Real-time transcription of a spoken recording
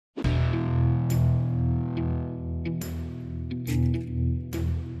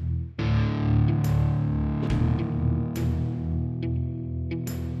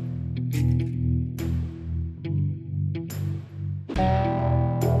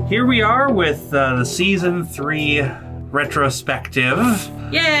here we are with the Season 3 retrospective.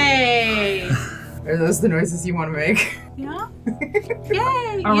 Yay! Are those the noises you want to make? Yeah?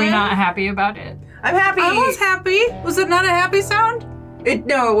 Yay! Are we not happy about it? I'm happy! I was happy. Was it not a happy sound?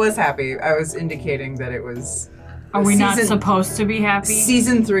 No, it was happy. I was indicating that it was... Are we not supposed to be happy?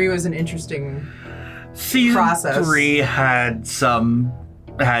 Season 3 was an interesting Season process. 3 had some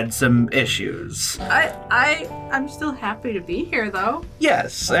issues. I'm still happy to be here, though.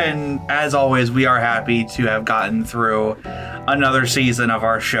 Yes, and as always, we are happy to have gotten through another season of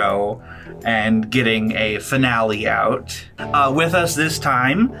our show and getting a finale out. With us this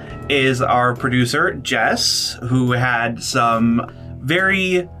time is our producer, Jess, who had some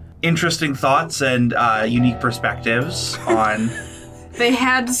very interesting thoughts and unique perspectives on... They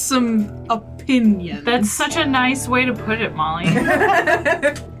had some opinions. That's such a nice way to put it, Molly.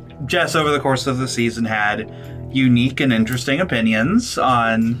 Jess, over the course of the season, had unique and interesting opinions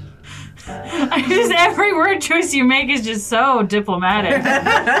on... Every word choice you make is just so diplomatic.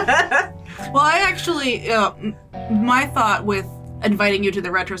 Well, I actually, my thought with inviting you to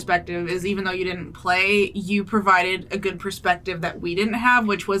the retrospective is even though you didn't play, you provided a good perspective that we didn't have,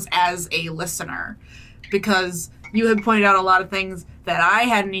 which was as a listener. Because you had pointed out a lot of things that I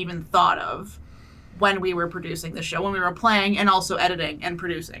hadn't even thought of when we were producing the show, when we were playing and also editing and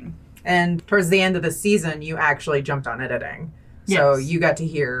producing. And towards the end of the season, you actually jumped on editing. So you got to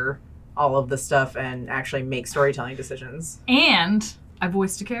hear all of the stuff and actually make storytelling decisions. And I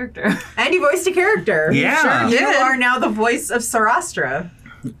voiced a character. And you voiced a character. Yeah. Sure, you are now the voice of Sarastra.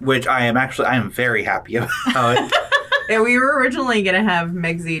 Which I am very happy about. Yeah, we were originally going to have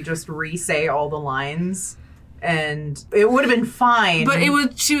Megzy just re-say all the lines, and it would have been fine. But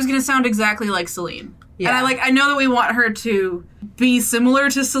she was going to sound exactly like Celine. Yeah. And I know that we want her to be similar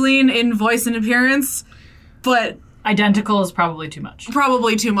to Celine in voice and appearance, but Identical is probably too much.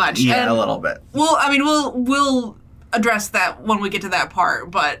 probably too much. Yeah, And a little bit. we'll address that when we get to that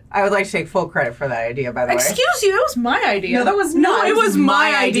part, but I would like to take full credit for that idea, by the way. excuse you, it was my idea. No, that was not. No, it was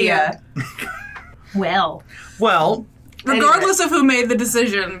my idea. Well, Regardless of who made the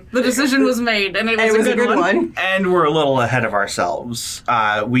decision was made, and it was a good one. And we're a little ahead of ourselves.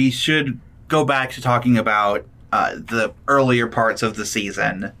 We should go back to talking about the earlier parts of the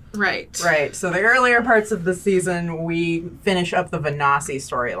season. Right. Right, so the earlier parts of the season, we finish up the Venasi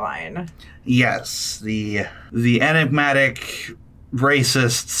storyline. Yes, the enigmatic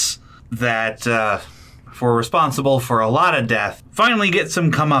racists that were responsible for a lot of death finally get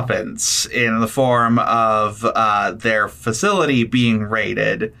some comeuppance in the form of their facility being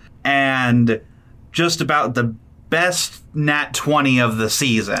raided, and just about the best Nat 20 of the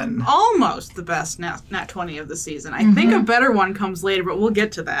season. Almost the best Nat 20 of the season. I think a better one comes later, but we'll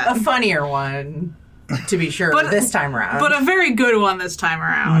get to that. A funnier one, to be sure, this time around. But a very good one this time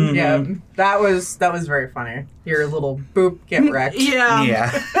around. Yeah, that was very funny. Your little boop get wrecked.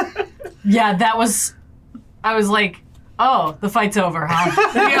 Yeah. yeah, that was... I was like, oh, the fight's over,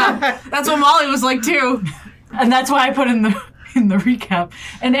 huh? Yeah. That's what Molly was like, too. And that's why I put in the recap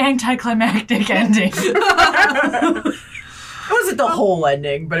an anticlimactic ending. It wasn't the whole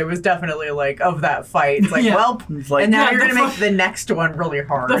ending, but it was definitely like of that fight. It's like, well, like, and now yeah, you're the going to make the next one really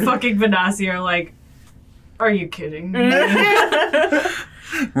hard. The fucking Venasi are like, are you kidding?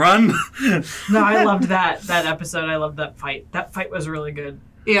 Run! No, I loved that episode. I loved that fight. That fight was really good.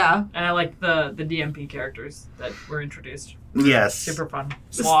 Yeah. And I liked the DMP characters that were introduced. Yes. Super fun.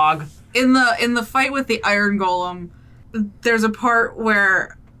 Slog. In the fight with the Iron Golem, there's a part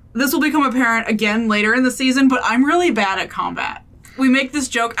where this will become apparent again later in the season, but I'm really bad at combat. We make this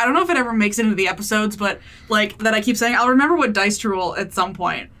joke. I don't know if it ever makes it into the episodes, but like that I keep saying, I'll remember what dice to roll at some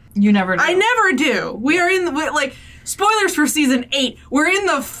point. You never do. I never do. We are in spoilers for season 8. We're in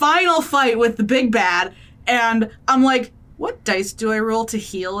the final fight with the big bad, and I'm like, what dice do I roll to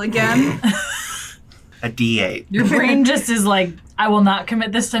heal again? A D8. Your brain just is like, I will not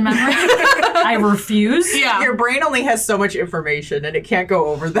commit this to memory. I refuse. Yeah. Your brain only has so much information, and it can't go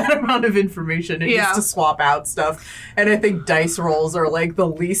over that amount of information. It needs to swap out stuff. And I think dice rolls are like the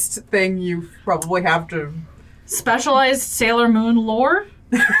least thing you probably have to... Specialized Sailor Moon lore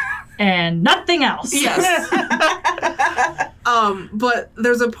and nothing else. Yes. But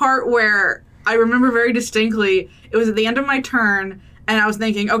there's a part where I remember very distinctly, it was at the end of my turn, and I was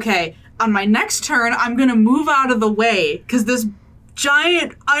thinking, okay, on my next turn, I'm going to move out of the way, because this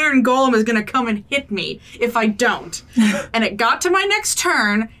giant iron golem is going to come and hit me if I don't. And it got to my next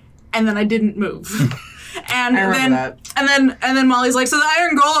turn, and then I didn't move. And I remember then that. and then Molly's like, so the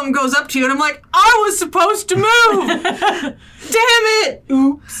Iron Golem goes up to you, and I'm like, I was supposed to move. Damn it!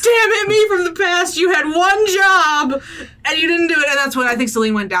 Oops. Damn it, me from the past. You had one job, and you didn't do it. And that's when I think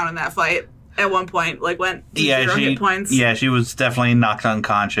Celine went down in that fight at one point. Like went to 0 hit points. Yeah, she was definitely knocked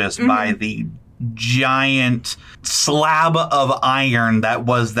unconscious by the giant slab of iron that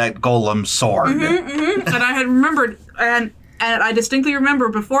was that golem sword. And I had remembered, and I distinctly remember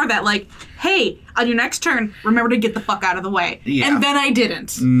before that, like, hey, on your next turn, remember to get the fuck out of the way. Yeah. And then I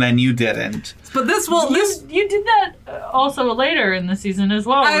didn't. And then you didn't. But You did that also later in the season as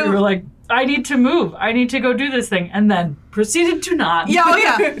well. Where you were like, I need to move. I need to go do this thing. And then proceeded to not. Yeah, oh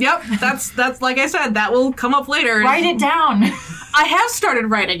yeah. Yep. That's like I said, that will come up later. Write it down. I have started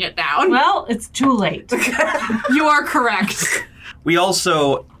writing it down. Well, it's too late. You are correct. We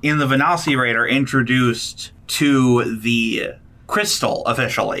also, in the Venasi Raid, are introduced to the crystal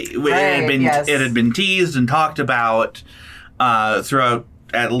officially. It had been teased and talked about throughout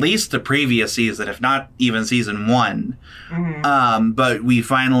at least the previous season, if not even season 1. But we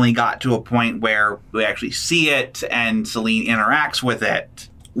finally got to a point where we actually see it and Celine interacts with it,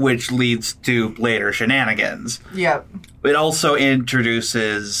 which leads to later shenanigans. Yep. It also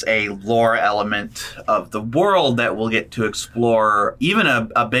introduces a lore element of the world that we'll get to explore even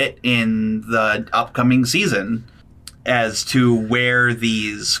a bit in the upcoming season as to where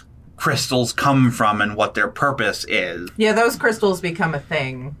these crystals come from and what their purpose is. Yeah, those crystals become a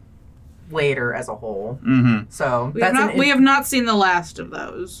thing later as a whole. So We have not seen the last of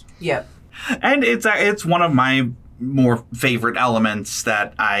those. Yep. And it's one of my more favorite elements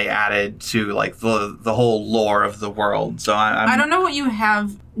that I added to like the whole lore of the world. So I don't know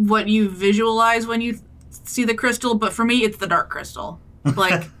what you visualize when you see the crystal, but for me it's the dark crystal.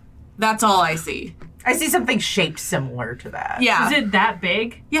 Like that's all I see. I see something shaped similar to that. Yeah. Is it that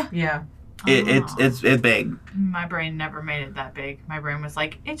big? Yeah. It's big. My brain never made it that big. My brain was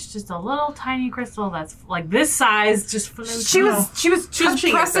like, it's just a little tiny crystal that's like this size, just floats. She was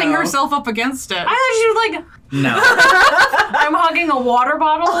pressing herself up against it. I thought she was like, No. I'm hugging a water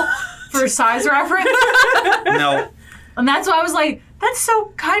bottle for size reference. No. And that's why I was like, that's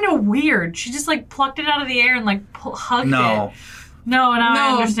so kind of weird. She just like plucked it out of the air and like hugged it. No, now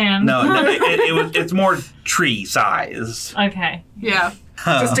I understand. No, it's more tree size. Okay. Yeah.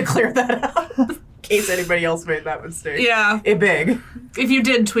 Just to clear that up. In case anybody else made that mistake. Yeah. It big. If you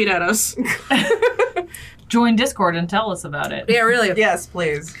did, tweet at us. Join Discord and tell us about it. Yeah, really. Yes,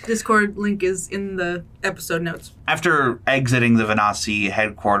 please. Discord link is in the episode notes. After exiting the Venasi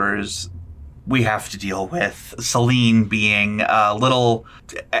headquarters, we have to deal with Celine being a little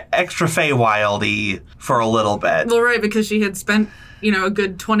extra Feywildy for a little bit. Well, right, because she had spent, a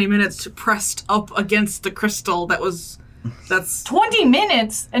good 20 minutes pressed up against the crystal that's 20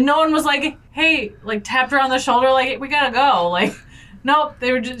 minutes and no one was like, hey, like tapped her on the shoulder like, we gotta go. Like, nope,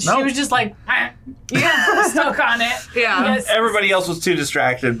 she was just like, yeah, stuck on it. Yeah. Yes. Everybody else was too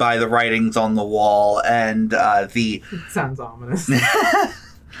distracted by the writings on the wall and the Sounds ominous.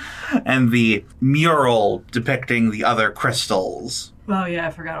 and the mural depicting the other crystals. Oh yeah,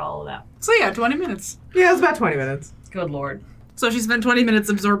 I forgot all of that. So yeah, 20 minutes. Yeah, it was about 20 minutes. Good Lord. So she spent 20 minutes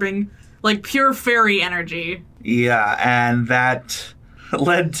absorbing like pure fairy energy. Yeah, and that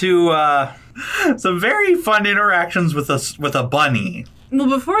led to some very fun interactions with a bunny. Well,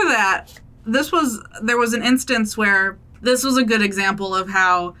 before that, there was an instance where this was a good example of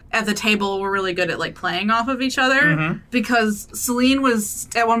how at the table we're really good at like playing off of each other because Celine was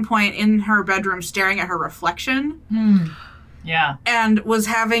at one point in her bedroom staring at her reflection. Yeah. And was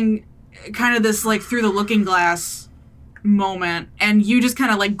having kind of this like through the looking glass moment, and you just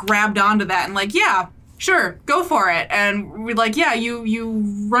kind of like grabbed onto that and like, yeah, sure, go for it. And we're like, yeah, you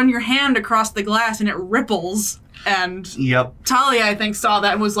run your hand across the glass and it ripples. And Yep. Talia, I think, saw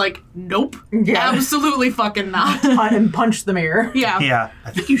that and was like, nope, absolutely fucking not. And punched the mirror. Yeah. Yeah,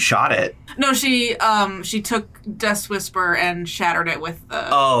 I think you shot it. No, she took Death's Whisper and shattered it with the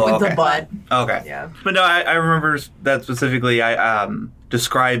The butt. Okay. Yeah. But no, I remember that specifically. I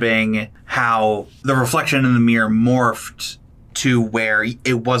describing how the reflection in the mirror morphed to where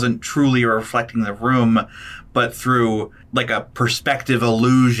it wasn't truly reflecting the room, but through like a perspective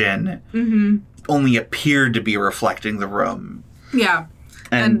illusion, only appeared to be reflecting the room. Yeah.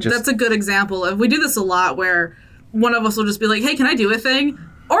 And that's a good example of, we do this a lot where one of us will just be like, hey, can I do a thing?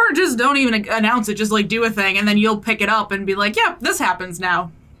 Or just don't even announce it, just like do a thing, and then you'll pick it up and be like, yeah, this happens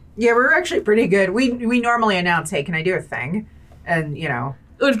now. Yeah, we're actually pretty good. We normally announce, hey, can I do a thing? And,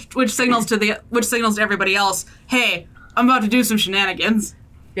 which signals to everybody else, hey, I'm about to do some shenanigans.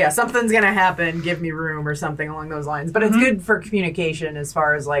 Yeah, something's gonna happen, give me room or something along those lines. But it's good for communication as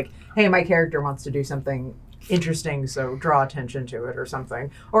far as like, hey, my character wants to do something interesting, so draw attention to it or something.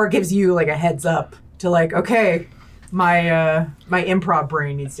 Or it gives you like a heads up to like, okay, my improv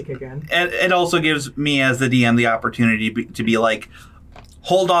brain needs to kick in. And it also gives me as the DM the opportunity to be like,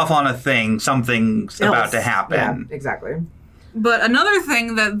 hold off on a thing, something's about to happen. Yeah, exactly. But another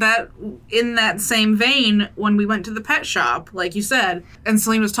thing that in that same vein, when we went to the pet shop, like you said, and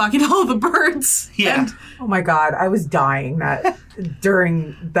Celine was talking to all the birds. Yeah. And Oh my god, I was dying that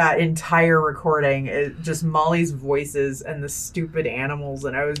during that entire recording. Just Molly's voices and the stupid animals,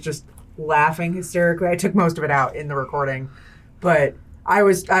 and I was just laughing hysterically. I took most of it out in the recording, but I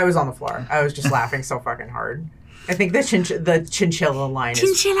was on the floor. I was just laughing so fucking hard. I think the chinchilla line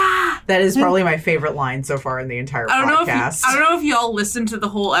is probably my favorite line so far in the entire podcast. I don't know if y'all listened to the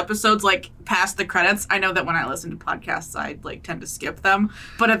whole episodes like past the credits. I know that when I listen to podcasts, I like tend to skip them.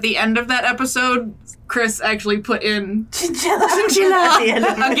 But at the end of that episode, Chris actually put in chinchilla at the end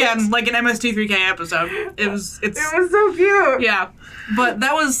of it. again, like an MST3K episode. It was so cute. Yeah, but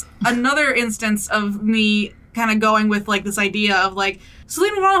that was another instance of me kind of going with like this idea of like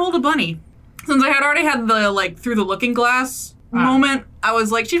Celine would want to hold a bunny. Since I had already had the, like, through the looking glass moment, I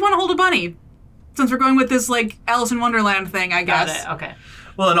was like, she'd want to hold a bunny. Since we're going with this, like, Alice in Wonderland thing, I guess. Got it, okay.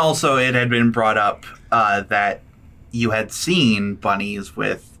 Well, and also it had been brought up that you had seen bunnies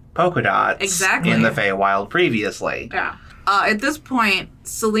with polka dots Exactly. in the Feywild previously. Yeah. At this point,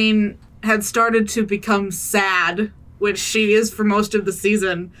 Celine had started to become sad, which she is for most of the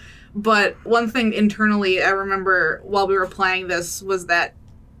season. But one thing internally I remember while we were playing this was that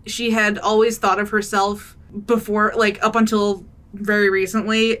she had always thought of herself before, like, up until very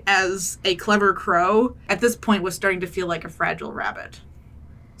recently as a clever crow. At this point was starting to feel like a fragile rabbit.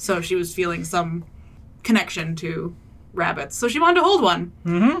 So she was feeling some connection to rabbits. So she wanted to hold one.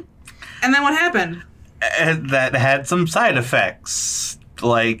 Mm-hmm. And then what happened? And that had some side effects,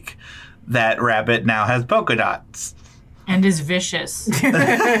 like that rabbit now has polka dots. And is vicious.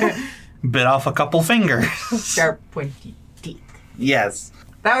 Bit off a couple fingers. Sharp, pointy teeth. Yes.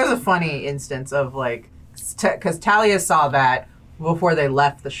 That was a funny instance of like, because Talia saw that before they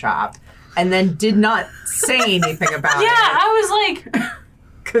left the shop, and then did not say anything about it. Yeah, I was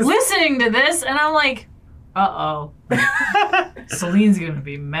like listening to this, and I'm like, uh-oh. Celine's gonna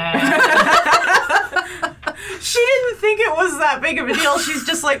be mad. She didn't think it was that big of a deal. She's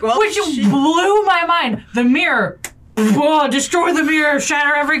just like, well, Which blew my mind. The mirror. Whoa, destroy the mirror,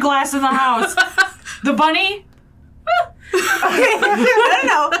 shatter every glass in the house. The bunny.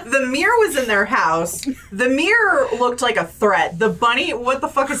 No. The mirror was in their house. The mirror looked like a threat. The bunny, what the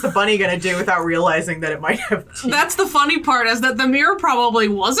fuck is the bunny gonna do without realizing that it might have teeth? That's the funny part, is that the mirror probably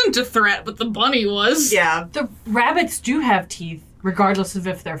wasn't a threat, but the bunny was. Yeah. The rabbits do have teeth, regardless of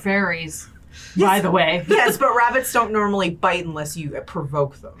if they're fairies. By the way. Yes, but rabbits don't normally bite unless you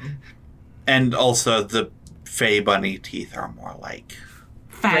provoke them. And also the Fey bunny teeth are more like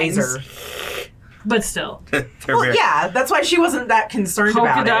Fangs. Razor. But still. they're Well, very, yeah, that's why she wasn't that concerned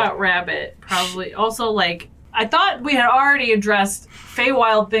Polka about dot it. rabbit, probably. Also, like, I thought we had already addressed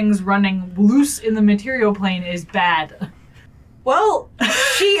Feywild things running loose in the material plane is bad. Well, no.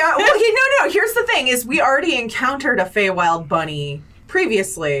 Here's the thing: is we already encountered a Feywild bunny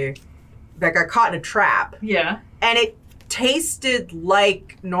previously that got caught in a trap, Yeah. and it tasted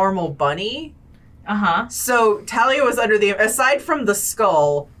like normal bunny. Uh-huh. So Talia was under the, aside from the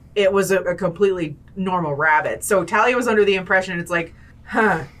skull, it was a completely normal rabbit. So Talia was under the impression it's like,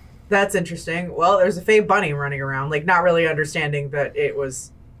 huh, that's interesting. Well, there's a Fey bunny running around, like not really understanding that it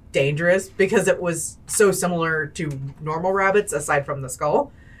was dangerous because it was so similar to normal rabbits aside from the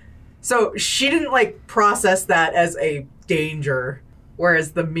skull. So she didn't like process that as a danger,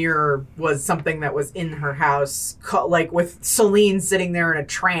 whereas the mirror was something that was in her house, like with Celine sitting there in a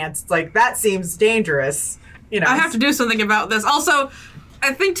trance. It's like, that seems dangerous. You know, I have to do something about this. Also,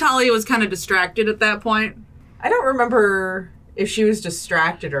 I think Talia was kind of distracted at that point. I don't remember if she was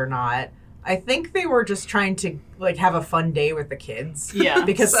distracted or not. I think they were just trying to like have a fun day with the kids. Yeah.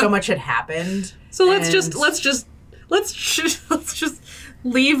 Because so much had happened. So let's And- just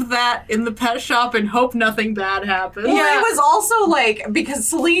leave that in the pet shop and hope nothing bad happens. Well, Yeah. it was also like, because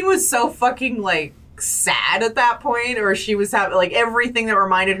Celine was so fucking like sad at that point, or she was having like everything that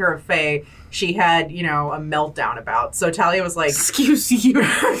reminded her of Faye, she had, you know, a meltdown about. So Talia was like, Excuse you.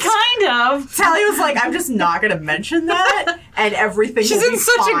 Kind of. Talia was like, I'm just not going to mention that, and everything She's will be in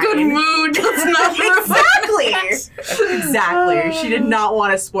such a good fine. mood. Let's not Exactly. Exactly. She did not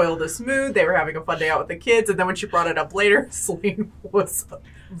want to spoil this mood. They were having a fun day out with the kids, and then when she brought it up later, Celine was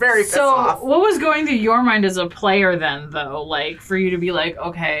very pissed So, off. what was going through your mind as a player then, though? Like, for you to be like,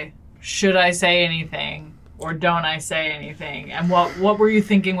 okay, should I say anything or don't I say anything? And what were you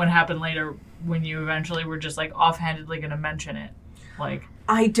thinking would happen later when you eventually were just, like, offhandedly going to mention it? Like,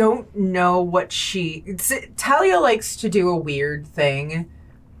 I don't know what Talia likes to do a weird thing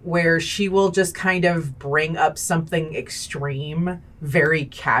where she will just kind of bring up something extreme very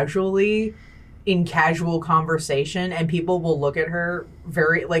casually in casual conversation, and people will look at her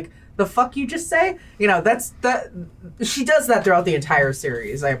very like, the fuck you just say? You know, that she does that throughout the entire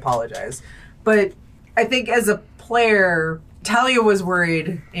series. I apologize. But I think as a player, Talia was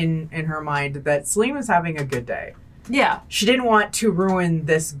worried in her mind that Celine was having a good day. yeah. She didn't want to ruin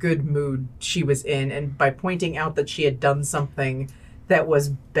this good mood she was in, and by pointing out that she had done something that was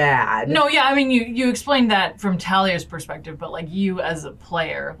bad. No, yeah, I mean, you explained that from Talia's perspective, but, like, you as a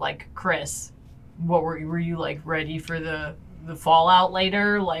player, like, Chris, what were you like, ready for the fallout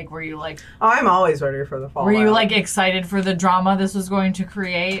later? Like, were you, like... Oh, I'm always ready for the fallout. Were you, like, excited for the drama this was going to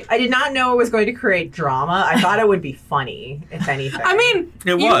create? I did not know it was going to create drama. I thought it would be funny, if anything. I mean,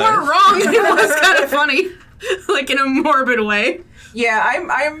 It you was. weren't wrong. It was kind of funny, like in a morbid way. Yeah,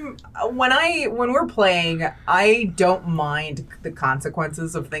 I'm when we're playing, I don't mind the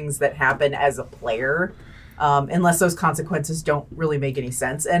consequences of things that happen as a player, unless those consequences don't really make any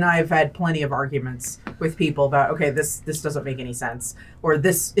sense. And I've had plenty of arguments with people about, okay, this doesn't make any sense, or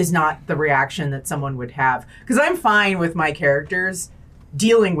this is not the reaction that someone would have. Because I'm fine with my characters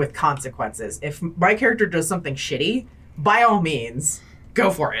dealing with consequences. If my character does something shitty, by all means,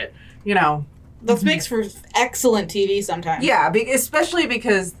 go for it. You know. That makes for excellent TV sometimes. Yeah, especially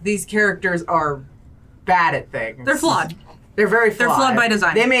because these characters are bad at things. They're flawed. They're very flawed. They're flawed by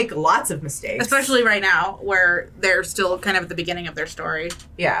design. They make lots of mistakes. Especially right now, where they're still kind of at the beginning of their story.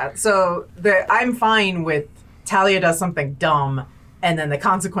 Yeah, so I'm fine with Talia does something dumb, and then the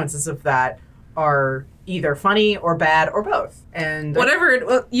consequences of that are either funny or bad or both. And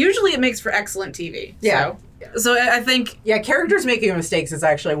Usually it makes for excellent TV. Yeah. So I think... Yeah, characters making mistakes is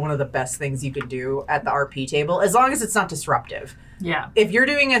actually one of the best things you could do at the RP table, as long as it's not disruptive. Yeah. If you're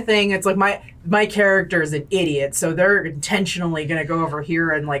doing a thing, it's like my character is an idiot, so they're intentionally going to go over here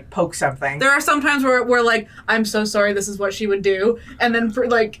and, like, poke something. There are some times where we're like, I'm so sorry, this is what she would do. And then, for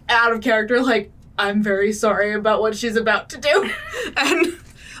like, out of character, like, I'm very sorry about what she's about to do.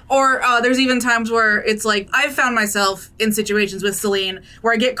 Or there's even times where it's like, I've found myself in situations with Celine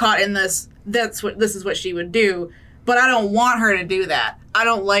where I get caught in this is what she would do, but I don't want her to do that. I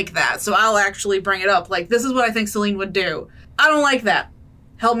don't like that. So I'll actually bring it up. Like, this is what I think Celine would do. I don't like that.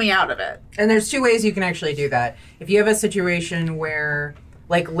 Help me out of it. And there's two ways you can actually do that. If you have a situation where,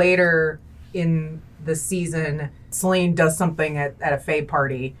 like, later in the season, Celine does something at a Fae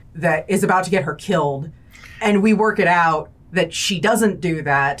party that is about to get her killed, and we work it out that she doesn't do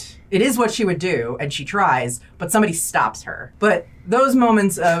that. It is what she would do, and she tries, but somebody stops her. But those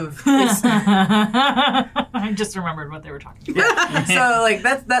moments of... I just remembered what they were talking about. So, like,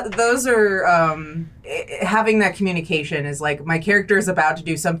 those are... having that communication is like, my character is about to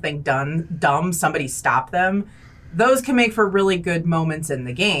do something dumb, somebody stop them. Those can make for really good moments in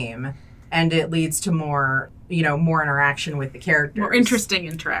the game, and it leads to more interaction with the characters. More interesting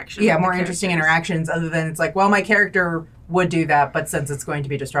interaction. Yeah, more interesting interactions, other than it's like, well, my character would do that, but since it's going to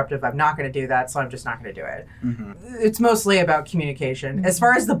be disruptive, I'm not going to do that, so I'm just not going to do it. Mm-hmm. It's mostly about communication. Mm-hmm. As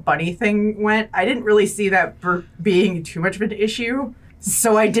far as the bunny thing went, I didn't really see that being too much of an issue,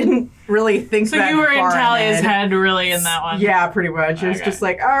 so I didn't really think that So you were in far Talia's ahead. head really in that one? Yeah, pretty much. It was just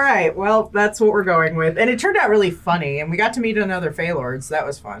like, all right, well, that's what we're going with. And it turned out really funny, and we got to meet another Fae Lord, so that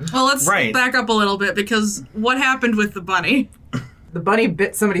was fun. Well, let's back up a little bit, because what happened with the bunny? The bunny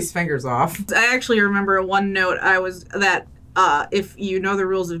bit somebody's fingers off. I actually remember one note if you know the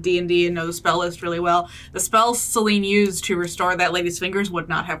rules of D&D and know the spell list really well, the spell Celine used to restore that lady's fingers would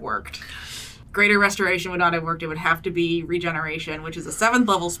not have worked. Greater Restoration would not have worked. It would have to be Regeneration, which is a 7th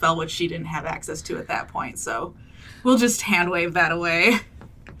level spell, which she didn't have access to at that point. So we'll just hand wave that away.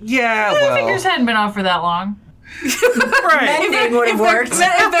 Yeah, Her fingers hadn't been off for that long. Right. Mending would have worked.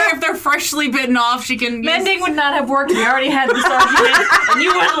 If they're freshly bitten off, she can... Mending would not have worked. We already had this argument, and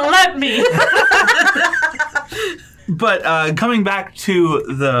you wouldn't let me. But coming back to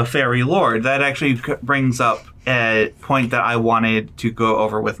the Fairy Lord, that actually brings up a point that I wanted to go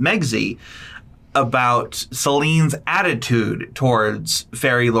over with Megzy about Celine's attitude towards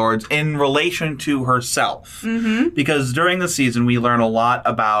Fairy Lords in relation to herself. Mm-hmm. Because during the season, we learn a lot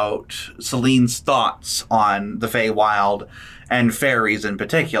about Celine's thoughts on the Feywild and fairies in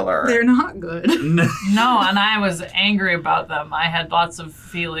particular. They're not good. No, and I was angry about them. I had lots of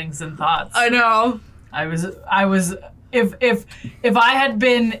feelings and thoughts. I know. I was if I had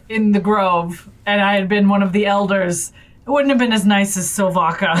been in the Grove and I had been one of the elders, it wouldn't have been as nice as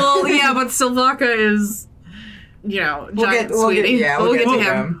Silvaka. Well, yeah, but Silvaka is, giant sweetie. We'll get to to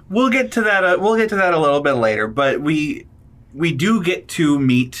him. We'll get to that. We'll get to that a little bit later. But we do get to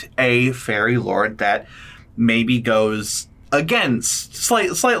meet a fairy lord that maybe goes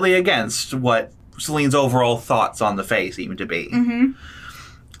slightly against what Celine's overall thoughts on the Fae seem to be.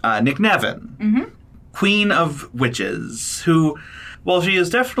 Nick Nevin, Queen of Witches, who, while she is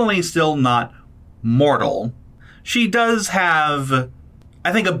definitely still not mortal, she does have,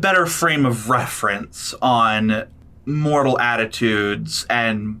 I think, a better frame of reference on mortal attitudes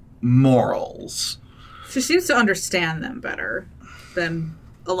and morals. She seems to understand them better than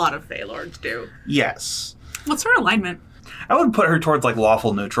a lot of Fae Lords do. Yes. What's her alignment? I would put her towards, like,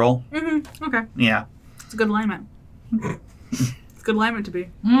 lawful neutral. Okay. Yeah. It's a good alignment. It's a good alignment to be.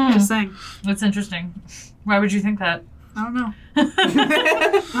 Just saying. That's interesting. Why would you think that? I don't know.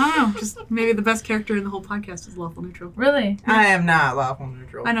 I don't know. Just maybe the best character in the whole podcast is lawful neutral. Really? I am not lawful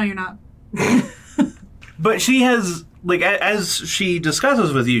neutral. I know you're not. But she has, like, as she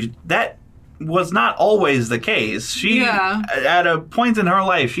discusses with you, that was not always the case. She, at a point in her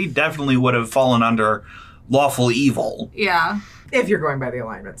life, she definitely would have fallen under lawful evil. Yeah. If you're going by the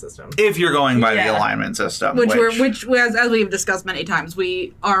alignment system. If you're going by the alignment system. Which as we've discussed many times,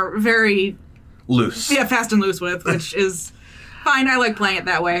 we are very loose. Yeah, fast and loose with, which is fine. I like playing it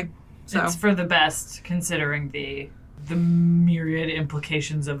that way. So It's for the best, considering the myriad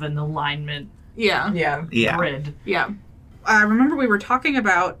implications of an alignment yeah. grid. Yeah. I remember we were talking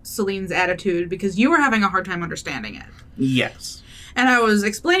about Celine's attitude because you were having a hard time understanding it. Yes. And I was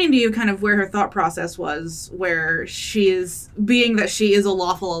explaining to you kind of where her thought process was, where she is, being that she is a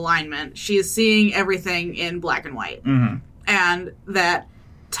lawful alignment, she is seeing everything in black and white. Mm-hmm. And that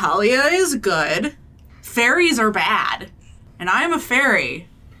Talia is good, fairies are bad, and I am a fairy,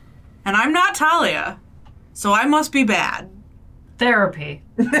 and I'm not Talia, so I must be bad. Therapy.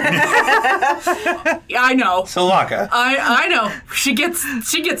 Yeah, I know. Silvaka. I know. She's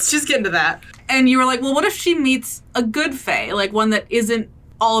getting to that. And you were like, well, what if she meets a good fae? Like one that isn't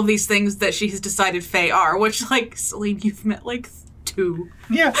all of these things that she has decided fae are, which, like, Celine, you've met, like, 2.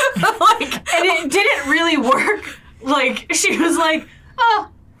 Yeah. Like, And it didn't really work. Like, she was like,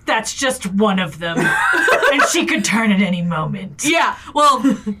 oh, that's just one of them. And she could turn at any moment. yeah, well,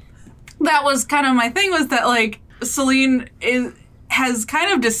 that was kind of my thing, was that, like, Celine has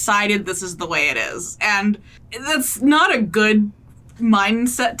kind of decided this is the way it is. And that's not a good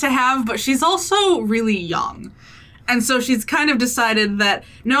mindset to have, but she's also really young. And so she's kind of decided that,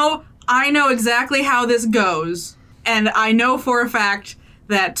 no, I know exactly how this goes. And I know for a fact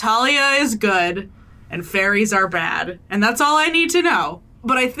that Talia is good and fairies are bad. And that's all I need to know.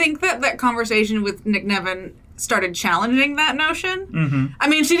 But I think that conversation with Nick Nevin started challenging that notion. Mm-hmm. I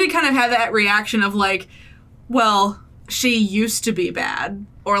mean, she did kind of have that reaction of like, well, she used to be bad.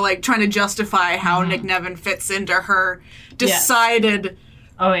 Or like trying to justify how Nick Nevin fits into her decided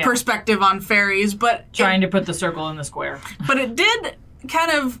perspective on fairies. But Trying to put the circle in the square. But it did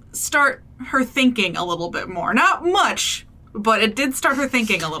kind of start her thinking a little bit more. Not much, but it did start her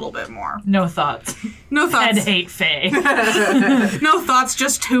thinking a little bit more. No thoughts. No thoughts. And hate Faye. No thoughts,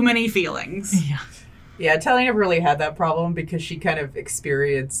 just too many feelings. Yeah, Talia never really had that problem because she kind of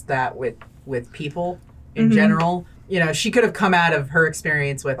experienced that with people in general. You know, she could have come out of her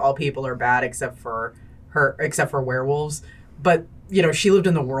experience with all people are bad except for werewolves. But, you know, she lived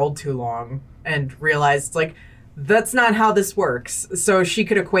in the world too long and realized, like, that's not how this works. So she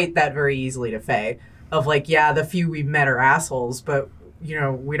could equate that very easily to Faye. Of, like, yeah, the few we've met are assholes, but, you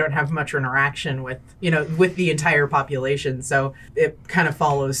know, we don't have much interaction with the entire population. So it kind of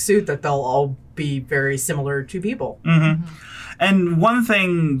follows suit that they'll all be very similar to people. Mm-hmm. And one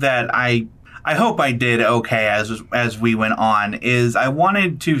thing that I hope I did okay as we went on is I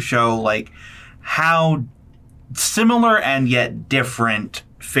wanted to show, like, how similar and yet different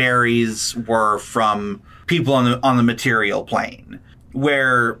fairies were from people on the material plane.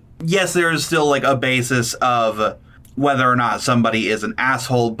 Where, yes, there is still, like, a basis of whether or not somebody is an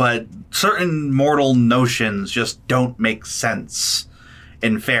asshole, but certain mortal notions just don't make sense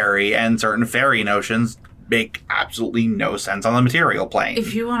in fairy, and certain fairy notions make absolutely no sense on the material plane.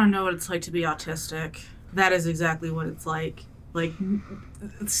 If you want to know what it's like to be autistic, that is exactly what it's like. Like,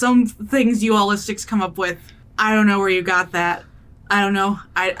 some things you allistics come up with, I don't know where you got that. I don't know.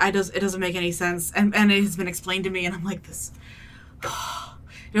 It doesn't make any sense. And it has been explained to me, and I'm like, this...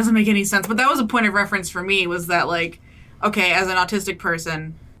 It doesn't make any sense. But that was a point of reference for me, was that, like, okay, as an autistic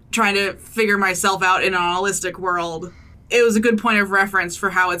person, trying to figure myself out in an holistic world, it was a good point of reference for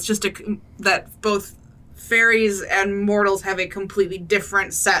how it's just that both fairies and mortals have a completely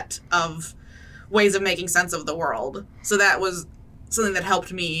different set of ways of making sense of the world. So that was something that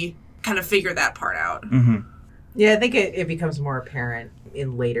helped me kind of figure that part out. Mm-hmm. Yeah, I think it becomes more apparent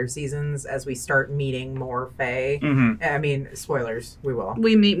in later seasons as we start meeting more Fae. Mm-hmm. I mean, spoilers, we will.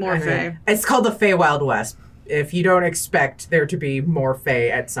 We meet more I mean, Fae. It's called the Fae Wild West. If you don't expect there to be more Fae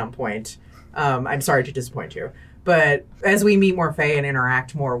at some point, I'm sorry to disappoint you. But as we meet more Fae and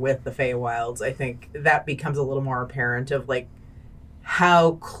interact more with the Fae Wilds, I think that becomes a little more apparent of like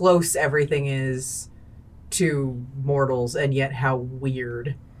how close everything is to mortals and yet how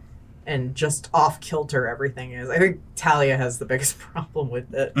weird and just off-kilter everything is. I think Talia has the biggest problem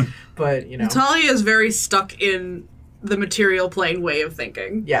with it, but, you know. Talia is very stuck in the material plane way of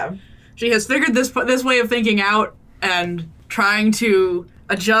thinking. Yeah. She has figured this way of thinking out and trying to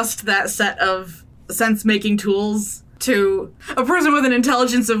adjust that set of sense-making tools to a person with an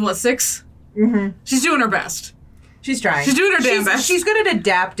intelligence of, 6? Mm-hmm. She's doing her best. She's trying. She's doing her damn best. She's good at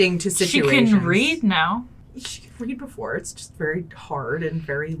adapting to She situations. can read now. She can read before. It's just very hard and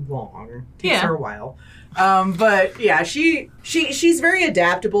very long. Takes Yeah. her a while. But yeah, she's very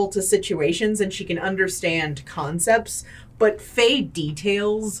adaptable to situations and she can understand concepts, but Fae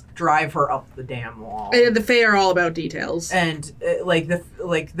details drive her up the damn wall. The Fae are all about details. And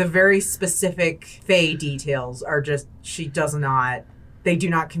the very specific Fae details are just they do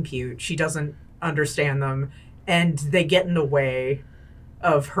not compute. She doesn't understand them, and they get in the way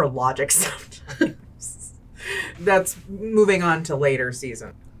of her logic sometimes. That's moving on to later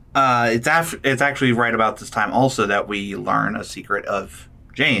season. It's actually right about this time also that we learn a secret of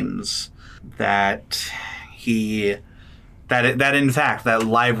James, that in fact that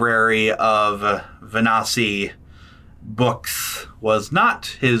library of Venasi books was not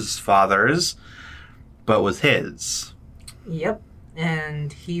his father's, but was his. Yep.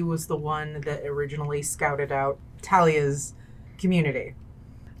 And he was the one that originally scouted out Talia's community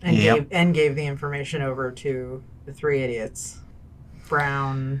and Yep. gave the information over to the three idiots.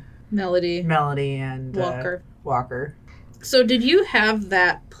 Brown, Melody. Melody, and Walker. So did you have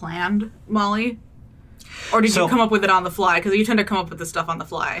that planned, Molly? Or did you come up with it on the fly? Because you tend to come up with this stuff on the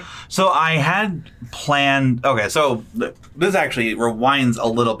fly. So I had planned... Okay, so this actually rewinds a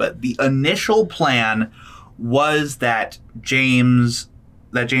little bit. The initial plan was that James's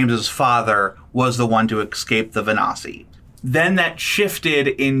father was the one to escape the Venasi. Then that shifted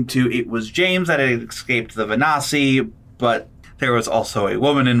into it was James that had escaped the Venasi, but there was also a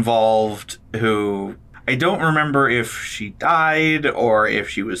woman involved who... I don't remember if she died or if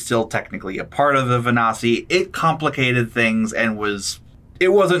she was still technically a part of the Venasi. It complicated things and it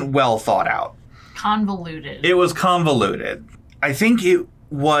wasn't well thought out. Convoluted. It was convoluted. I think it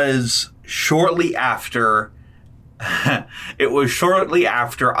was shortly after I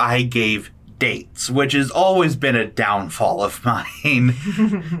gave dates, which has always been a downfall of mine.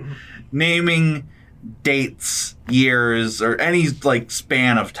 Naming dates, years, or any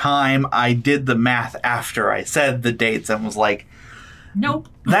span of time. I did the math after I said the dates and was like, nope,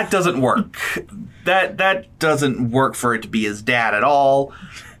 that doesn't work. That doesn't work for it to be his dad at all.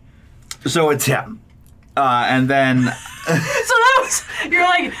 So it's him. And then So that was, you're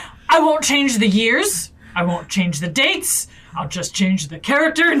like, I won't change the years, I won't change the dates, I'll just change the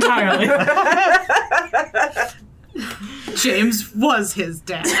character entirely. James was his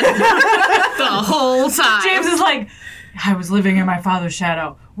dad the whole time. James is like, I was living in my father's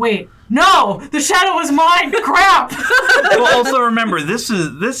shadow. Wait, no, the shadow was mine. Crap. well, also remember this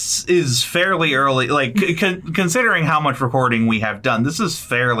is fairly early. Considering how much recording we have done, this is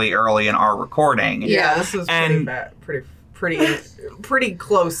fairly early in our recording. Yeah, this was pretty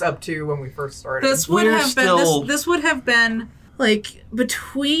close up to when we first started. This would have been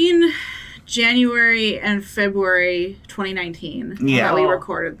between January and February 2019 that we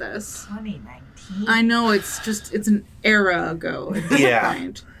recorded this. 2019. I know it's an era ago at this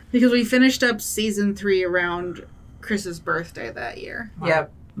point. Because we finished up season 3 around Chris's birthday that year.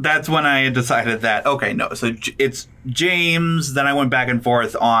 Yep. That's when I decided that, okay, no, so it's James. Then I went back and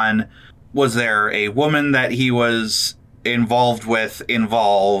forth on, was there a woman that he was involved,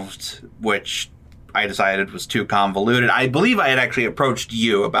 which I decided was too convoluted. I believe I had actually approached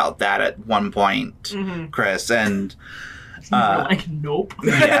you about that at one point, Chris, and... nope.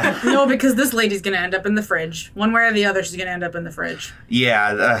 Yeah. No, because this lady's going to end up in the fridge. One way or the other, she's going to end up in the fridge.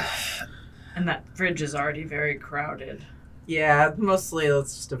 Yeah. And that fridge is already very crowded. Yeah, mostly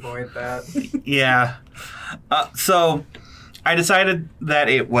let's just avoid that. Yeah. So I decided that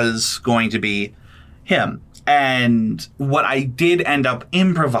it was going to be him. And what I did end up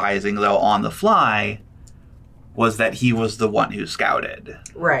improvising, though, on the fly was that he was the one who scouted.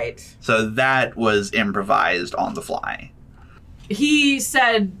 Right. So that was improvised on the fly. He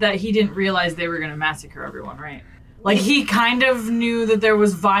said that he didn't realize they were going to massacre everyone, right? Like, he kind of knew that there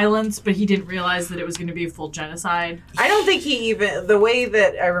was violence, but he didn't realize that it was going to be a full genocide. I don't think he even... The way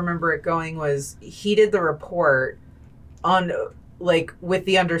that I remember it going was he did the report on, like, with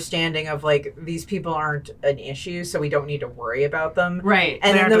the understanding of, like, these people aren't an issue, so we don't need to worry about them. Right.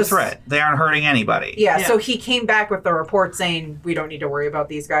 And They then aren't a threat. They aren't hurting anybody. Yeah, so he came back with the report saying, we don't need to worry about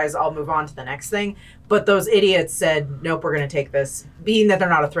these guys, I'll move on to the next thing. But those idiots said, nope, we're going to take this. Being that they're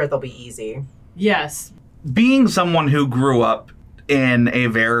not a threat, they'll be easy. Yes. Being someone who grew up in a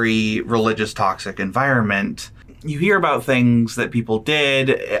very religious, toxic environment, you hear about things that people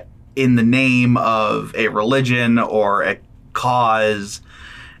did in the name of a religion or a cause,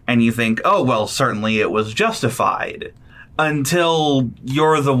 and you think, oh, well, certainly it was justified. Until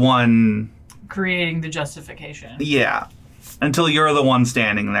you're the one... Creating the justification. Yeah. Until you're the one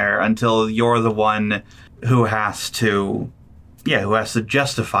standing there. Until you're the one who has to... Yeah, who has to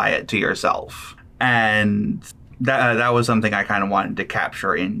justify it to yourself. And that was something I kind of wanted to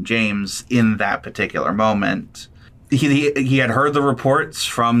capture in James in that particular moment. He had heard the reports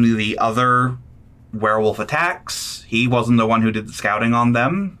from the other werewolf attacks. He wasn't the one who did the scouting on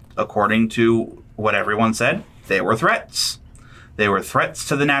them. According to what everyone said, they were threats. They were threats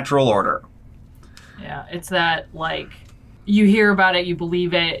to the natural order. Yeah, it's that, like, you hear about it, you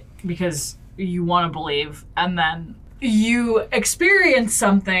believe it because you want to believe, and then you experience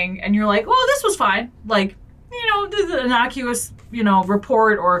something and you're like, well, this was fine. Like, this is an innocuous,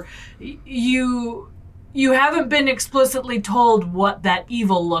 report, or you haven't been explicitly told what that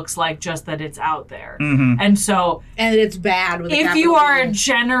evil looks like, just that it's out there. Mm-hmm. And so... And it's bad. With if you are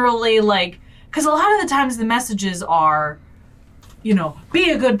generally, like... Because a lot of the times the messages are, be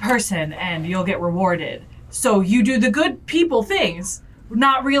a good person and you'll get rewarded. So you do the good people things,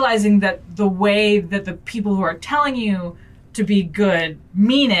 not realizing that the way that the people who are telling you to be good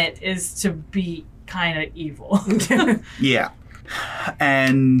mean it is to be kind of evil. Yeah.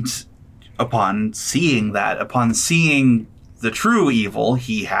 And upon seeing the true evil,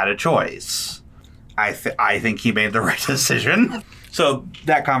 he had a choice. I think he made the right decision. So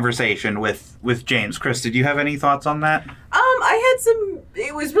that conversation with James. Chris, did you have any thoughts on that? I had some...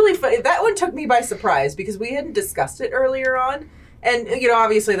 It was really funny. That one took me by surprise because we hadn't discussed it earlier on. And,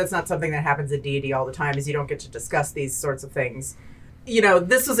 obviously that's not something that happens in D&D all the time, is you don't get to discuss these sorts of things.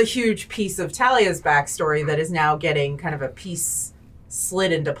 This was a huge piece of Talia's backstory that is now getting kind of a piece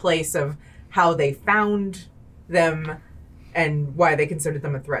slid into place of how they found them and why they considered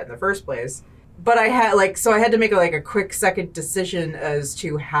them a threat in the first place. But I had, I had to make a quick second decision as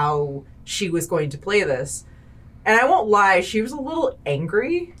to how she was going to play this. And I won't lie, she was a little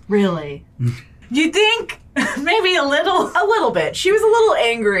angry. Really? You think? Maybe a little? A little bit. She was a little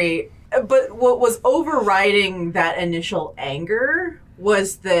angry, but what was overriding that initial anger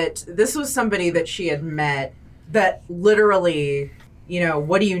was that this was somebody that she had met that literally,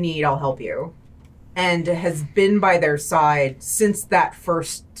 what do you need? I'll help you. And has been by their side since that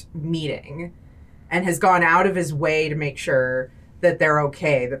first meeting and has gone out of his way to make sure that they're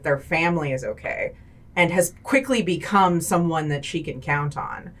okay, that their family is okay, and has quickly become someone that she can count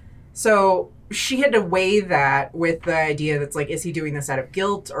on. So she had to weigh that with the idea that's like, is he doing this out of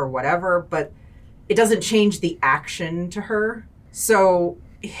guilt or whatever? But it doesn't change the action to her. So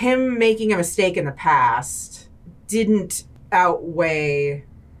him making a mistake in the past didn't outweigh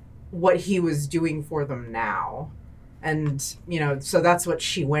what he was doing for them now. And, so that's what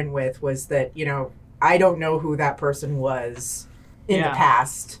she went with, was that, I don't know who that person was in the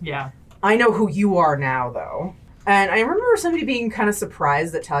past. Yeah. I know who you are now, though. And I remember somebody being kind of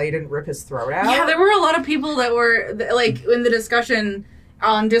surprised that Talia didn't rip his throat out. Yeah, there were a lot of people that were, like, in the discussion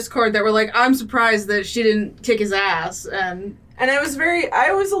on Discord that were like, I'm surprised that she didn't kick his ass. And I was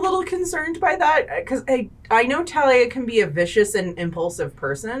a little concerned by that, because I know Talia can be a vicious and impulsive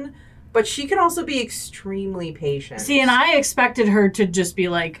person, but she can also be extremely patient. See, and I expected her to just be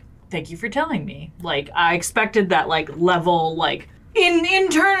like, thank you for telling me. Like, I expected that, level,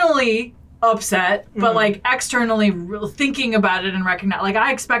 internally upset, but, externally thinking about it and recognize...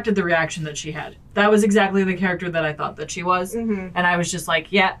 I expected the reaction that she had. That was exactly the character that I thought that she was. Mm-hmm. And I was just like,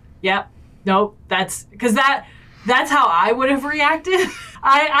 yeah, nope, that's... Because that's how I would have reacted.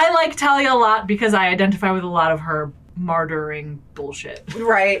 I like Talia a lot because I identify with a lot of her martyring bullshit.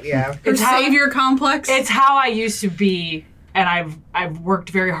 Right, yeah. Her savior complex. It's how I used to be, and I've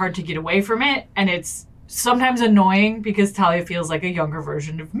worked very hard to get away from it, and it's sometimes annoying because Talia feels like a younger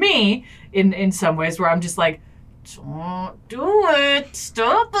version of me in some ways, where I'm just like, don't do it.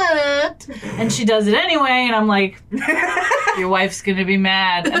 Stop it. And she does it anyway, and I'm like, your wife's gonna be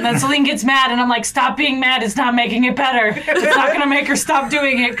mad. And then Celine gets mad, and I'm like, stop being mad. It's not making it better. It's not gonna make her stop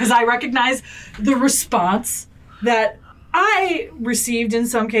doing it, because I recognize the response that I received in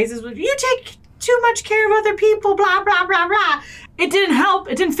some cases was, you take too much care of other people, blah, blah, blah, blah. It didn't help.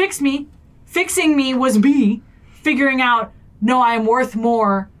 It didn't fix me. Fixing me was me figuring out, no, I'm worth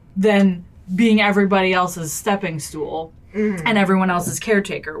more than being everybody else's stepping stool and everyone else's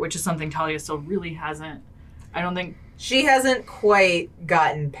caretaker, which is something Talia still really hasn't. I don't think she hasn't quite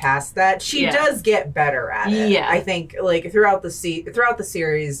gotten past that. She does get better at it. Yeah. I think like throughout the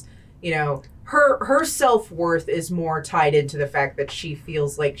series, you know, her self-worth is more tied into the fact that she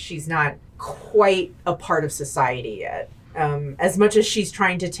feels like she's not quite a part of society yet. As much as she's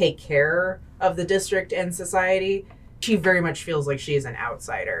trying to take care of the district and society, she very much feels like she is an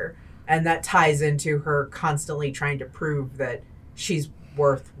outsider. And that ties into her constantly trying to prove that she's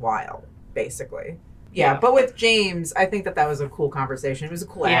worthwhile, basically. Yeah, but with James, I think that was a cool conversation. It was a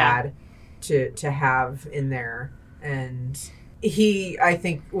cool ad to have in there. And he, I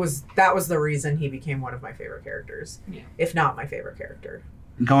think, that was the reason he became one of my favorite characters, if not my favorite character.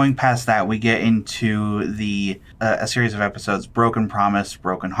 Going past that, we get into a series of episodes, Broken Promise,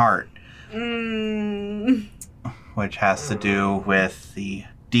 Broken Heart, which has to do with the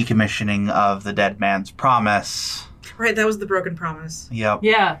decommissioning of the dead man's promise. Right, that was the Broken Promise. Yep.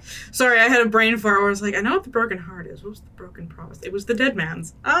 Yeah. Sorry, I had a brain fart where I was like, I know what the Broken Heart is. What was the Broken Promise? It was the dead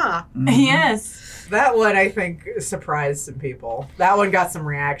man's. Yes. That one, I think, surprised some people. That one got some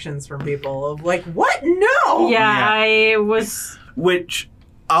reactions from people of like, what? No! Yeah, I was... Which,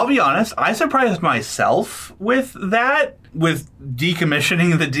 I'll be honest, I surprised myself with that, with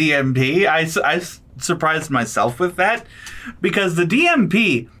decommissioning the DMP. I surprised myself with that, because the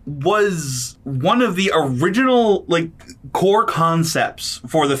DMP was one of the original, like, core concepts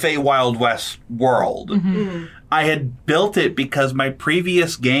for the Fey Wild West world. Mm-hmm. I had built it because my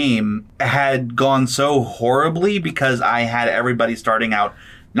previous game had gone so horribly because I had everybody starting out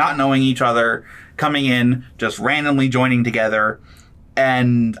not knowing each other, coming in, just randomly joining together.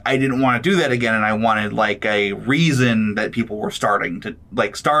 And I didn't want to do that again, and I wanted, like, a reason that people were starting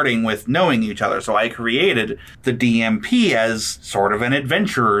with knowing each other. So I created the DMP as sort of an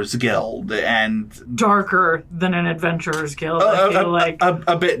adventurers guild, and... Darker than an adventurers guild, I feel like.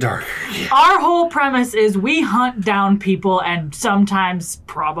 A bit darker. Yeah. Our whole premise is we hunt down people and sometimes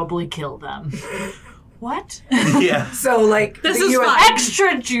probably kill them. What? Yeah. So, like, this the is US fine.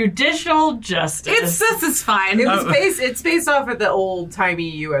 Extrajudicial justice. This is fine. It's based off of the old timey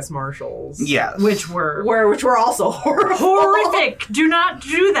U.S. Marshals. Yes. Which were which were also horrible. horrific. Do not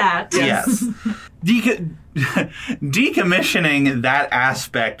do that. Yes. Decommissioning that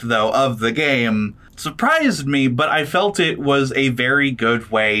aspect, though, of the game surprised me, but I felt it was a very good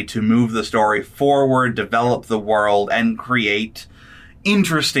way to move the story forward, develop the world, and create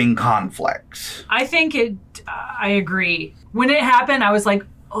interesting conflict. I think I agree. When it happened, I was like,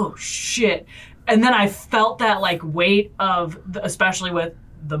 oh shit. And then I felt that like weight of, especially with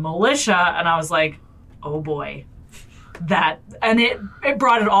the militia, and I was like, oh boy. And it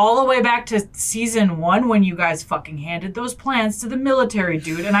brought it all the way back to season 1 when you guys fucking handed those plans to the military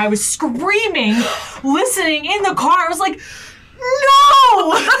dude, and I was screaming, listening in the car. I was like,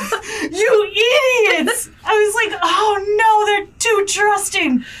 no! You idiots! I was like, oh no, they're too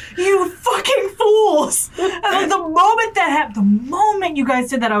trusting. You fucking fools! And then the moment that happened, the moment you guys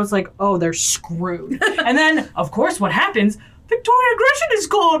did that, I was like, oh, they're screwed. And then, of course, what happens? Victoria Gresham is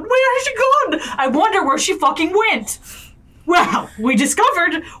gone. Where has she gone? I wonder where she fucking went. Well, we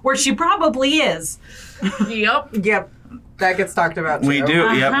discovered where she probably is. Yep. That gets talked about too. We do.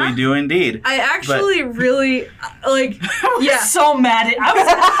 Yep, we do indeed. I actually really, like, So mad at, I was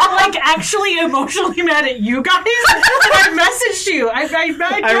like actually emotionally mad at you guys, and I messaged you. I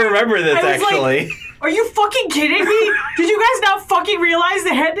remember this, I was actually. Like, are you fucking kidding me? Did you guys not fucking realize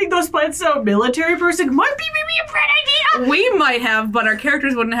that handing those plans to a military person might be maybe a bad idea? we might have, but our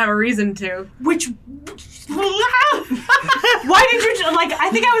characters wouldn't have a reason to. Which... Why did you... Like, I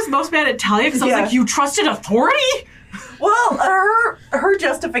think I was most mad at Talia because I was like, you trusted authority? Well, her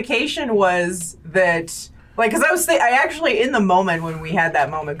justification was that, like, because I actually, in the moment when we had that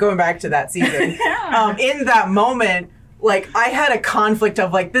moment, going back to that season, in that moment, like, I had a conflict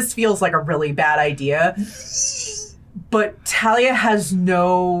of, like, this feels like a really bad idea, but Talia has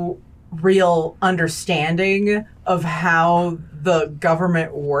no real understanding of how the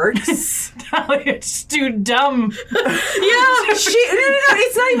government works. It's too dumb No,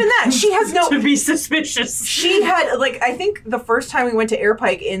 it's not even that. She has no. to be suspicious. She had I think the first time we went to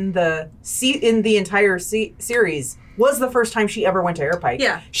Airpike in the entire series was the first time she ever went to Airpike.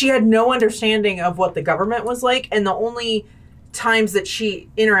 Yeah. She had no understanding of what the government was like, and the only times that she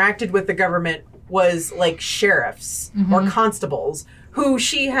interacted with the government was like sheriffs or constables who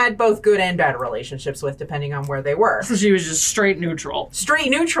she had both good and bad relationships with depending on where they were. So she was just straight neutral. Straight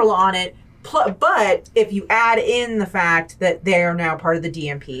neutral on it. But if you add in the fact that they are now part of the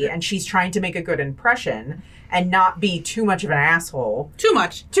DMP and she's trying to make a good impression and not be too much of an asshole. Too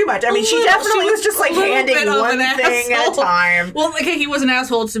much. I mean, she definitely was just like handing one thing at a time. Well, okay, he was an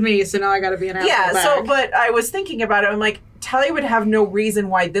asshole to me, so now I gotta be an asshole back. But I was thinking about it, I'm like, Talia would have no reason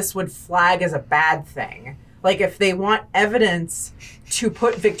why this would flag as a bad thing. Like, if they want evidence to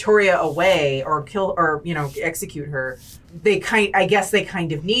put Victoria away or kill or, execute her, I guess they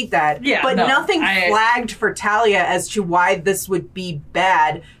kind of need that. Yeah, but no, nothing flagged for Talia as to why this would be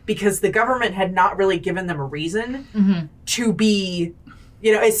bad because the government had not really given them a reason to be,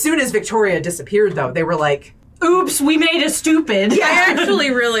 as soon as Victoria disappeared, though, they were like, oops, we made it stupid. I actually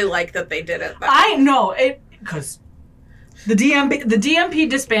really like that they did it. I know it because the DMP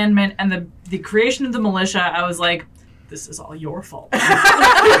disbandment and the creation of the militia. I was like, this is all your fault. It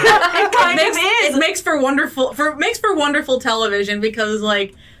makes for wonderful television because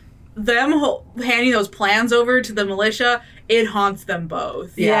like them handing those plans over to the militia, it haunts them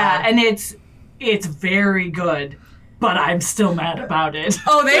both. Yeah, and it's very good. But I'm still mad about it.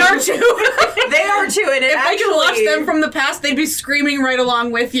 Oh, they are too. They are too. And if I could watch them from the past, they'd be screaming right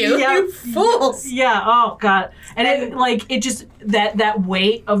along with you. Yeah. You fools. Yeah. Oh God. And it just that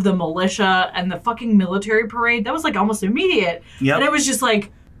weight of the militia and the fucking military parade that was like almost immediate. Yep. And it was just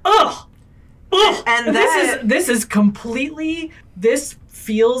like, ugh. And this is completely. This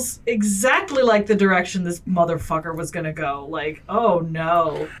feels exactly like the direction this motherfucker was gonna go. Like, oh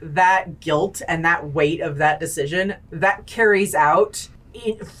no. That guilt and that weight of that decision, that carries out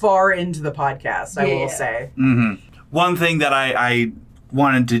far into the podcast, I will say. One thing that I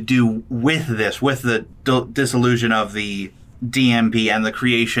wanted to do with this, with the dissolution of the DMP and the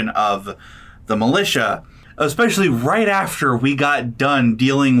creation of the militia, especially right after we got done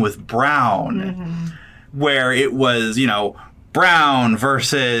dealing with Brown, where it was, Brown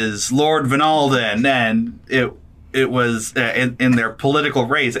versus Lord Vinalden, and it was in their political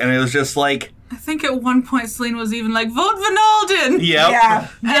race, and it was just like... I think at one point Celine was even like, vote Vinalden! Yep. Yeah.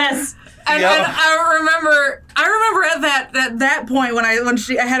 Yes. And I remember at that point when I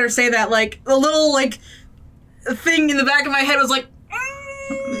had her say that, like, a little, like, thing in the back of my head was like...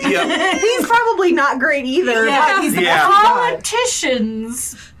 Yep. He's probably not great either, but he's the best we got.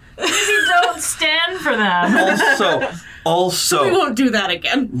 Politicians maybe don't stand for them. Also, we won't do that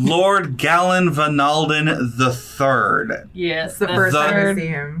again. Lord Galen Vinalden III. Yes, The first time we see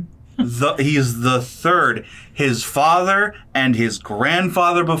him. He's the third. His father and his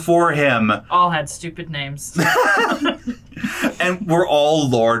grandfather before him all had stupid names. and were all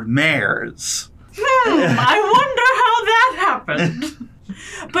Lord Mayors. I wonder how that happened.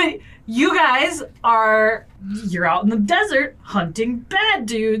 But you guys you're out in the desert hunting bad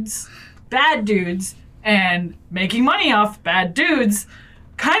dudes, and making money off bad dudes,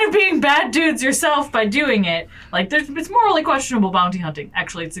 kind of being bad dudes yourself by doing it. Like, it's morally questionable bounty hunting.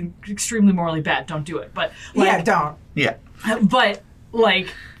 Actually, it's extremely morally bad. Don't do it. But Don't. Yeah. But like,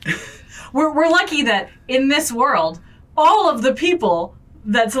 we're lucky that in this world, all of the people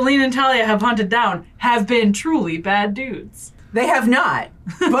that Celine and Talia have hunted down have been truly bad dudes. They have not,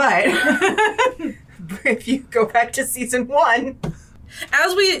 but if you go back to season 1...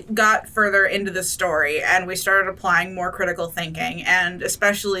 As we got further into the story and we started applying more critical thinking, and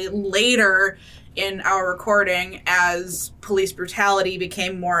especially later in our recording as police brutality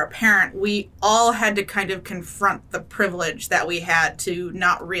became more apparent, we all had to kind of confront the privilege that we had to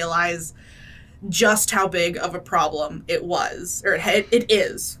not realize just how big of a problem it was, or it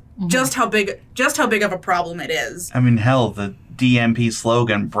is. Mm-hmm. Just how big of a problem it is. I mean, hell, the DMP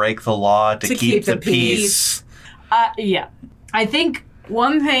slogan, break the law to keep the peace. Yeah. I think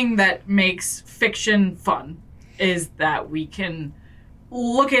one thing that makes fiction fun is that we can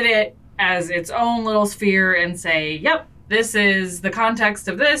look at it as its own little sphere and say, yep, this is the context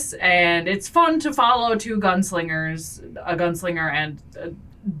of this, and it's fun to follow two gunslingers, a gunslinger and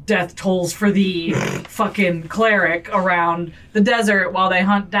death tolls for the fucking cleric around the desert while they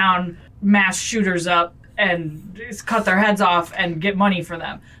hunt down mass shooters up and cut their heads off and get money for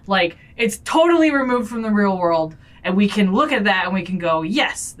them. Like, it's totally removed from the real world. And we can look at that and we can go,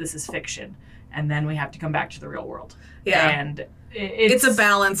 yes, this is fiction. And then we have to come back to the real world. Yeah. And it's a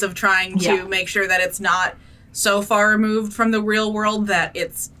balance of trying to make sure that it's not so far removed from the real world that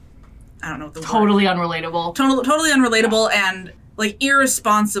it's, I don't know what the totally unrelatable. Totally unrelatable and like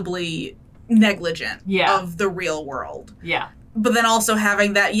irresponsibly negligent of the real world. Yeah. But then also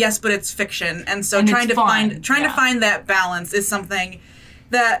having that, yes, but it's fiction. And so trying to find that balance is something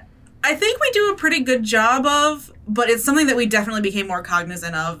that I think we do a pretty good job of, but it's something that we definitely became more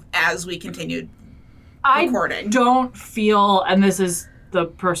cognizant of as we continued recording. I don't feel, and this is the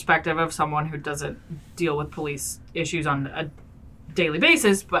perspective of someone who doesn't deal with police issues on a daily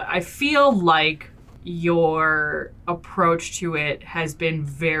basis, but I feel like your approach to it has been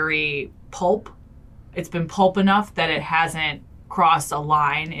very pulp. It's been pulp enough that it hasn't crossed a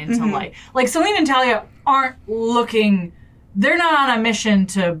line into like Celine and Talia aren't looking, they're not on a mission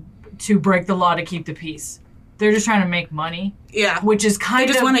to break the law to keep the peace. They're just trying to make money. Yeah. Which is kind of...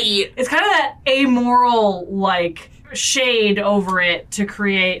 They just want to eat. It's kind of that amoral, like, shade over it to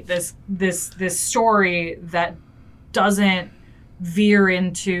create this story that doesn't veer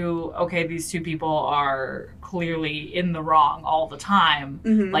into, okay, these two people are clearly in the wrong all the time.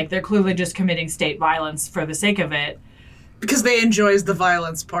 Like, they're clearly just committing state violence for the sake of it. Because they enjoys the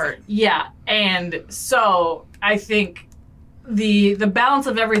violence part. Yeah. And so I think... The balance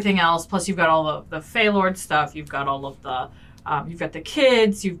of everything else, plus you've got all the Feylord stuff, you've got all of the, you've got the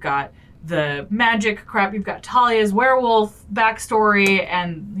kids, you've got the magic crap, you've got Talia's werewolf backstory,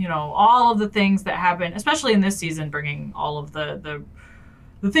 and, you know, all of the things that happen, especially in this season, bringing all of the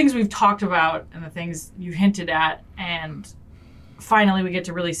things we've talked about and the things you hinted at, and finally we get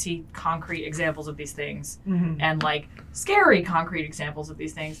to really see concrete examples of these things, and, like, scary concrete examples of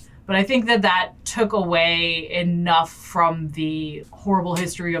these things. But I think that took away enough from the horrible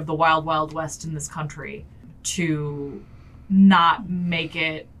history of the Wild Wild West in this country to not make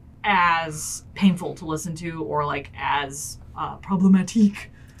it as painful to listen to or like as problematique,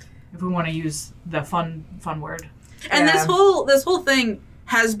 if we want to use the fun word. And this whole thing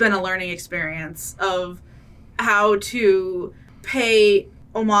has been a learning experience of how to pay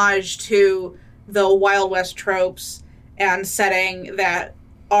homage to the Wild West tropes and setting that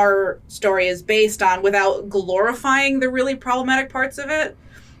our story is based on without glorifying the really problematic parts of it.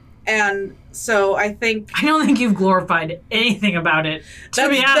 And so I don't think you've glorified anything about it, to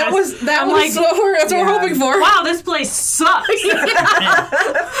be honest. That's what we're hoping for. Wow, this place sucks.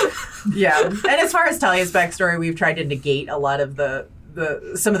 Yeah. And as far as Talia's backstory, we've tried to negate a lot of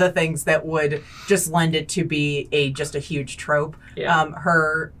some of the things that would just lend it to be just a huge trope. Yeah.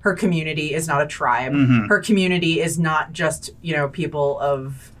 Her community is not a tribe. Her community is not just, people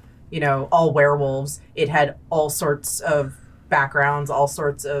of, all werewolves. It had all sorts of backgrounds, all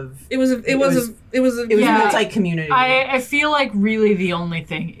sorts of... It was a multi-community. I feel like really the only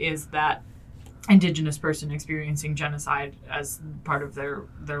thing is that Indigenous person experiencing genocide as part of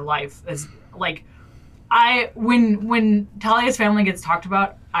their life is like... When Talia's family gets talked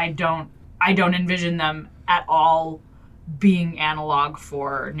about, I don't envision them at all being analog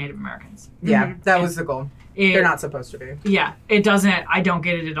for Native Americans. Yeah, that was the goal. They're not supposed to be. Yeah, it doesn't. I don't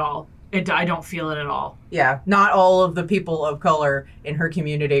get it at all. I don't feel it at all. Yeah, not all of the people of color in her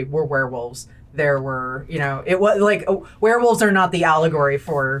community were werewolves. There were, it was like werewolves are not the allegory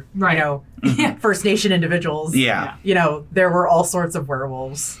for, First Nation individuals. Yeah. There were all sorts of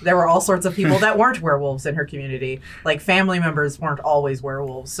werewolves. There were all sorts of people that weren't werewolves in her community. Like family members weren't always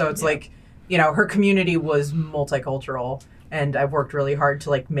werewolves. So it's like, her community was multicultural, and I've worked really hard to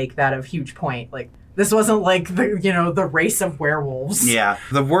like make that a huge point. Like this wasn't like the race of werewolves. Yeah.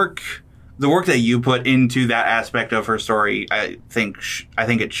 The work that you put into that aspect of her story, I think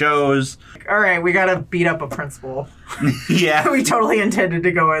it shows. All right, we gotta beat up a principal. Yeah. We totally intended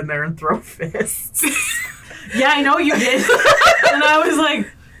to go in there and throw fists. Yeah, I know you did. And I was like,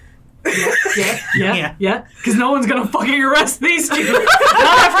 yeah. Because no one's gonna fucking arrest these two.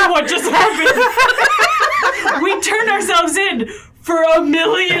 Not after what just happened. We turned ourselves in for $1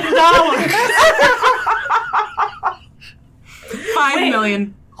 million. $5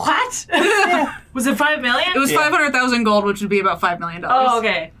 million. What? Was it $5 million? It was 500,000 gold, which would be about $5 million. Oh,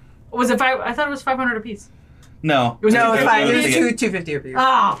 okay. Was it $5? I thought it was 500 apiece. No. It was 250 apiece.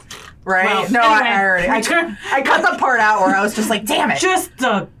 Oh. Right? Well, no, anyway, I cut the part out where I was just like, damn it. Just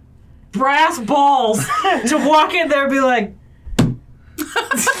the brass balls to walk in there and be like,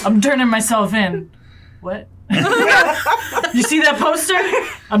 I'm turning myself in. What? You see that poster?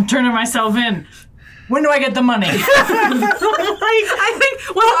 I'm turning myself in. When do I get the money? I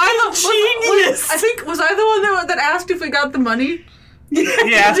think was I the one that asked if we got the money?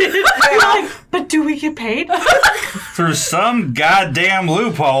 Yeah, You're like, but do we get paid? through some goddamn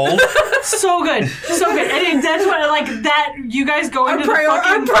loophole. So good. So good. And that's what, like, that, you guys go into the Our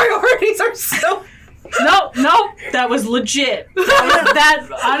fucking... priorities are so... No, that was legit. That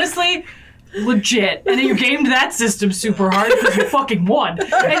honestly, legit. And then you gamed that system super hard because you fucking won.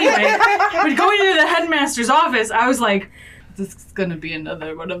 Anyway, but going into the headmaster's office, I was like, this is gonna be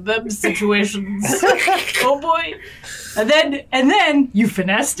another one of them situations. Oh boy. And then you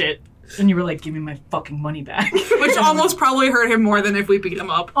finessed it. And you were like, give me my fucking money back. Which almost probably hurt him more than if we beat him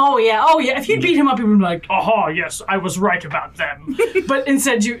up. Oh yeah. If you beat him up, he would be like, aha, yes, I was right about them. But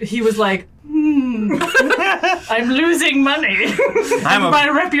instead, he was like, I'm losing money. My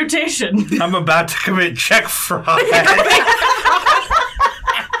reputation. I'm about to commit check fraud.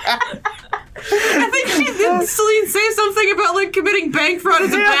 I think did Celine say something about like committing bank fraud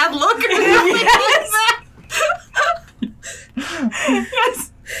is a bad look or something like that.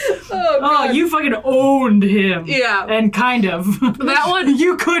 Yes. Oh, you fucking owned him. Yeah. And kind of. That one-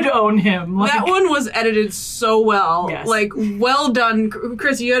 You could own him. Like, That one was edited so well. Yes. Like, well done.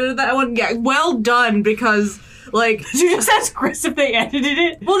 Chris, you edited that one? Yeah, well done because, like... Did you just ask Chris if they edited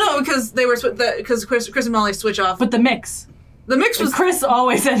it? Well, no, because they were... Because Chris and Molly switch off. But the mix. The mix was... Chris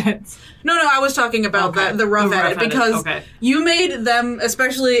always edits. No, I was talking about Okay. the rough The rough edit. edit, Because okay. you made them,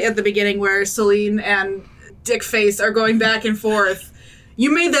 especially at the beginning where Celine and Dickface are going back and forth... You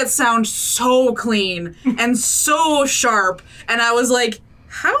made that sound so clean and so sharp. And I was like,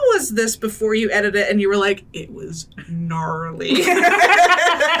 how was this before you edited it? And you were like, it was gnarly.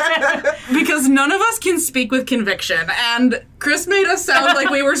 Because none of us can speak with conviction. And Chris made us sound like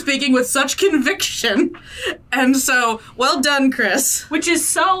we were speaking with such conviction. And so, well done, Chris. Which is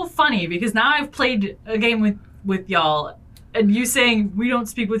so funny because now I've played a game with y'all and you saying we don't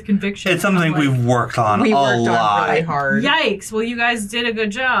speak with conviction. It's something I'm like, we've worked on we a worked lot. on really hard. Yikes. Well, you guys did a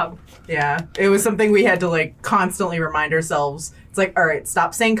good job. Yeah, it was something we had to like constantly remind ourselves. It's like, all right,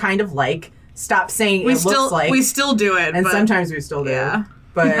 stop saying kind of like, stop saying We it looks like, we still do it. and but sometimes we still do. Yeah.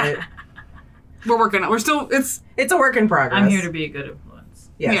 But we're working on it. We're still, it's... it's a work in progress. I'm here to be a good influence.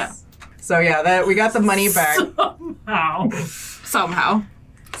 Yes. Yeah. So yeah, that we got the money back. Somehow. Somehow.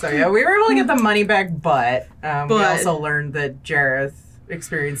 So yeah, we were able to get the money back, but we But- also learned that Jareth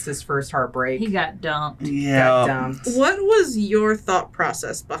experienced his first heartbreak. He got dumped. got Yeah. dumped. What was your thought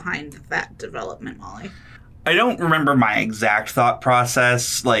process behind that development, Molly? I don't remember my exact thought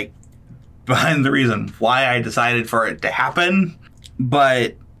process, like, behind the reason why I decided for it to happen,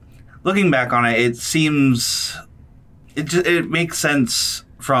 but looking back on it, it seems... It makes sense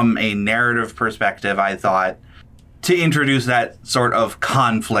from a narrative perspective, I thought, to introduce that sort of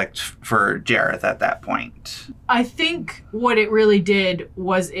conflict for Jareth at that point. I think what it really did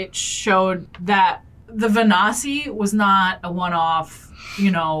was it showed that the Venasi was not a one-off,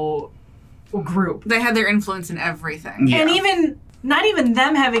 group. They had their influence in everything. Yeah. And even, not even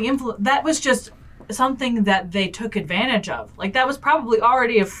them having influence, that was just something that they took advantage of. Like, that was probably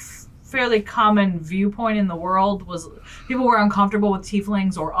already a fairly common viewpoint in the world, was people were uncomfortable with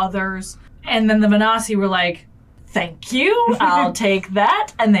tieflings or others. And then the Venasi were like, thank you, I'll take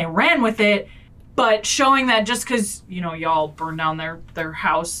that. And they ran with it. But showing that just because, y'all burned down their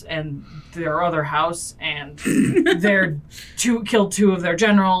house and their other house and killed two of their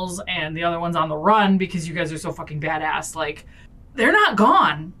generals and the other one's on the run because you guys are so fucking badass, like, they're not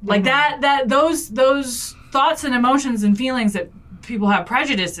gone. Like, that those thoughts and emotions and feelings that people have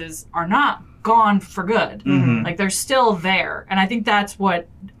prejudices are not gone for good. Mhm. Like, they're still there. And I think that's what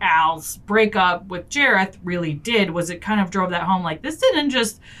Al's breakup with Jareth really did, was it kind of drove that home. Like, this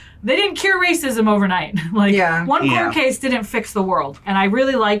they didn't cure racism overnight. Like, Yeah. one Yeah. court case didn't fix the world. And I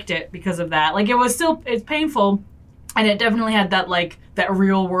really liked it because of that. Like, it's painful. And it definitely had that, like, that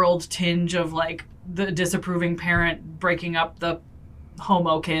real world tinge of, like, the disapproving parent breaking up the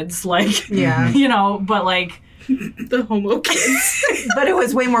homo kids. Like, Yeah. but, like, The homo kids. But it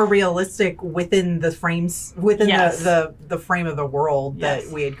was way more realistic within the frames, within Yes. the frame of the world Yes.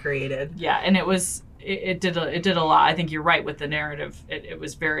 that we had created. yeah, and it did a lot. I think you're right with the narrative. It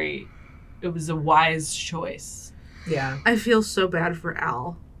was a wise choice. Yeah. I feel so bad for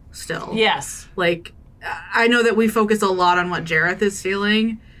Al still. Yes. Like, I know that we focus a lot on what Jareth is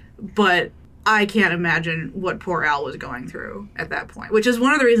feeling, but I can't imagine what poor Al was going through at that point, which is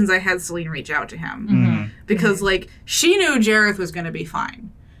one of the reasons I had Celine reach out to him. Mhm. Because, like, she knew Jareth was going to be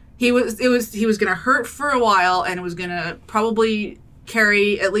fine. He was going to hurt for a while, and it was going to probably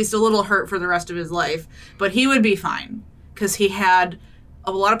carry at least a little hurt for the rest of his life, but he would be fine because he had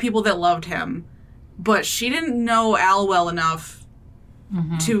a lot of people that loved him, but she didn't know Al well enough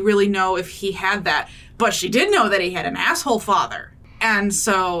to really know if he had that. But she did know that he had an asshole father. And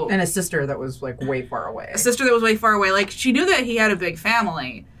so... And a sister that was, like, way far away. A sister that was way far away. Like, she knew that he had a big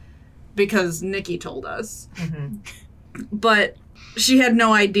family because Nikki told us. Mm-hmm. But she had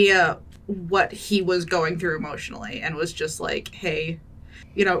no idea what he was going through emotionally and was just like, hey,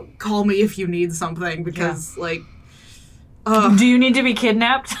 you know, call me if you need something because, like... Do you need to be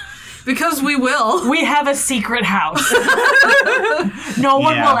kidnapped? Because we will. We have a secret house. No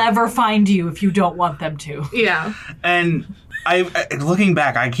one will ever find you if you don't want them to. Yeah. And looking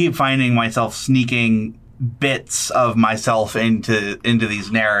back, I keep finding myself sneaking bits of myself into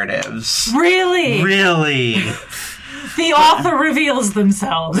these narratives. Really? Really. The author reveals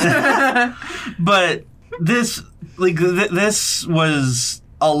themselves. But this, this was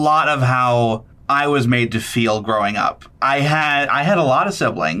a lot of how I was made to feel growing up. I had a lot of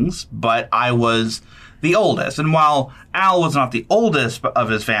siblings, but I was the oldest. And while Al was not the oldest of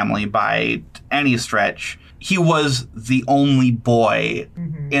his family by any stretch, he was the only boy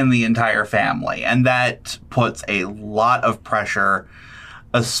in the entire family. And that puts a lot of pressure,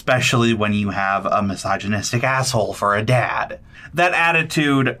 especially when you have a misogynistic asshole for a dad. That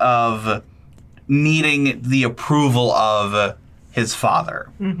attitude of needing the approval of his father.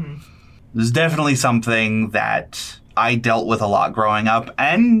 Is definitely something that I dealt with a lot growing up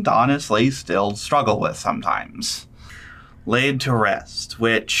and honestly still struggle with sometimes. Laid to Rest,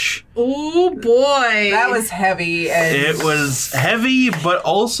 which... Oh boy. That was heavy. And it was heavy, but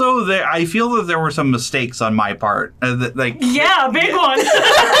also I feel that there were some mistakes on my part. Yeah, big one.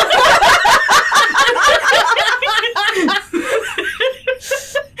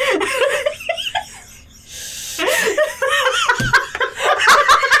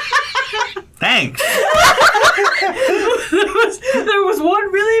 Thanks. There was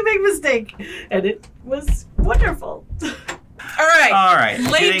one really big mistake, and it was wonderful. All right.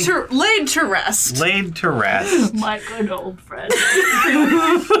 Laid to rest. Laid to Rest. My good old friend.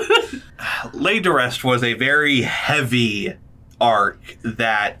 Laid to Rest was a very heavy arc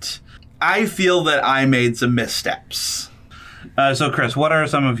that I feel that I made some missteps. So, Chris, what are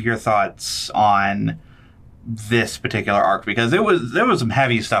some of your thoughts on this particular arc? Because there was some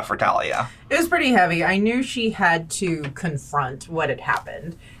heavy stuff for Talia. it was pretty heavy. I knew she had to confront what had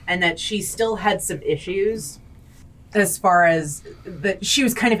happened and that she still had some issues as far as that she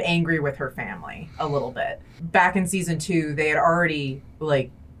was kind of angry with her family a little bit. Back in season 2, they had already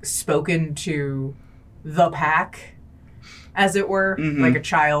spoken to the pack, as it were, like a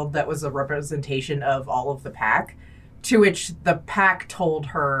child that was a representation of all of the pack, to which the pack told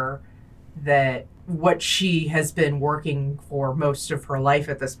her that what she has been working for most of her life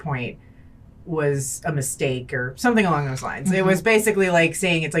at this point was a mistake or something along those lines. It was basically like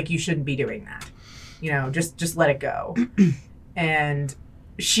saying it's like you shouldn't be doing that. You know, just let it go. And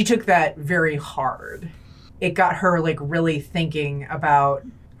she took that very hard. It got her really thinking about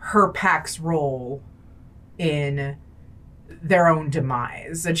her pack's role in their own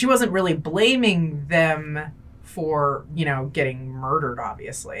demise. And she wasn't really blaming them for, getting murdered,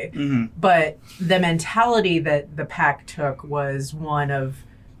 obviously. But the mentality that the pack took was one of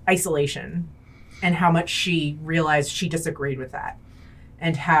isolation, and how much she realized she disagreed with that,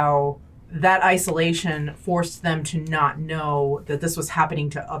 and how that isolation forced them to not know that this was happening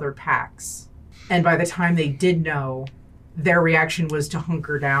to other packs. And by the time they did know, their reaction was to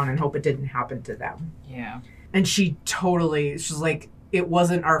hunker down and hope it didn't happen to them. Yeah. And she's like, it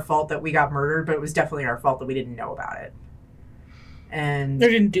wasn't our fault that we got murdered, but it was definitely our fault that we didn't know about it. And They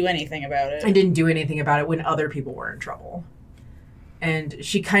didn't do anything about it. I didn't do anything about it when other people were in trouble. And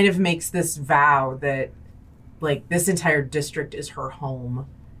she kind of makes this vow that, this entire district is her home,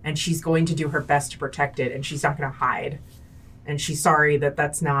 and she's going to do her best to protect it, and she's not going to hide. And she's sorry that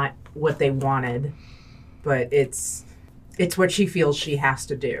that's not what they wanted, but it's what she feels she has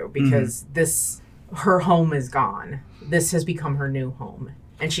to do, because her home is gone. This has become her new home,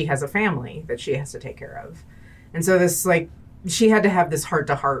 and she has a family that she has to take care of. And so this, she had to have this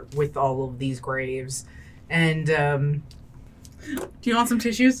heart-to-heart with all of these graves. And, Do you want some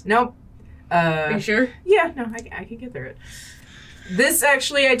tissues? nope. Are you sure? Yeah, no, I can get through it. This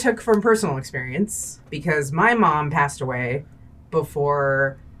actually I took from personal experience, because my mom passed away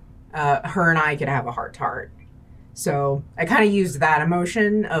before her and I could have a heart-to-heart. So I kind of used that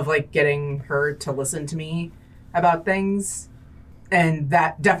emotion of getting her to listen to me about things, and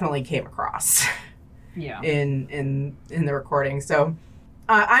that definitely came across. Yeah. In the recording. So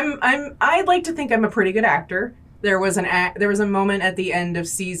I like to think I'm a pretty good actor. There was a moment at the end of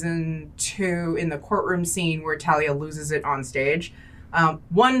season 2 in the courtroom scene where Talia loses it on stage.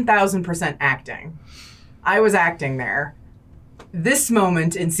 1,000% acting. I was acting there. this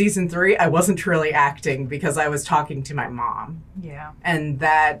moment in season 3, I wasn't really acting because I was talking to my mom. Yeah. And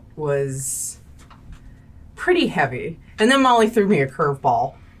that was pretty heavy. And then Molly threw me a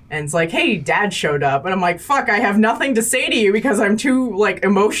curveball. And it's like, hey, Dad showed up. And I'm like, fuck, I have nothing to say to you because I'm too, like,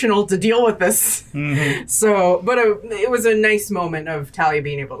 emotional to deal with this. Mm-hmm. So, but it was a nice moment of Talia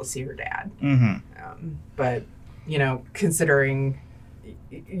being able to see her dad. Mm-hmm. But, you know, considering,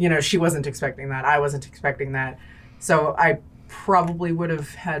 you know, she wasn't expecting that. I wasn't expecting that. So I probably would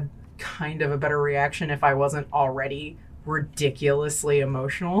have had kind of a better reaction if I wasn't already ridiculously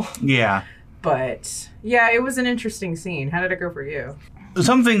emotional. Yeah. But, yeah, it was an interesting scene. How did it go for you?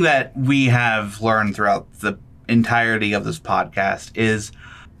 Something that we have learned throughout the entirety of this podcast is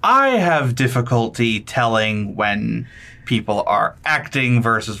I have difficulty telling when people are acting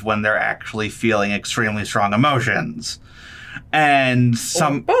versus when they're actually feeling extremely strong emotions. And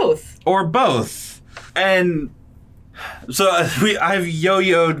Or both. And so I've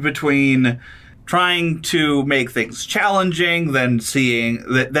yo-yoed between trying to make things challenging, then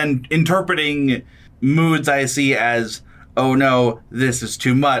interpreting moods I see as, oh no, this is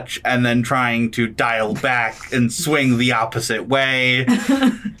too much, and then trying to dial back and swing the opposite way.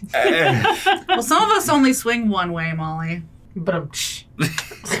 Well, some of us only swing one way, Molly. But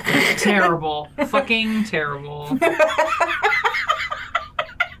Terrible. Fucking terrible.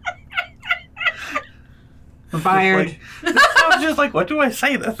 Fired. I was just like, what do I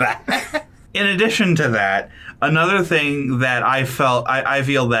say to that? In addition to that, another thing that I feel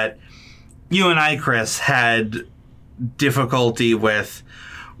that you and I, Chris, had difficulty with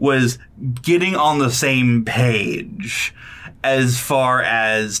was getting on the same page as far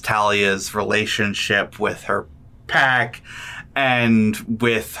as Talia's relationship with her pack and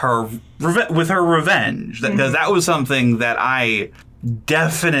with her revenge, because that was something that I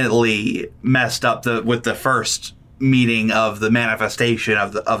definitely messed up with the first meeting of the manifestation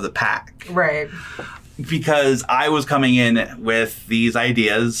of the pack. right. Because I was coming in with these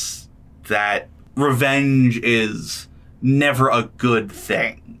ideas that revenge is never a good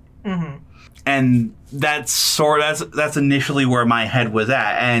thing. Mm-hmm. And that's initially where my head was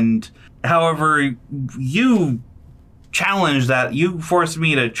at. And however, you challenged that, you forced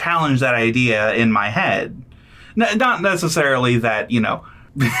me to challenge that idea in my head. Not necessarily that, you know,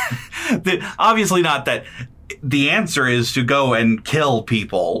 obviously not that the answer is to go and kill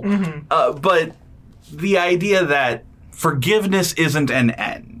people, but the idea that forgiveness isn't an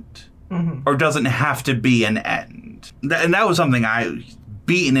end, or doesn't have to be an end. And that was something I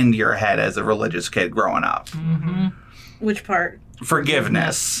beaten into your head as a religious kid growing up. Which part?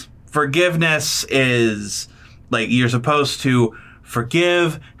 Forgiveness. Forgiveness is like you're supposed to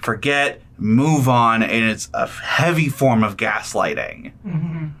forgive, forget, move on, and it's a heavy form of gaslighting.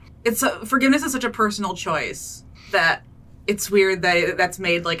 Forgiveness is such a personal choice that it's weird that that's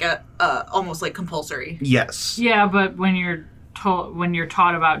made like a almost like compulsory. Yes. Yeah, but when you're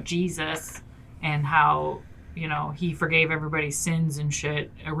taught about Jesus and how, you know, he forgave everybody's sins and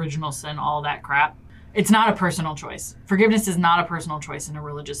shit, original sin, all that crap, it's not a personal choice. Forgiveness is not a personal choice in a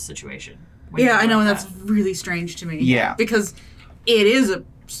religious situation. Yeah, I know, and that's really strange to me. Yeah. Because it is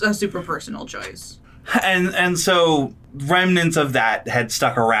a super personal choice. And so remnants of that had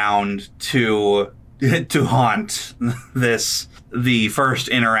stuck around to haunt the first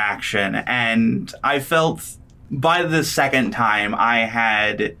interaction, and I felt by the second time I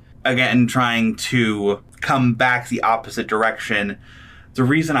had again trying to come back the opposite direction. The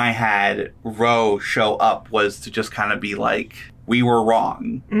reason I had Ro show up was to just kind of be like, we were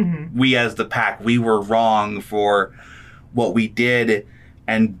wrong. We as the pack, we were wrong for what we did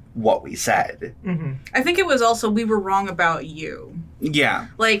and what we said. I think it was also we were wrong about you. Yeah.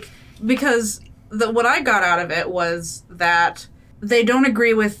 Like, because what I got out of it was that they don't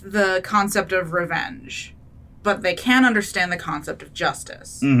agree with the concept of revenge, but they can understand the concept of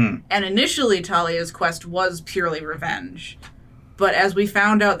justice. And initially, Talia's quest was purely revenge. But as we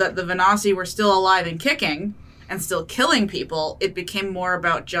found out that the Venasi were still alive and kicking and still killing people, it became more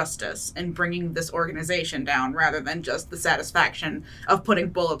about justice and bringing this organization down rather than just the satisfaction of putting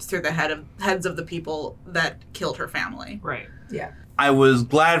bullets through the heads of the people that killed her family. Right. Yeah. I was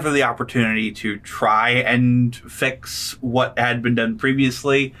glad for the opportunity to try and fix what had been done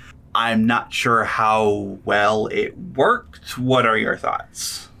previously. I'm not sure how well it worked. What are your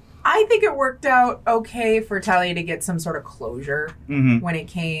thoughts? I think it worked out okay for Talia to get some sort of closure when it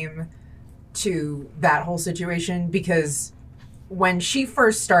came to that whole situation, because when she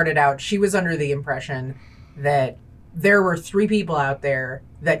first started out, she was under the impression that there were 3 people out there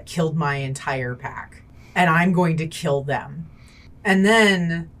that killed my entire pack, and I'm going to kill them. And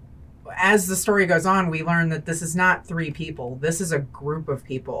then as the story goes on, we learn that this is not 3 people. This is a group of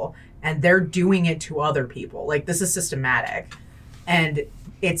people, and they're doing it to other people. Like, this is systematic. And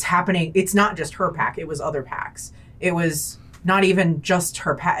it's happening. It's not just her pack. It was other packs. It was not even just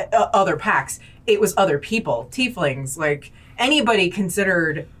her other packs. It was other people, tieflings, like anybody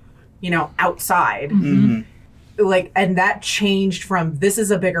considered, outside. Mhm. Like, and that changed from, this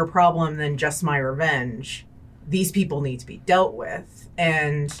is a bigger problem than just my revenge. These people need to be dealt with.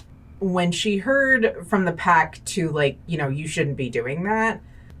 And when she heard from the pack to, like, you shouldn't be doing that,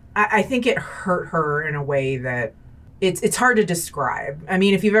 I think it hurt her in a way that it's hard to describe. I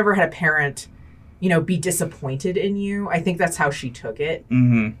mean, if you've ever had a parent, be disappointed in you, I think that's how she took it.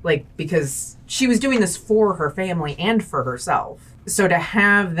 Mhm. Like, because she was doing this for her family and for herself. So to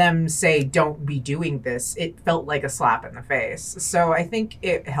have them say, don't be doing this, it felt like a slap in the face. So I think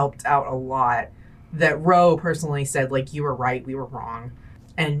it helped out a lot that Ro personally said, like, you were right, we were wrong.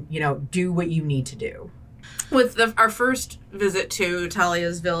 And, do what you need to do. With our first visit to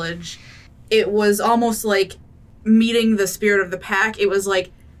Talia's village, it was almost like meeting the spirit of the pack. It was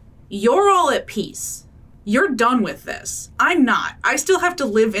like, you're all at peace. You're done with this. I'm not. I still have to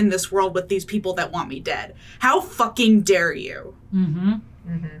live in this world with these people that want me dead. How fucking dare you? Mm-hmm.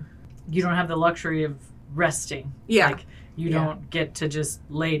 Mm-hmm. You don't have the luxury of resting. Yeah. Like, you don't get to just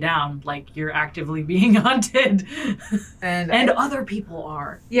lay down. Like, you're actively being hunted. And other people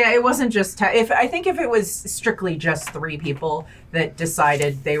are. Yeah, it wasn't just... I think if it was strictly just 3 people that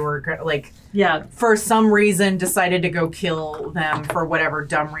decided they were, like... Yeah. For some reason decided to go kill them for whatever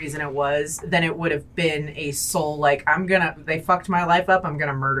dumb reason it was, then it would have been a soul, like, they fucked my life up, I'm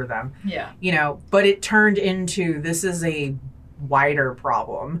gonna murder them. Yeah. But it turned into, this is a wider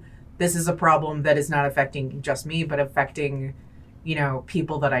problem. This is a problem that is not affecting just me, but affecting,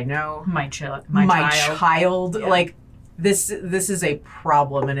 people that I know. My child. Yeah. Yeah. Like, this is a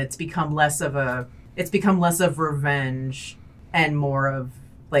problem, and it's become less of revenge and more of,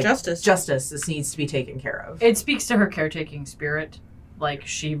 like, Justice. This needs to be taken care of. It speaks to her caretaking spirit. Like,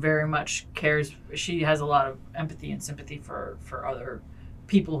 she very much cares. She has a lot of empathy and sympathy for other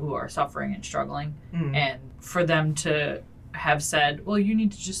people who are suffering and struggling. Mm. And for them to have said, well, you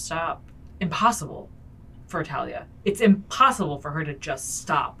need to just stop. Impossible for Talia. It's impossible for her to just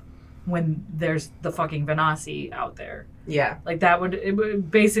stop when there's the fucking Venasi out there. Yeah. Like,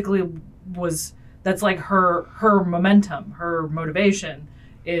 it basically was, that's like her momentum, her motivation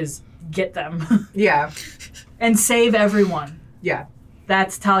is get them. Yeah. And save everyone. Yeah.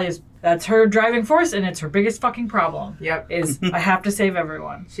 That's that's her driving force, and it's her biggest fucking problem. Yep. Is I have to save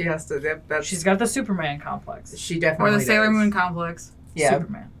everyone. She has to. She's got the Superman complex. She definitely Or the Sailor does. Moon complex. Yeah.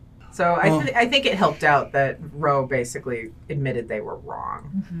 Superman. So I think it helped out that Ro basically admitted they were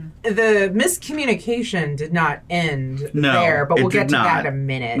wrong. Mm-hmm. The miscommunication did not end No, there, but it we'll get did to not. that in a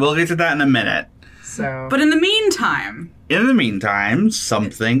minute. We'll get to that in a minute. So, But in the meantime, In the meantime,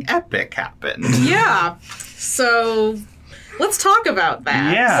 something epic happened. yeah. So let's talk about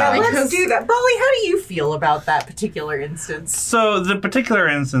that. Yeah. let's Because do that. Bolly, how do you feel about that particular instance? So the particular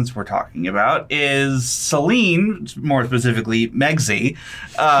instance we're talking about is Celine, more specifically Megzy,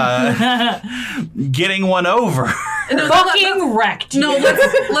 getting one over. No, Fucking wrecked. No,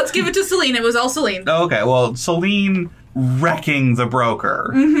 let's give it to Celine. It was all Celine. Okay, well, Celine wrecking the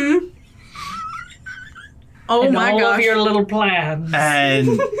broker. Mm-hmm. Oh and my all gosh. of your little plans.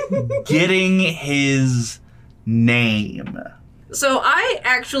 And getting his name. So I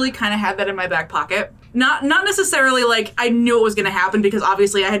actually kind of had that in my back pocket. Not necessarily like I knew it was going to happen, because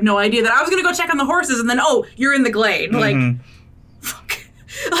obviously I had no idea that I was going to go check on the horses and then, oh, you're in the glade. Like, fuck.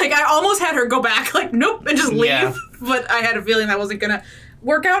 Like, I almost had her go back, like, nope, and just leave. Yeah. But I had a feeling that wasn't going to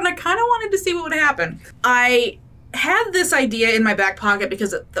work out, and I kind of wanted to see what would happen. I had this idea in my back pocket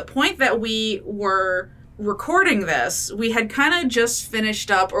because at the point that we were recording this, we had kind of just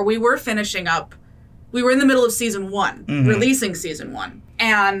finished up, or we were finishing up. We were in the middle of season 1, releasing season 1.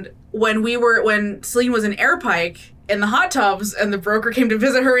 And when Celine was in Airpike in the hot tubs, and the broker came to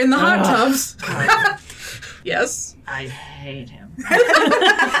visit her in the hot tubs. Yes. I hate him.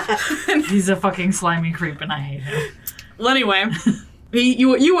 He's a fucking slimy creep, and I hate him. Well, anyway,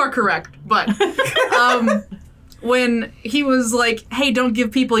 you are correct, but when he was like, hey, don't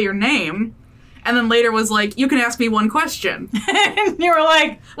give people your name, and then later was like, you can ask me one question. And you were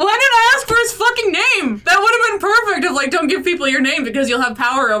like, Well, I didn't ask for his fucking name. That would have been perfect of like, don't give people your name because you'll have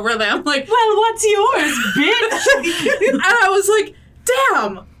power over them. Like, well, what's yours, bitch? and I was like,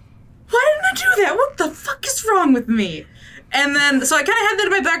 damn, why didn't I do that? What the fuck is wrong with me? And then, so I kind of had that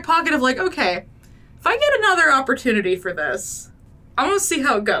in my back pocket of like, okay, if I get another opportunity for this, I'm going to see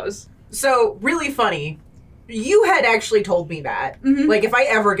how it goes. So, really funny. you had actually told me that. Mhm. Like, if I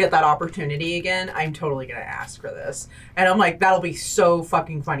ever get that opportunity again, I'm totally going to ask for this. And I'm like, that'll be so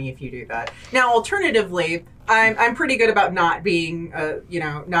fucking funny if you do that. Now, alternatively, I'm pretty good about not being,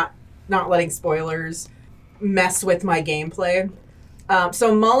 not letting spoilers mess with my gameplay.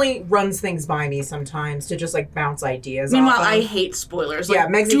 So Molly runs things by me sometimes to just like bounce ideas Meanwhile, off of. I hate spoilers. Yeah,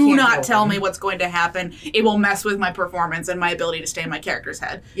 Like, Megzy do can't not deal tell with me them. what's going to happen. It will mess with my performance and my ability to stay in my character's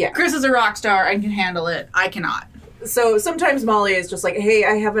head. Yeah. Chris is a rock star and can handle it. I cannot. So sometimes Molly is just like, hey,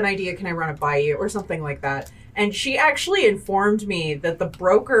 I have an idea, can I run it by you? Or something like that. And she actually informed me that the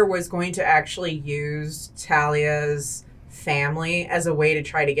broker was going to actually use Talia's family as a way to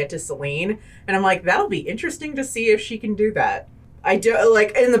try to get to Celine. And I'm like, that'll be interesting to see if she can do that. I do,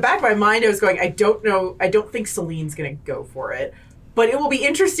 like, in the back of my mind, I was going, I don't think Celine's going to go for it. But it will be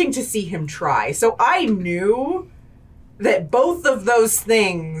interesting to see him try. So I knew that both of those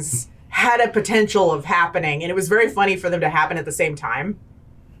things had a potential of happening, and it was very funny for them to happen at the same time.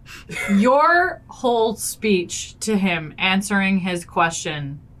 Your whole speech to him, answering his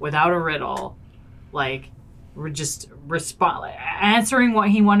question without a riddle, like, answering what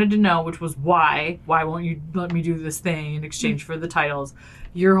he wanted to know, which was why won't you let me do this thing in exchange for the titles?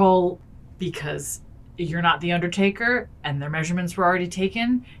 Your whole, because you're not the Undertaker and their measurements were already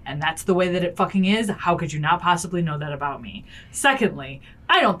taken and that's the way that it fucking is, how could you not possibly know that about me? Secondly,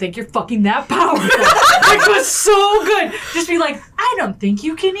 I don't think you're fucking that powerful. Which was so good. Just be like, I don't think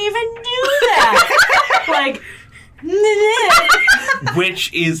you can even do that. Like,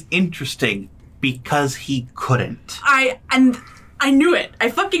 Which is interesting because he couldn't. I knew it. I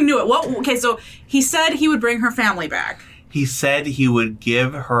fucking knew it. Okay, so he said he would bring her family back. He said he would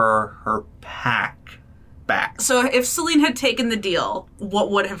give her pack back. So if Celine had taken the deal,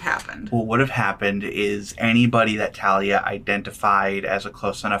 what would have happened? What would have happened is anybody that Talia identified as a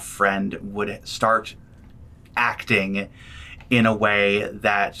close enough friend would start acting in a way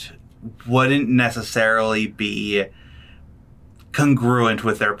that wouldn't necessarily be congruent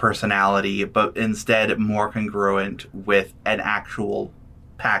with their personality, but instead more congruent with an actual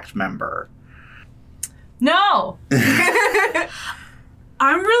pact member. no.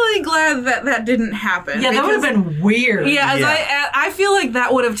 I'm really glad that didn't happen. Yeah, that would have been weird. Yeah, I feel like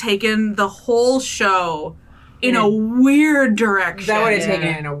that would have taken the whole show in a weird direction. That would have Yeah. taken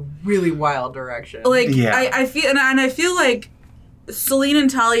it in a really wild direction. Like, Yeah. I feel, and I feel like Celine and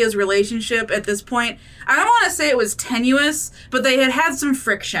Talia's relationship at this point, I don't want to say it was tenuous, but they had some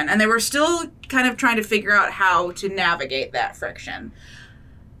friction, and they were still kind of trying to figure out how to navigate that friction.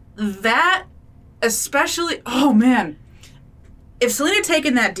 That, especially, oh man, if Celine had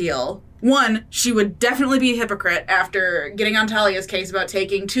taken that deal, one, she would definitely be a hypocrite after getting on Talia's case about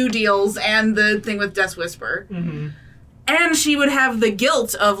taking 2 deals and the thing with Death Whisper. Mm-hmm. And she would have the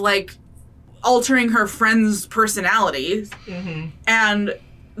guilt of, like, altering her friend's personality Mm-hmm. and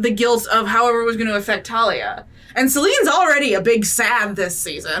the guilt of however it was going to affect Talia. And Celine's already a big sad this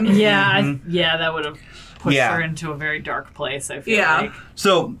season. Yeah, that would have pushed Yeah. her into a very dark place, I feel Yeah. like.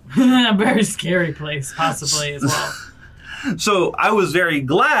 So A very scary place, possibly, as well. So I was very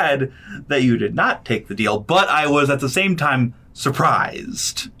glad that you did not take the deal, but I was at the same time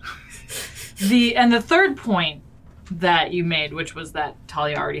surprised. And the third point that you made, which was that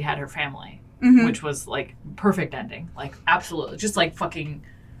Talia already had her family, Mhm. which was like perfect ending, like absolutely, just like fucking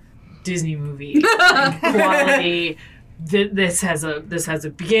Disney movie like, quality. This has a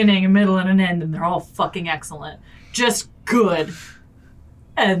beginning, a middle, and an end, and they're all fucking excellent, just good.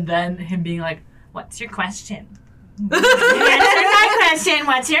 And then him being like, "What's your question?" Answer my question.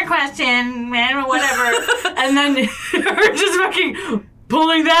 What's your question, man? Whatever. And then her just fucking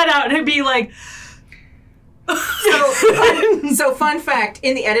pulling that out and be like, So fun fact,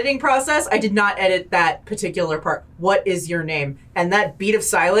 in the editing process, I did not edit that particular part. What is your name? And that beat of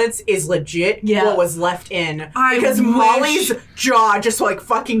silence is legit Yeah. what was left in. I because wish- Molly's jaw just like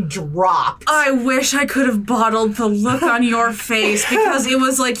fucking dropped. I wish I could have bottled the look on your face because it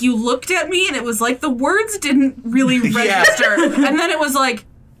was like you looked at me and it was like the words didn't really Yeah. register. And then it was like,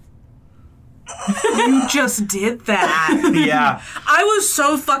 you just did that. Yeah. I was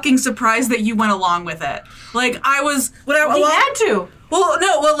so fucking surprised that you went along with it. Like, I was... he had to.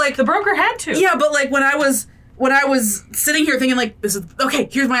 Like... The broker had to. Yeah, but like when I was sitting here thinking like, this is okay,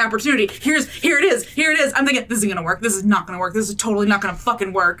 here's my opportunity. Here it is. I'm thinking, this isn't gonna work. This is not gonna work. This is totally not gonna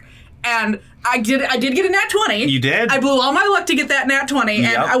fucking work. And I did get a nat 20. You did? I blew all my luck to get that nat 20,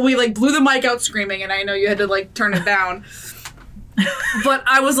 Yep. and we like blew the mic out screaming, and I know you had to like turn it down. But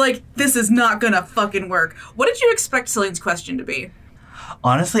I was like, this is not gonna fucking work. What did you expect Celine's question to be?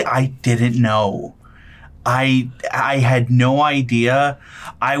 Honestly, I didn't know. I had no idea.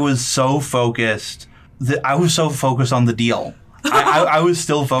 I was so focused I was so focused on the deal. I was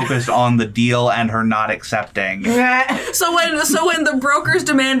still focused on the deal and her not accepting. So when the broker's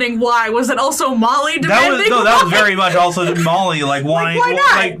demanding why, was it also Molly demanding? That was very much also Molly wanting why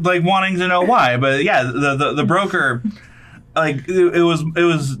not? like wanting to know why. But yeah, the broker, like it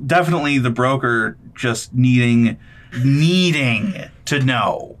was definitely the broker just needing to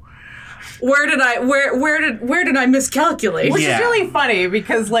know. Where did I miscalculate? Which Yeah. is really funny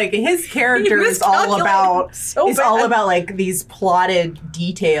because like his character You is all about miscalculated so bad. like these plotted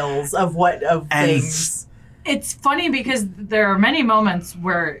details of things. It's funny because there are many moments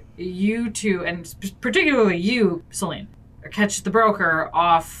where you two, and particularly you, Celine, catch the broker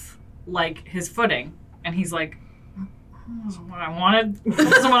off like his footing, and he's like, "That wasn't what I wanted. That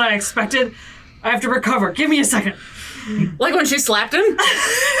wasn't what I expected. I have to recover. Give me a second." Like when she slapped him?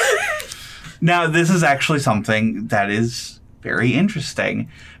 Now, this is actually something that is very interesting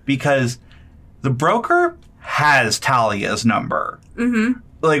because the broker has Talia's number. Mm-hmm.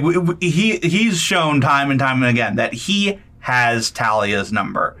 Like he's shown time and time and again that he has Talia's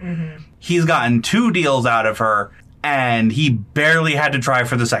number. Mm-hmm. He's gotten 2 deals out of her, and he barely had to try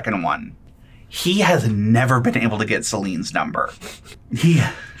for the second one. He has never been able to get Celine's number.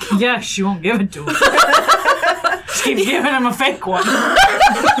 Yeah, she won't give it to him. She keeps giving him a fake one.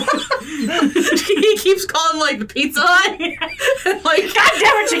 He keeps calling like the Pizza Hut. Like, God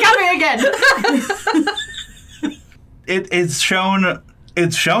damn it, she got me again.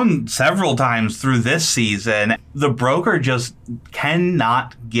 It's shown several times through this season. The broker just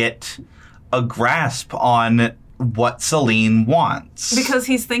cannot get a grasp on what Celine wants. because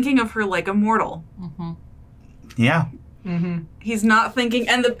he's thinking of her like a mortal. Yeah. He's not thinking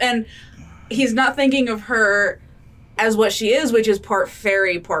and he's not thinking of her as what she is, which is part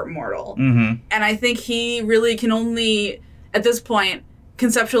fairy, part mortal. Mm-hmm. And I think he really can only, at this point,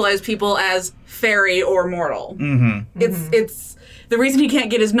 conceptualize people as fairy or mortal. Mm-hmm. It's the reason he can't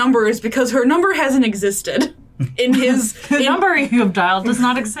get his number is because her number hasn't existed in his The number you have dialed does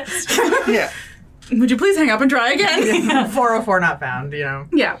not exist. Yeah. Would you please hang up and try again? 404 not found, you know,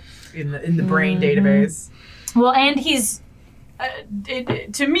 Yeah. in the brain database. Well, and he's,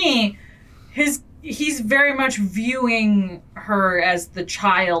 to me, he's very much viewing her as the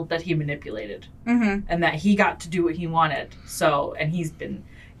child that he manipulated, and that he got to do what he wanted. So, and he's been,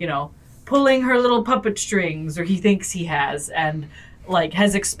 pulling her little puppet strings, or he thinks he has, and like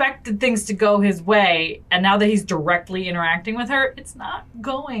has expected things to go his way. And now that he's directly interacting with her, it's not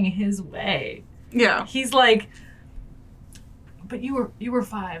going his way. Yeah. He's like, but you were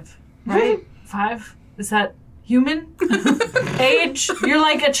 5, right? 5? Is that human age? You're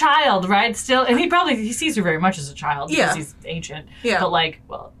like a child, right? Still, and he sees her very much as a child because Yeah. he's ancient. Yeah. But like,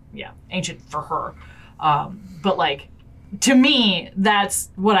 well, yeah, ancient for her. But like, to me,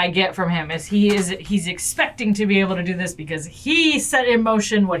 that's what I get from him is he's expecting to be able to do this because he set in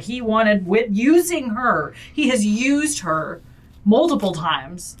motion what he wanted with using her. He has used her multiple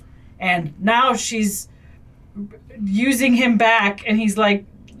times, and now she's using him back, and he's like,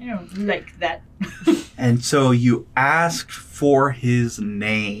 like that. And so you asked for his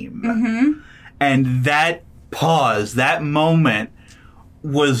name. Mm-hmm. And that pause, that moment,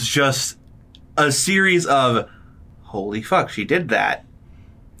 was just a series of, holy fuck, she did that.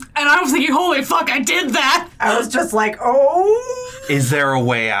 And I was thinking, holy fuck, I did that. I was just like, oh. Is there a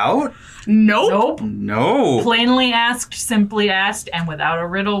way out? Nope. Nope. No. Plainly asked, simply asked, and without a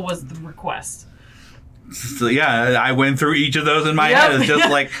riddle was the request. So, yeah, I went through each of those in my Yep. head. It's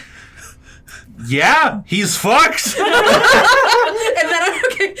just like, yeah, he's fucked. And then,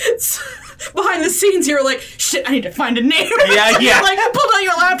 so behind the scenes, you were like, shit, I need to find a name. Yeah, yeah. Like, pulled out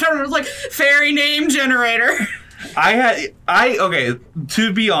your laptop and it was like, fairy name generator. Okay,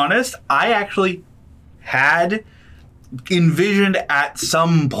 to be honest, I actually had envisioned at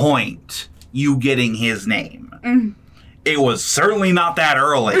some point you getting his name. It was certainly not that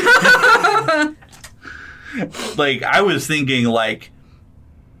early. Like, I was thinking, like,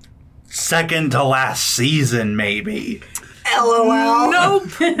 second to last season, maybe. LOL. Nope.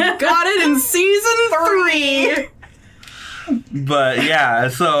 Got it in season 3. But, yeah,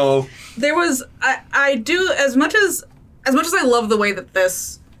 so... There was I do as much as I love the way that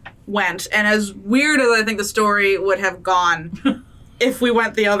this went, and as weird as I think the story would have gone if we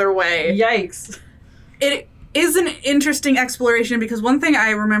went the other way. Yikes. It is an interesting exploration because one thing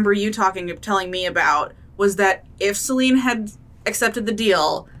I remember you telling me about was that if Celine had accepted the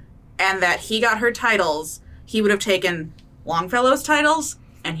deal and that he got her titles, he would have taken Longfellow's titles,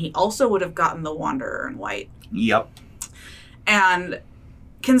 and he also would have gotten the Wanderer in White. Yep. And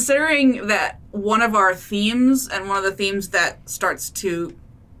considering that one of our themes, and one of the themes that starts to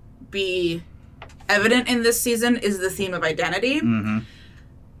be evident in this season is the theme of identity. Mm-hmm.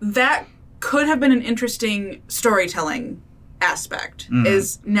 That could have been an interesting storytelling aspect, Mhm.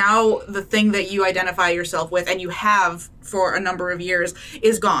 is now the thing that you identify yourself with and you have for a number of years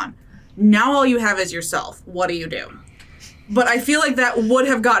is gone. Now all you have is yourself. What do you do? But I feel like that would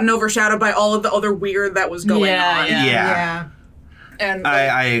have gotten overshadowed by all of the other weird that was going on. Yeah. And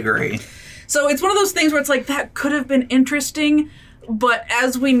I agree. so it's one of those things where it's like, that could have been interesting, but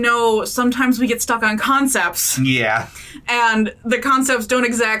as we know, sometimes we get stuck on concepts, Yeah. and the concepts don't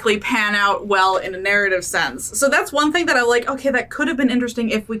exactly pan out well in a narrative sense. So that's one thing that I'm like, okay, that could have been interesting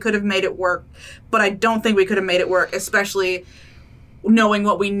if we could have made it work, but I don't think we could have made it work, especially knowing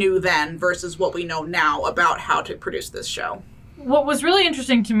what we knew then versus what we know now about how to produce this show. What was really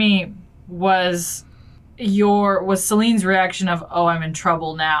interesting to me was Celine's reaction of, oh, I'm in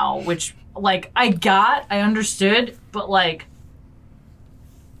trouble now, which, like, I understood, but, like,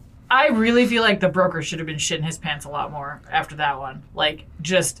 I really feel like the broker should have been shitting his pants a lot more after that one. Like,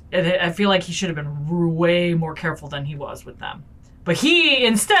 I feel like he should have been way more careful than he was with them. But he,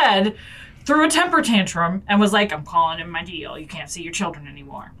 instead, threw a temper tantrum and was like, I'm calling in my deal. You can't see your children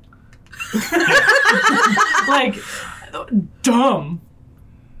anymore. Like, dumb.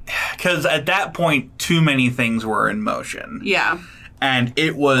 Because at that point, too many things were in motion. Yeah. And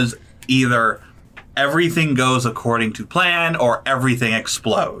it was either everything goes according to plan or everything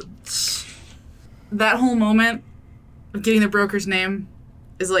explodes. That whole moment of getting the broker's name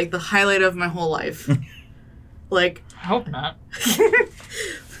is like the highlight of my whole life. Like, I hope not.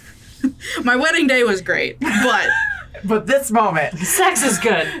 my wedding day was great, but But this moment. Sex is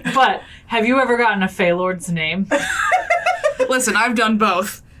good, but have you ever gotten a Feylord's name? listen, I've done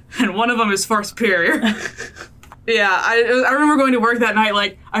both, and one of them is far superior. Yeah, I remember going to work that night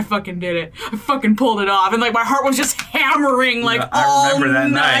like, I fucking did it. I fucking pulled it off. And like my heart was just hammering like all I remember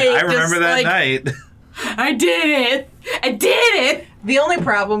that night. night. I remember just, that like, night. I did it. I did it. The only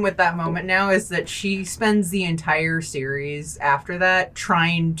problem with that moment now is that she spends the entire series after that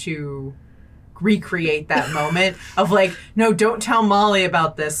trying to recreate that moment of like, no, don't tell Molly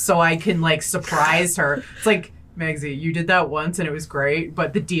about this so I can like surprise her. It's like, Megsy, you did that once and it was great,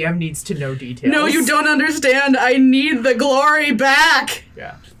 but the DM needs to know details. No, you don't understand. I need the glory back.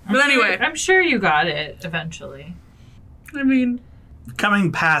 Yeah. But anyway, I'm sure you got it eventually. I mean,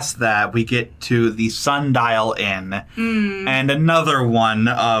 Coming past that, we get to the Sundial Inn, and another one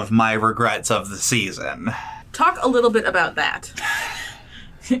of my regrets of the season. talk a little bit about that.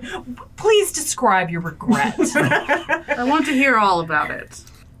 Please describe your regret. I want to hear all about it.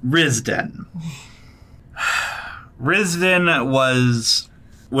 Risden. Risden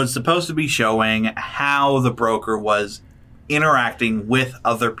was supposed to be showing how the broker was interacting with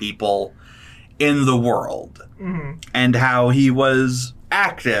other people in the world, and how he was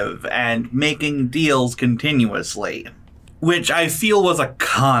active and making deals continuously, which I feel was a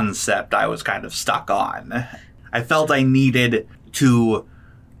concept I was kind of stuck on. I felt I needed to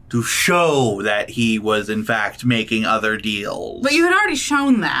show that he was in fact making other deals. But you had already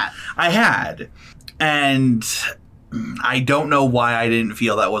shown that. I had, and I don't know why I didn't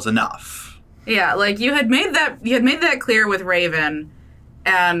feel that was enough. Yeah, like you had made that clear with Raven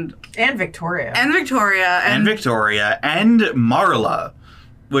and Victoria. Victoria And Victoria and Marla,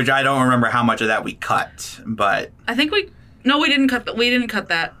 which I don't remember how much of that we cut, but I think we didn't cut that. We didn't cut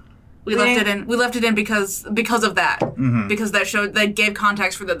that. We left it in. We left it in because of that. Because that gave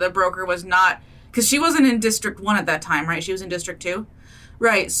context for the broker was not, because she wasn't in District 1 at that time, right? She was in District 2.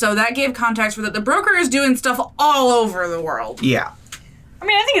 Right. So that gave context for that the broker is doing stuff all over the world. yeah. I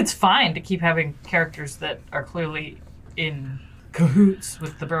mean, I think it's fine to keep having characters that are clearly in cahoots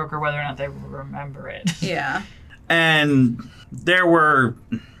with the broker, whether or not they remember it. Yeah. And there were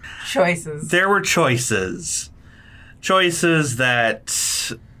Choices. choices that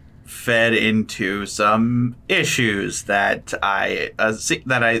fed into some issues that I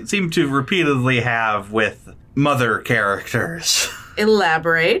seem to repeatedly have with mother characters.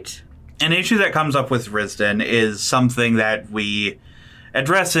 Elaborate. An issue that comes up with Risden is something that we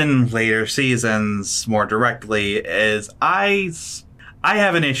address in later seasons more directly. Is I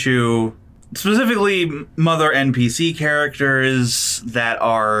have an issue, specifically mother NPC characters that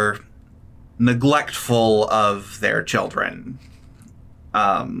are neglectful of their children.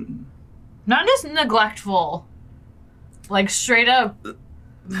 Not just neglectful, like straight up,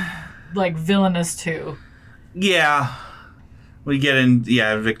 like villainous too. Yeah. We get in,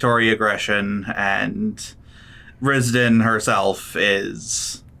 Victoria aggression, and Risden herself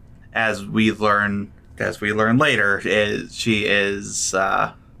is, as we learn later, she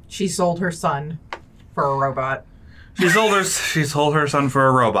sold She sold her son for a robot. She sold her son for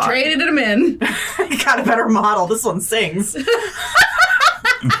a robot. Traded him in. Got a better model. This one sings.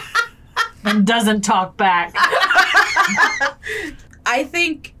 And doesn't talk back. I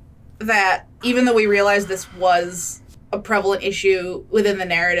think that even though we realized this was a prevalent issue within the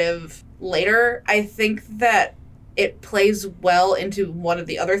narrative later, I think that it plays well into one of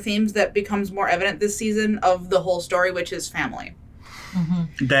the other themes that becomes more evident this season of the whole story, which is family.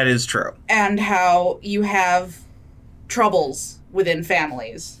 Mm-hmm. That is true. And how you have troubles within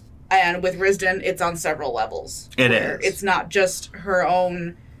families. And with Risden, it's on several levels. It where is. It's not just her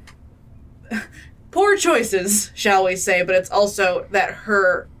own poor choices, shall we say, but it's also that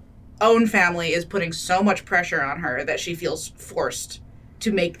her own family is putting so much pressure on her that she feels forced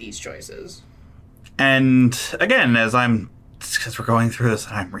to make these choices. And again, as we're going through this,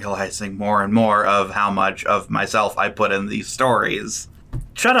 I'm realizing more and more of how much of myself I put in these stories.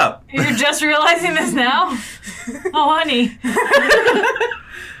 Shut up. You're just realizing this now? Oh, honey.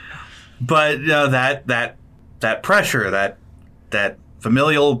 But that pressure, that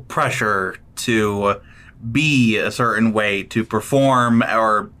familial pressure to be a certain way, to perform,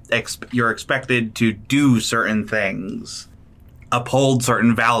 or you're expected to do certain things, uphold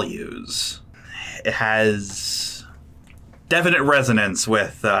certain values. It has definite resonance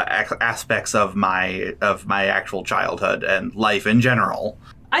with aspects of my actual childhood and life in general.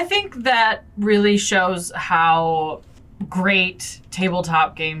 I think that really shows how great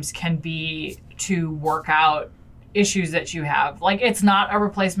tabletop games can be to work out issues that you have. Like, it's not a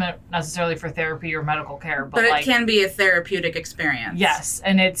replacement necessarily for therapy or medical care, but it like, can be a therapeutic experience. yes,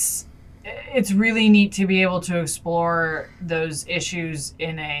 and it's really neat to be able to explore those issues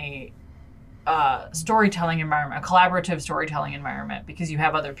in a storytelling environment, a collaborative storytelling environment, because you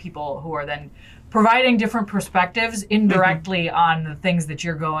have other people who are then providing different perspectives indirectly on the things that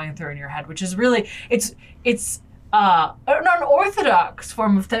you're going through in your head, which is really, it's an unorthodox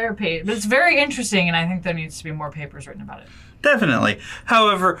form of therapy, but it's very interesting, and I think there needs to be more papers written about it. Definitely.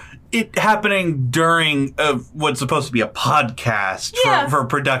 However, it happening during what's supposed to be a podcast for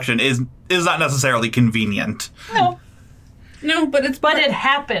production is not necessarily convenient. No, but it's But it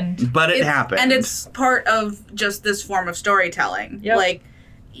happened. But it happened. And it's part of just this form of storytelling. Yep. Like,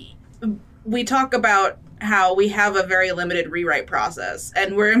 we talk about how we have a very limited rewrite process,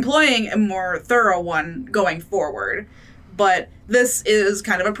 and we're employing a more thorough one going forward. But this is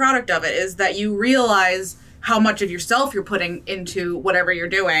kind of a product of it, is that you realize how much of yourself you're putting into whatever you're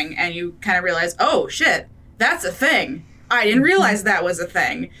doing, and you kind of realize, oh, shit, that's a thing. I didn't realize that was a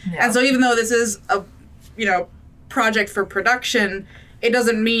thing. Yeah. And so even though this is a, project for production, it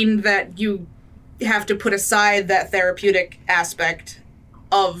doesn't mean that you have to put aside that therapeutic aspect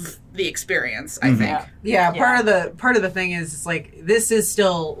of the experience, I think. Yeah, part of the thing is, it's like, this is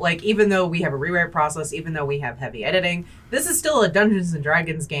still, like, even though we have a rewrite process, even though we have heavy editing, this is still a Dungeons and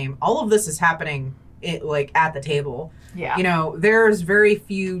Dragons game. All of this is happening at the table. Yeah. There's very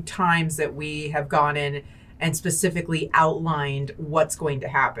few times that we have gone in and specifically outlined what's going to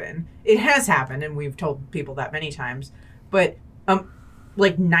happen. It has happened, and we've told people that many times, but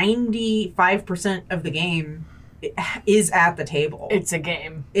like 95% of the game is at the table. It's a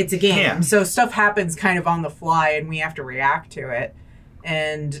game. It's a game. Yeah. So stuff happens kind of on the fly, and we have to react to it.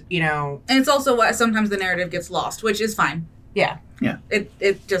 And, And it's also why sometimes the narrative gets lost, which is fine. yeah.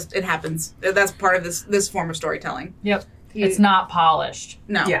 It happens. That's part of this form of storytelling. Yep. It's not polished.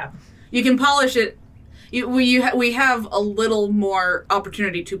 No. Yeah. You can polish it. We have a little more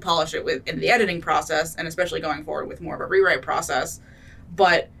opportunity to polish it in the editing process, and especially going forward with more of a rewrite process.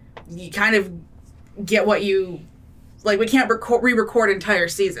 But you kind of get what you like. We can't re-record entire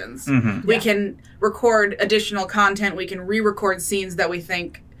seasons. Mm-hmm. We can record additional content. We can re-record scenes that we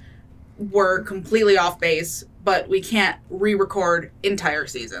think were completely off base, but we can't re-record entire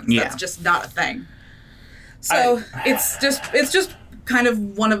seasons. Yeah. That's just not a thing. So it's just kind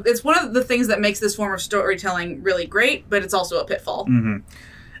of one of the things that makes this form of storytelling really great, but it's also a pitfall. Mm-hmm.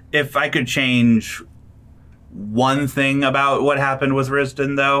 If I could change one thing about what happened with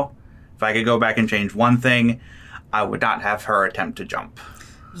Risden, though, if I could go back and change one thing, I would not have her attempt to jump.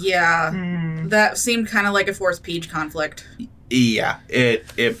 Yeah, that seemed kind of like a forced Peach conflict. Yeah, it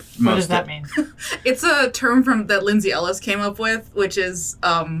What does that mean? It's a term that Lindsay Ellis came up with, which is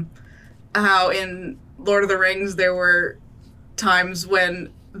how in Lord of the Rings there were times when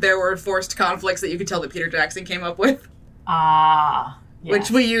there were forced conflicts that you could tell that Peter Jackson came up with. Yes.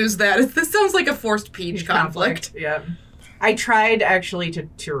 Which we use that. This sounds like a forced Peach conflict. Yeah. I tried actually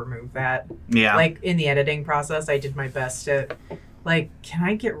to remove that. Yeah. Like, in the editing process, I did my best to, like, can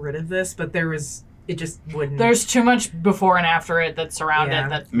I get rid of this? But it just wouldn't. There's too much before and after it that's surrounded. Yeah.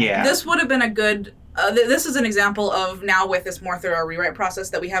 That Yeah. This would have been a good this is an example of now with this more thorough rewrite process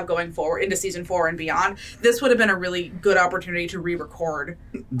that we have going forward into season 4 and beyond. This would have been a really good opportunity to re-record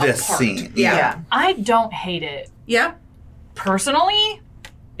this a part. scene. Yeah. I don't hate it. Yeah. Personally,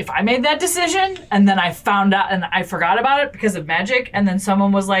 if I made that decision and then I found out and I forgot about it because of magic and then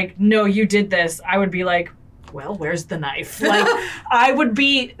someone was like, no, you did this, I would be like, well, where's the knife? Like, I would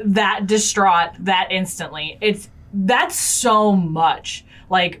be that distraught that instantly. That's so much.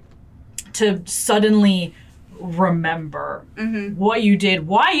 Like, to suddenly remember what you did,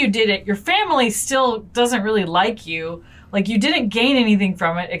 why you did it. Your family still doesn't really like you. Like, you didn't gain anything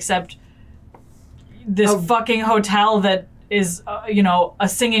from it except this fucking hotel that is, a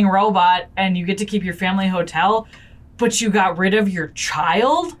singing robot and you get to keep your family hotel, but you got rid of your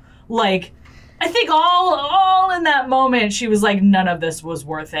child? Like, I think all in that moment, she was like, none of this was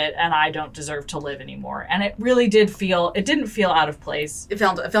worth it, and I don't deserve to live anymore. And it really didn't feel out of place. It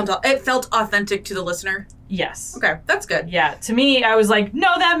felt authentic to the listener. Yes. Okay, that's good. Yeah, to me, I was like, no,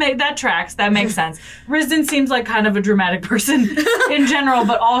 that tracks. That makes sense. Risden seems like kind of a dramatic person in general,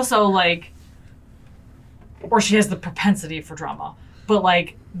 but also like, or she has the propensity for drama. But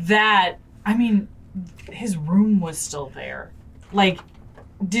like that, I mean, his room was still there. Like,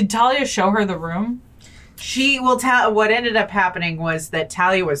 did Talia show her the room? What ended up happening was that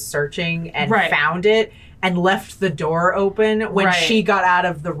Talia was searching and found it and left the door open when she got out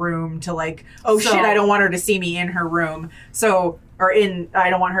of the room to like, shit, I don't want her to see me in her room. I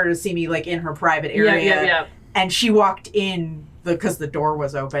don't want her to see me like in her private area. Yeah. And she walked in because the door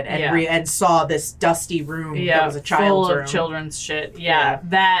was open and saw this dusty room that was a child's room. Full of children's shit. Yeah.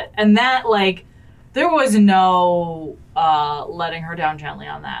 That like, there was no letting her down gently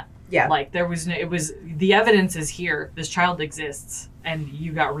on that. Yeah. Like, there was no, it was, the evidence is here. This child exists, and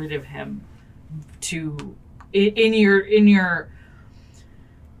you got rid of him in your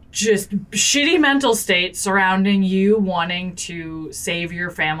just shitty mental state surrounding you wanting to save your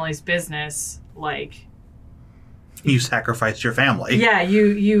family's business. Like, You sacrificed your family. yeah,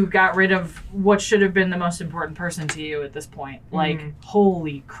 you got rid of what should have been the most important person to you at this point. Like,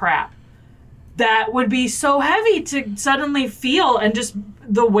 holy crap. That would be so heavy to suddenly feel, and just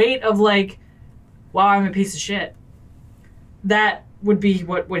the weight of like, wow, I'm a piece of shit. That would be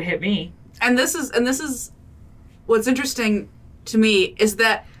what would hit me. And this is what's interesting to me is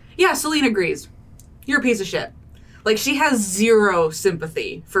that, yeah, Celine agrees. You're a piece of shit. Like, she has zero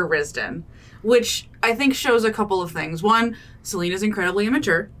sympathy for Risden, which I think shows a couple of things. One, Celine is incredibly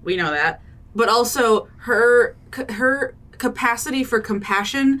immature. We know that. But also, her capacity for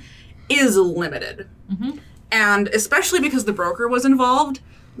compassion is limited. Mm-hmm. And especially because the broker was involved,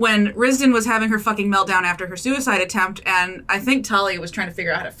 when Risden was having her fucking meltdown after her suicide attempt, and I think Talia was trying to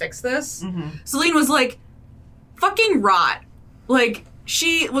figure out how to fix this, Celine was like, fucking rot. Like,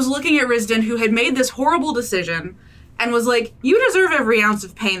 she was looking at Risden, who had made this horrible decision, and was like, you deserve every ounce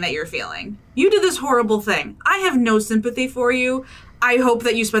of pain that you're feeling. You did this horrible thing. I have no sympathy for you. I hope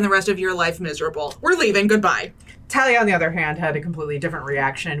that you spend the rest of your life miserable. We're leaving. Goodbye. Talia, on the other hand, had a completely different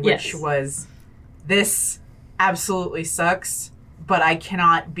reaction, which was, this absolutely sucks, but I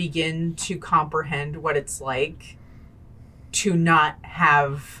cannot begin to comprehend what it's like to not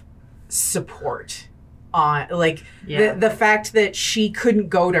have support on, like, the fact that she couldn't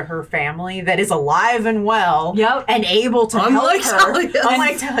go to her family that is alive and well and able to help her.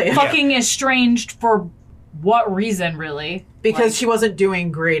 Unlike Talia. Fucking estranged for what reason, really? Because she wasn't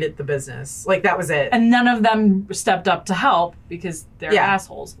doing great at the business. Like, that was it. And none of them stepped up to help because they're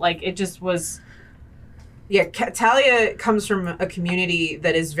assholes. Like, it just was... Yeah, Talia comes from a community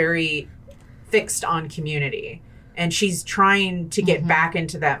that is very fixed on community. And she's trying to get back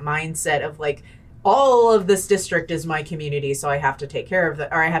into that mindset of, like, all of this district is my community, so I have to take care of it,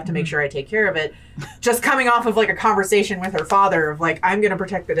 or I have to make sure I take care of it. Just coming off of, like, a conversation with her father of, like, I'm going to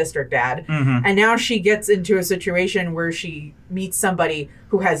protect the district, Dad. And now she gets into a situation where she meets somebody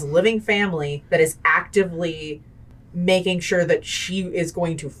who has living family that is actively making sure that she is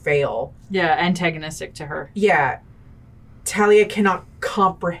going to fail. Yeah, antagonistic to her. Yeah. Talia cannot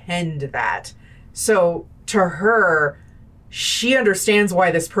comprehend that. So, to her, she understands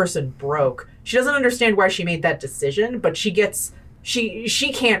why this person broke. She doesn't understand why she made that decision, but she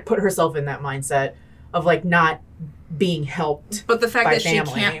can't put herself in that mindset of, like, not being helped. But the fact by that family.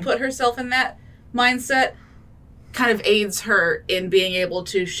 She can't put herself in that mindset kind of aids her in being able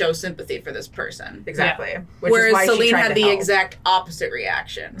to show sympathy for this person. Exactly. Yeah. Which Whereas is why Celine she tried had to the help. exact opposite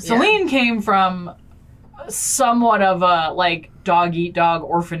reaction. Celine came from somewhat of a, like, dog-eat-dog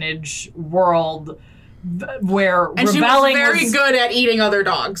orphanage world where and rebelling she was very good at eating other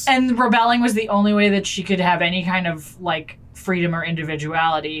dogs. And rebelling was the only way that she could have any kind of, like, freedom or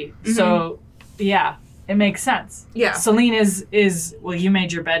individuality. So Yeah, it makes sense. Yeah. Celine is well, you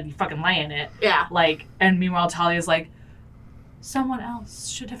made your bed, you fucking lay in it. Yeah. Like, and meanwhile Talia's like, someone else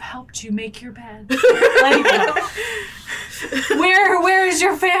should have helped you make your bed. Like, where is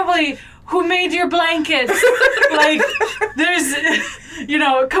your family? Who made your blankets? Like, there's, you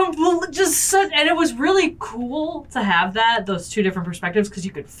know, just such, and it was really cool to have those two different perspectives, because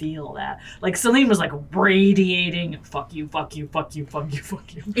you could feel that. Like, Celine was like radiating, fuck you, fuck you, fuck you, fuck you,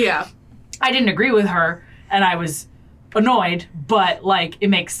 fuck you. Yeah. I didn't agree with her, and I was annoyed, but like, it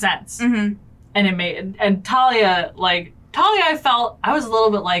makes sense. Mm-hmm. And Talia, I felt, I was a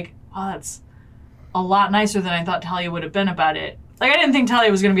little bit like, oh, that's a lot nicer than I thought Talia would have been about it. Like, I didn't think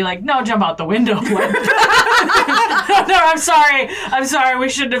Talia was going to be like, no, jump out the window. No, I'm sorry, we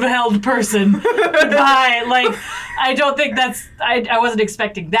shouldn't have held person. Goodbye. Like, I don't think I wasn't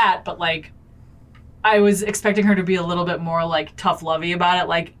expecting that, but like, I was expecting her to be a little bit more like tough lovey about it.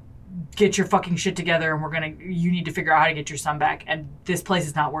 Like, get your fucking shit together and you need to figure out how to get your son back, and this place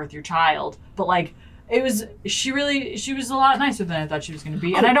is not worth your child. But like, she was a lot nicer than I thought she was going to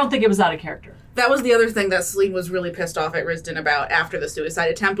be, and I don't think it was out of character. That was the other thing that Celine was really pissed off at Risden about after the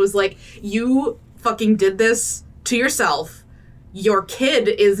suicide attempt, was like, you fucking did this to yourself. Your kid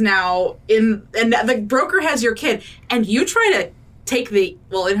is now and the broker has your kid, and you try to take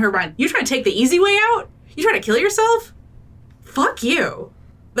in her mind, you try to take the easy way out? You try to kill yourself? Fuck you.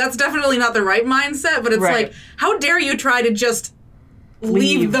 That's definitely not the right mindset, but it's like, how dare you try to just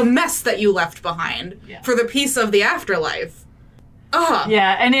leave the mess that you left behind for the peace of the afterlife.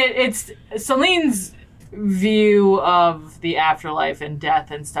 Yeah, and it's Celine's view of the afterlife and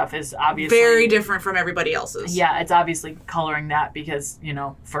death and stuff is obviously very different from everybody else's. Yeah, it's obviously coloring that because, you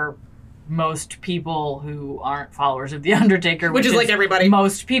know, for most people who aren't followers of The Undertaker, which is like everybody,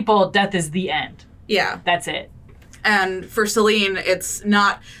 most people, death is the end. Yeah. That's it. And for Celine, it's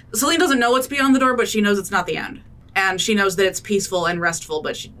not... Celine doesn't know what's beyond the door, but she knows it's not the end. And she knows that it's peaceful and restful,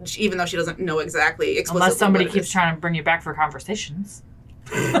 but she, even though she doesn't know exactly explicitly. Unless somebody keeps trying to bring you back for conversations.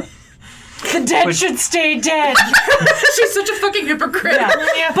 The dead should stay dead. She's such a fucking hypocrite.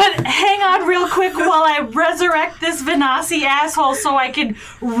 Yeah. But hang on real quick while I resurrect this Venasi asshole so I can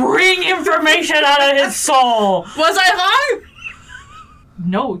wring information out of his soul. Was I wrong?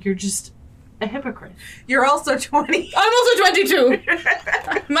 No, you're just a hypocrite. You're also 20. I'm also 22.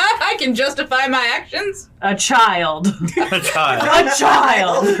 I can justify my actions. A child. A child. A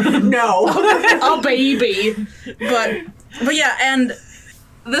child. No. A baby. But yeah, and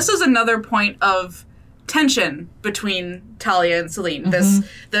this is another point of tension between Talia and Celine. Mm-hmm.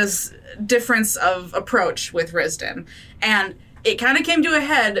 This difference of approach with Risden. And it kind of came to a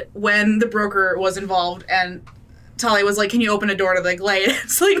head when the broker was involved and Talia was like, can you open a door to the glade?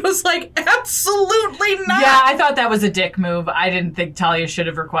 Celine was like, absolutely not. Yeah, I thought that was a dick move. I didn't think Talia should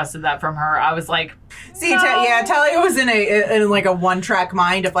have requested that from her. I was like, see, no. Talia was in like a one-track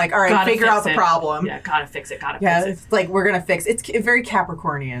mind of like, all right, figure out the problem. Yeah, gotta fix it, fix it. Yeah, it's like, we're gonna fix it. It's very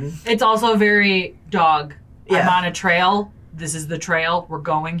Capricornian. It's also very dog. Yeah. I'm on a trail. This is the trail. We're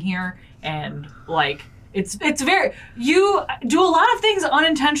going here. And like, it's very, you do a lot of things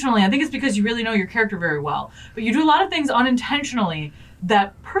unintentionally. I think it's because you really know your character very well. But you do a lot of things unintentionally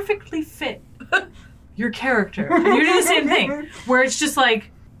that perfectly fit your character. And you do the same thing. Where it's just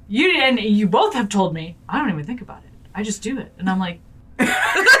like, you both have told me, I don't even think about it. I just do it. And I'm like,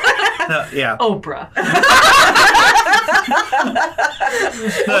 yeah. Oprah.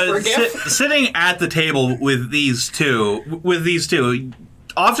 Sitting at the table with these two,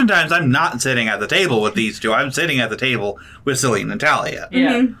 oftentimes I'm not sitting at the table with these two. I'm sitting at the table with Celine and Talia.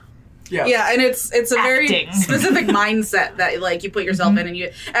 Yeah. Mm-hmm. Yeah. Yeah, and it's a very Acting. specific mindset that like you put yourself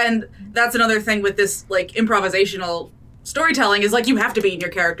in, and that's another thing with this like improvisational storytelling is like you have to be in your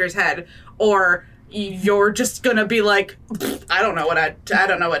character's head or you're just gonna be like, I don't know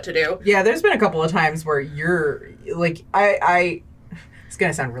what to do. Yeah, there's been a couple of times where you're like, it's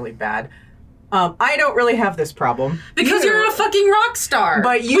gonna sound really bad. I don't really have this problem. Because you're a fucking rock star.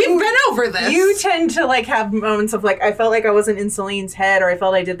 But we've been over this. You tend to like have moments of like, I felt like I wasn't in Celine's head or I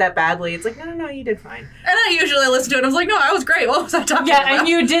felt I did that badly. It's like, no, you did fine. And I usually listen to it and I was like, no, I was great. What was I talking about? Yeah,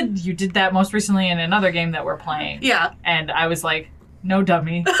 and you did that most recently in another game that we're playing. Yeah. And I was like, no,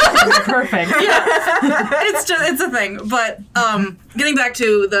 dummy. You're perfect. Yeah. It's a thing. But getting back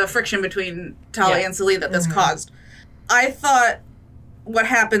to the friction between Talia and Celine that this caused, I thought what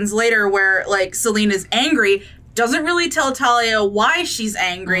happens later where like Celine is angry doesn't really tell Talia why she's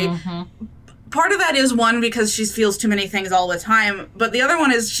angry. Mm-hmm. Part of that is one because she feels too many things all the time, but the other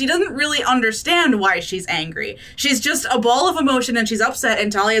one is she doesn't really understand why she's angry. She's just a ball of emotion and she's upset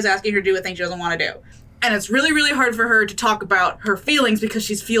and Talia is asking her to do a thing she doesn't want to do. And it's really, really hard for her to talk about her feelings because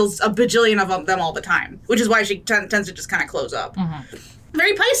she feels a bajillion of them all the time, which is why she tends to just kind of close up.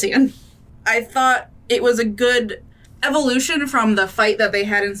 Very Piscean. I thought it was a good evolution from the fight that they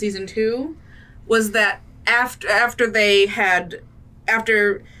had in season 2, was that after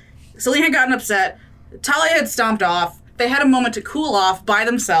Selene had gotten upset, Talia had stomped off, they had a moment to cool off by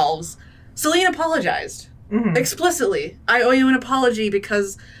themselves. Selene apologized. Explicitly. I owe you an apology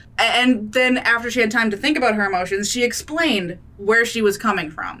because... And then after she had time to think about her emotions, she explained where she was coming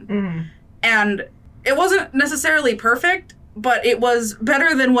from. And it wasn't necessarily perfect, but it was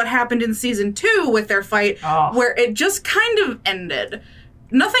better than what happened in season 2 with their fight, where it just kind of ended.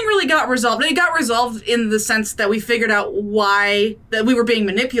 Nothing really got resolved. It got resolved in the sense that we figured out why that we were being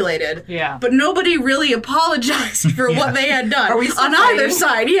manipulated. Yeah. But nobody really apologized for what they had done. Are we still on either fighting?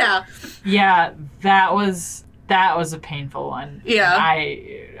 side, yeah. Yeah, that was a painful one. Yeah.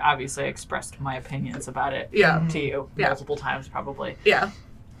 I obviously expressed my opinions about it to you multiple times probably. Yeah.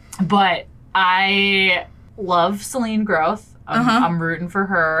 But I love Selene growth. I'm rooting for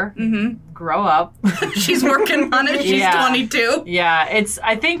her. Grow up. She's working on it. She's 22. Yeah,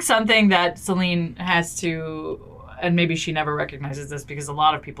 I think something that Selene has to, and maybe she never recognizes this because a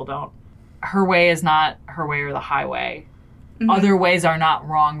lot of people don't, her way is not her way or the highway. Other ways are not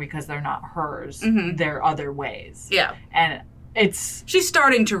wrong because they're not hers. They're other ways. Yeah. And she's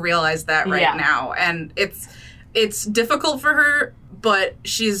starting to realize that right now. And it's difficult for her, but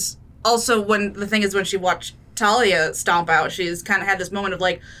she's also, when she watched Talia stomp out, she's kind of had this moment of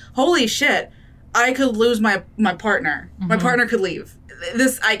like, holy shit, I could lose my partner. My partner could leave.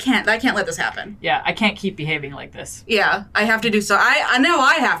 I can't let this happen. Yeah, I can't keep behaving like this. Yeah, I have to do so. I know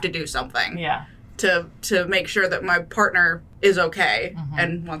I have to do something. Yeah. To make sure that my partner is okay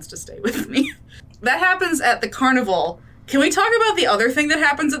and wants to stay with me. That happens at the carnival. Can we talk about the other thing that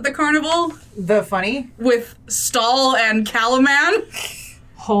happens at the carnival? The funny? With Stahl and Calaman?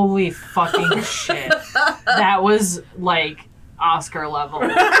 Holy fucking shit. That was, like, Oscar level.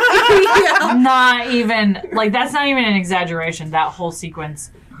 Not even, like, that's not even an exaggeration, that whole sequence.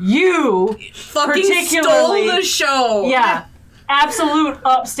 You fucking stole the show. Yeah. Absolute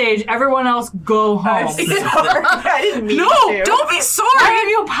upstage. Everyone else go home. I'm sorry. I didn't mean to. No, don't be sorry. Why are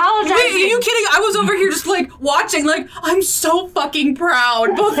you apologizing? Wait, are you kidding? I was over here just like watching, like, I'm so fucking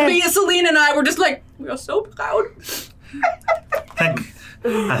proud. Both me, Selene, and I were just like, we are so proud.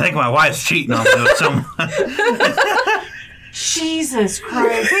 I think my wife's cheating on me with someone. Jesus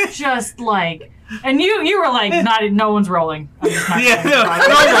Christ. Just like... And you were like, no one's rolling. I'm just not Yeah, no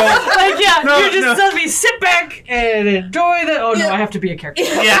roll. Like, yeah, No, you're just no. telling me, sit back and enjoy the... Oh, no, I have to be a character.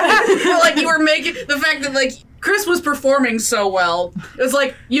 Yeah. Like, you were making... The fact that, like, Chris was performing so well. It was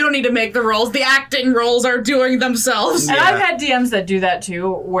like, you don't need to make the roles. The acting roles are doing themselves. And Yeah. I've had DMs that do that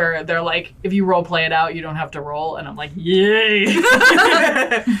too, where they're like, if you role play it out, you don't have to roll. And I'm like, yay.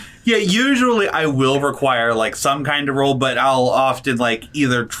 Yeah, usually I will require, like, some kind of roll, but I'll often, like,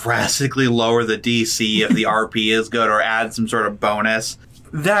 either drastically lower the DC if the RP is good or add some sort of bonus.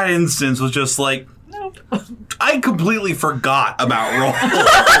 That instance was just like, nope. I completely forgot about roll.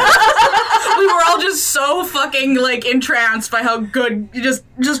 We were all just so fucking, like, entranced by how good,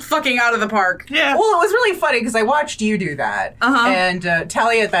 just fucking out of the park. Yeah. Well, it was really funny because I watched you do that, and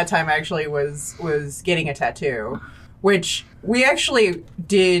Talia at that time actually was getting a tattoo, which we actually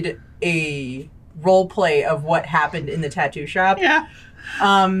did a role play of what happened in the tattoo shop. Yeah.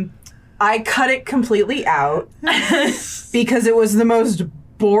 I cut it completely out because it was the most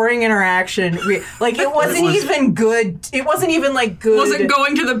boring interaction. It wasn't even good. It wasn't even like good. Wasn't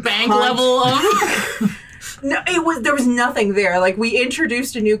going to the bank level of... No, there was nothing there. Like, we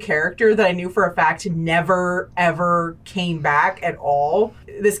introduced a new character that I knew for a fact never, ever came back at all.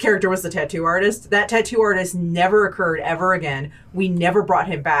 This character was the tattoo artist. That tattoo artist never occurred ever again. We never brought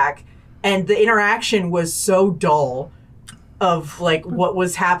him back. And the interaction was so dull of, like, what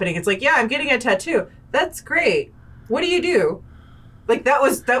was happening. It's like, yeah, I'm getting a tattoo. That's great. What do you do? Like, that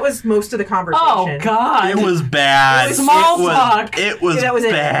was most of the conversation. Oh, God. It was bad. It was small talk. It was that was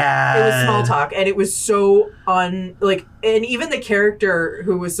bad. It was small talk, and it was so and even the character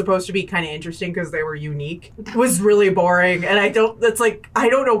who was supposed to be kind of interesting because they were unique was really boring. And I don't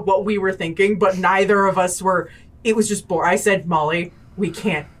know what we were thinking, but neither of us were. It was just boring. I said, Molly, we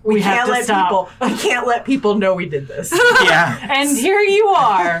can't let people know we did this. Yeah. And here you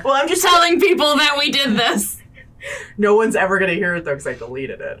are. Well, I'm just telling people that we did this. No one's ever going to hear it, though, because I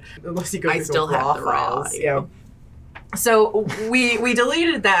deleted it. Unless you go I through still the raw have the raw files. Yeah. So we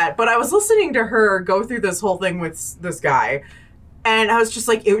deleted that, but I was listening to her go through this whole thing with this guy, And I was just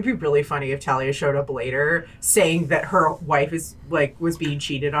like, it would be really funny if Talia showed up later saying that her wife is like was being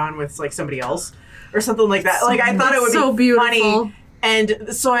cheated on with like somebody else or something like that. Like I thought it would so be beautiful. funny.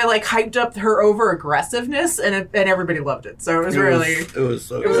 And so I like hyped up her over aggressiveness, and everybody loved it. So it was It was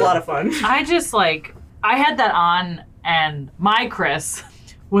so it was a lot of fun. I just like, I had that on, and my Chris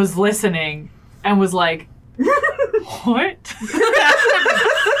was listening and was like, what?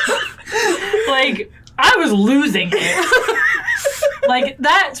 Like, I was losing it. Like,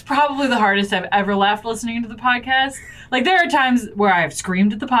 that's probably the hardest I've ever laughed listening to the podcast. Like, there are times where I have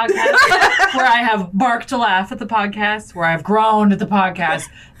screamed at the podcast, where I have barked to laugh at the podcast, where I've groaned at the podcast.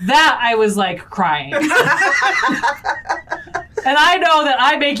 That I was, like, crying. And I know that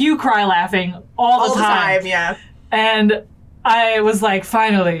I make you cry laughing all the time. Yeah. And I was like,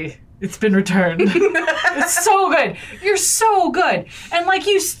 finally, it's been returned. It's so good. You're so good. And, like,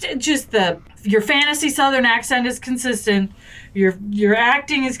 you your fantasy Southern accent is consistent. Your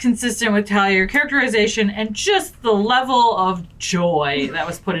acting is consistent with Talia, your characterization, and just the level of joy that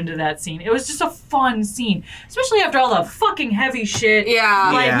was put into that scene. It was just a fun scene, especially after all the fucking heavy shit.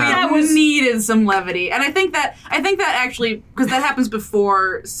 Yeah, Like, that was needed some levity, and I think that actually, because that happens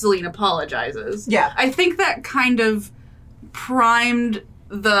before Celine apologizes. Yeah. I think that kind of primed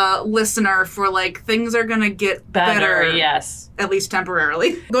the listener for like things are gonna get better. Yes. At least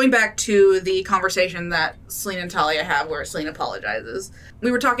temporarily. Going back to the conversation that Celine and Talia have where Celine apologizes,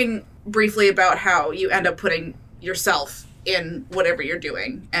 we were talking briefly about how you end up putting yourself in whatever you're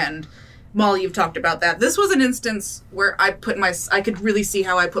doing. And Molly, you've talked about that. This was an instance where I could really see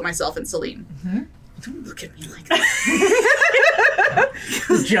how I put myself in Celine. Mm-hmm. Don't look at me like that.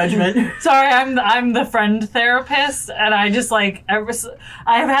 Judgment. Sorry, I'm the friend therapist, and I just like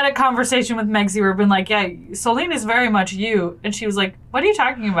I've had a conversation with Megsy where I've been like, yeah, Celine is very much you, and she was like, what are you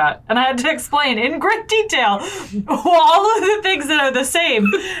talking about? And I had to explain in great detail all of the things that are the same,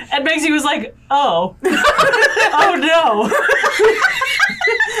 and Megsy was like, oh, oh no,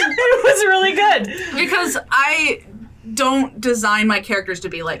 it was really good Because I don't design my characters to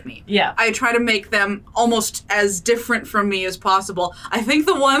be like me. Yeah. I try to make them almost as different from me as possible. I think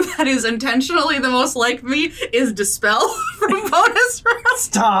the one that is intentionally the most like me is Dispel from Bonus Round.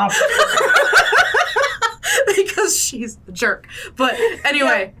 Stop. Because she's a jerk. But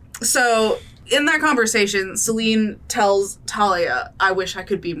anyway, so in that conversation, Celine tells Talia, I wish I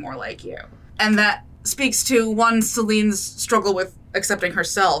could be more like you. And that speaks to, one, Celine's struggle with accepting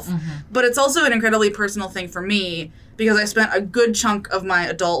herself, but it's also an incredibly personal thing for me because I spent a good chunk of my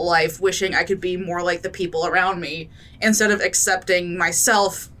adult life wishing I could be more like the people around me instead of accepting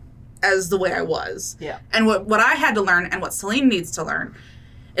myself as the way I was. Yeah. And what I had to learn, and what Celine needs to learn,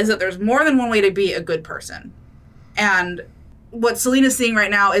 is that there's more than one way to be a good person. And what Celine is seeing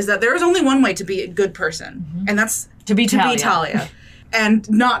right now is that there is only one way to be a good person, and that's To be Talia. Talia, and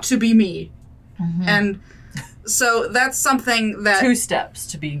not to be me. And so that's something that 2 steps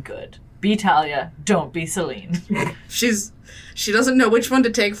to being good. Be Talia, don't be Celine. she doesn't know which one to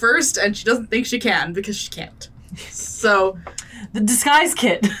take first, and she doesn't think she can because she can't. So The disguise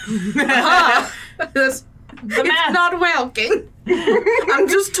kit. it's math. not working. I'm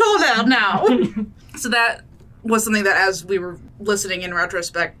just told out now. So that was something that, as we were listening in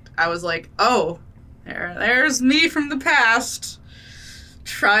retrospect, I was like, oh, there's me from the past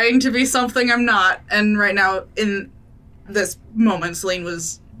trying to be something I'm not. And right now, in this moment, Celine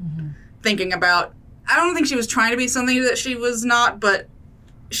was thinking about, I don't think she was trying to be something that she was not, but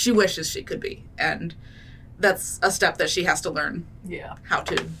she wishes she could be. And that's a step that she has to learn Yeah. how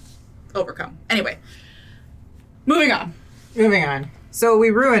to overcome. Anyway, moving on. Moving on. So we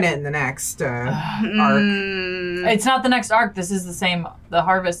ruin it in the next arc. It's not the next arc. This is the same. The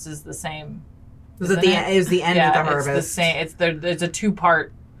harvest is the same. Is it the end of the harvest? It's the same. It's a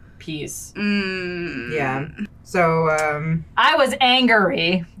 2-part piece. Yeah. So I was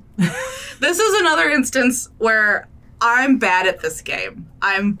angry. This is another instance where I'm bad at this game.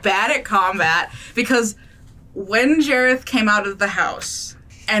 I'm bad at combat because when Jareth came out of the house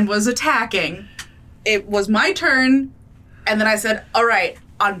and was attacking, it was my turn, and then I said, all right,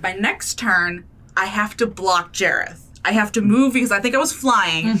 on my next turn, I have to block Jareth. I have to move because I think I was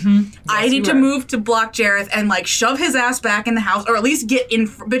flying. I need to move to block Jareth and like shove his ass back in the house, or at least get in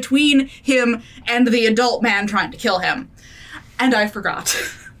between him and the adult man trying to kill him. And I forgot.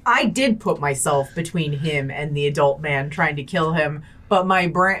 I did put myself between him and the adult man trying to kill him, but my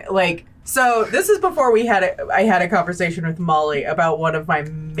brain, like, so this is before I had a conversation with Molly about one of my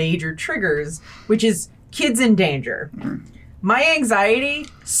major triggers, which is kids in danger. My anxiety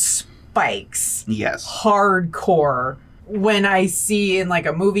spikes. Yes. Hardcore when I see in like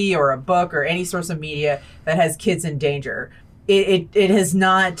a movie or a book or any source of media that has kids in danger. it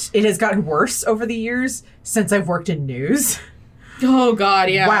has gotten worse over the years since I've worked in news. Oh God,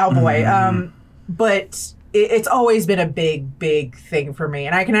 yeah. Wow, boy. But it's always been a big thing for me,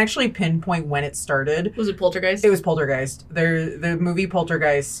 and I can actually pinpoint when it started. Was it Poltergeist? It was Poltergeist. The movie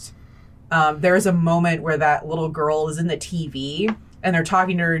Poltergeist. There is a moment where that little girl is in the TV, and they're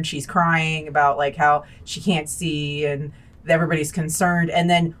talking to her, and she's crying about like how she can't see, and everybody's concerned. And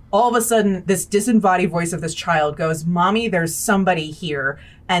then all of a sudden, this disembodied voice of this child goes, "Mommy, there's somebody here."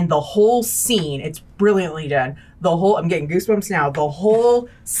 And the whole scene, it's brilliantly done. I'm getting goosebumps now. The whole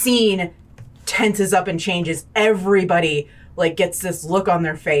scene tenses up and changes. Everybody like gets this look on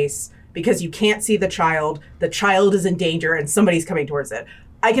their face because you can't see the child. The child is in danger and somebody's coming towards it.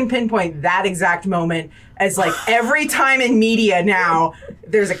 I can pinpoint that exact moment as like every time in media now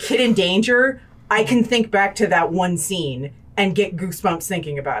there's a kid in danger, I can think back to that one scene and get goosebumps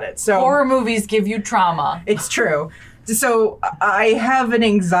thinking about it. So Horror movies give you trauma. it's true. So I have an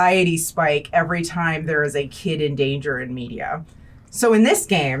anxiety spike every time there is a kid in danger in media. So in this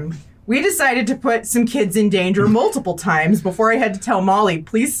game, we decided to put some kids in danger multiple times before I had to tell Molly,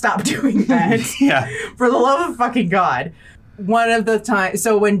 please stop doing that. Yeah. For the love of fucking God. One of the times,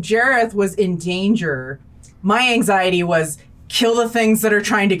 so when Jareth was in danger, my anxiety was kill the things that are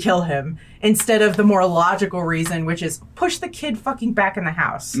trying to kill him instead of the more logical reason, which is push the kid fucking back in the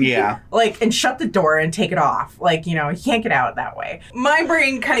house. Yeah. Like, and shut the door and take it off. Like, you know, he can't get out that way. My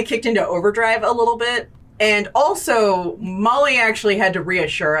brain kind of kicked into overdrive a little bit. And also, Molly actually had to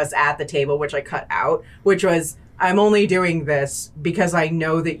reassure us at the table, which I cut out, which was, I'm only doing this because I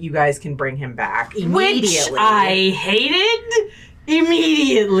know that you guys can bring him back immediately. Which I hated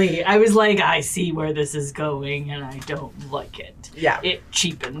immediately. I was like, I see where this is going and I don't like it. Yeah. It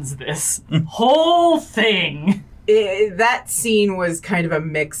cheapens this whole thing. That scene was kind of a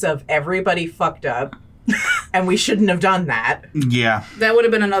mix of everybody fucked up, and we shouldn't have done that. Yeah. That would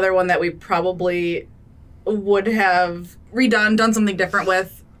have been another one that we probably would have done something different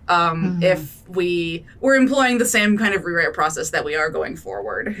with if we were employing the same kind of rewrite process that we are going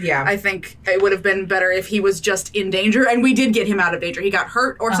forward. Yeah. I think it would have been better if he was just in danger, and we did get him out of danger. He got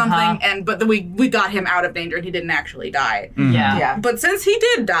hurt or something, but then we got him out of danger, and he didn't actually die. Yeah. Yeah. But since he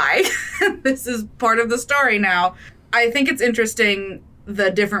did die, this is part of the story now. I think it's interesting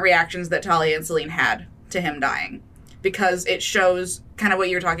the different reactions that Talia and Celine had to him dying, because it shows kind of what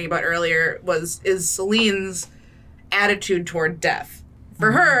you were talking about earlier is Celine's attitude toward death.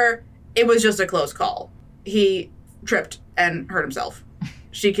 For her, it was just a close call. He tripped and hurt himself.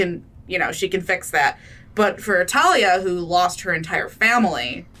 She can fix that. But for Talia, who lost her entire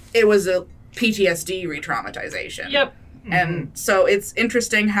family, it was a PTSD re-traumatization. Yep. And so it's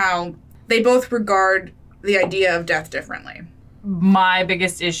interesting how they both regard the idea of death differently. My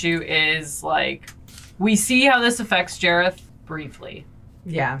biggest issue is, like, we see how this affects Jareth briefly.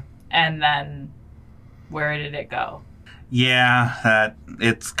 Yeah. And then where did it go? Yeah,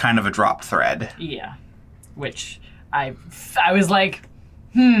 it's kind of a dropped thread. Yeah. Which I was like,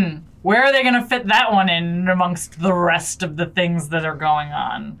 where are they going to fit that one in amongst the rest of the things that are going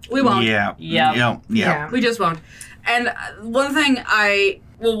on? We won't. Yeah. Yep. Yeah. We just won't. And one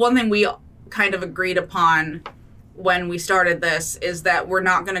thing we kind of agreed upon when we started this is that we're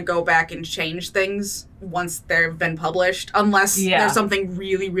not going to go back and change things once they've been published, unless there's something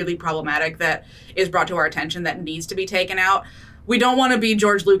really, really problematic that is brought to our attention that needs to be taken out. We don't want to be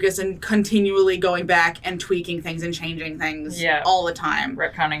George Lucas and continually going back and tweaking things and changing things all the time.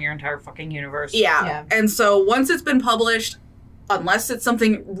 Retconning your entire fucking universe. Yeah. And so once it's been published, unless it's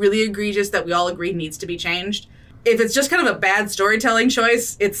something really egregious that we all agree needs to be changed, if it's just kind of a bad storytelling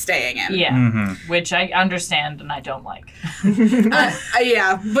choice, it's staying in. Yeah, which I understand and I don't like.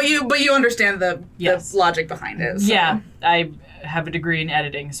 Yeah, but you understand the logic behind it. So. Yeah, I have a degree in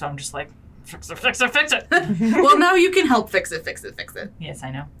editing, so I'm just like, fix it. Well, now you can help fix it. Yes,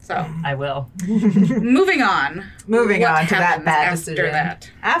 I know. So I will. Moving on. Moving What on to that happens bad after decision.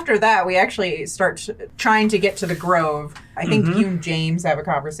 that? After that, we actually start trying to get to the Grove. I think you and James have a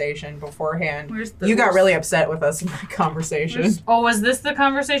conversation beforehand. You got really upset with us in that conversation. Oh, was this the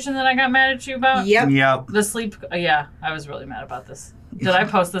conversation that I got mad at you about? Yep. The sleep. Yeah, I was really mad about this. Did I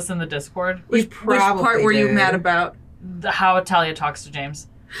post this in the Discord? Which part were you mad about? How Talia talks to James.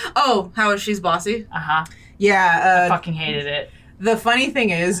 Oh, how she's bossy? Yeah. I fucking hated it. The funny thing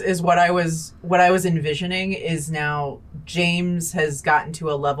is what I was envisioning is now James has gotten to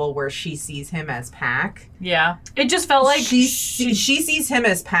a level where she sees him as Pac. Yeah. It just felt like she sees him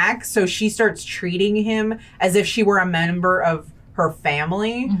as Pac, so she starts treating him as if she were a member of her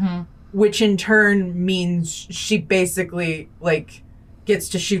family, which in turn means she basically like gets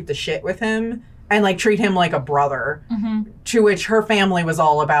to shoot the shit with him and like treat him like a brother. To which her family was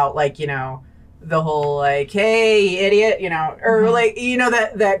all about, like, you know, the whole like, hey, idiot, you know, or like, you know,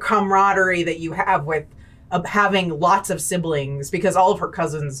 that camaraderie that you have with having lots of siblings, because all of her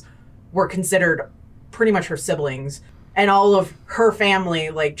cousins were considered pretty much her siblings, and all of her family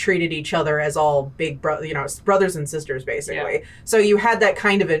like treated each other as all big brothers and sisters, basically. Yeah. So you had that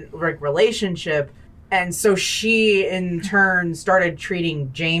kind of a like relationship. And so she, in turn, started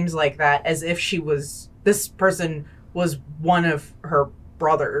treating James like that, as if this person was one of her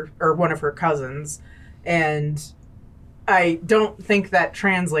brother or one of her cousins. And I don't think that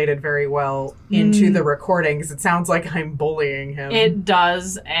translated very well into the recordings. It sounds like I'm bullying him. It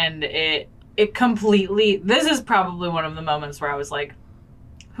does, and it completely... This is probably one of the moments where I was like,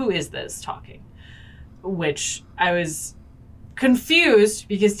 who is this talking? Which I was confused,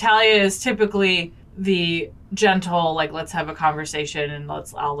 because Talia is typically the gentle, like, let's have a conversation and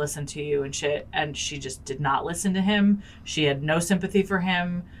I'll listen to you and shit. And she just did not listen to him. She had no sympathy for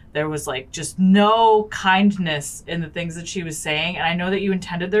him. There was like just no kindness in the things that she was saying. And I know that you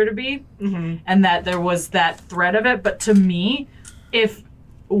intended there to be, and that there was that thread of it. But to me, if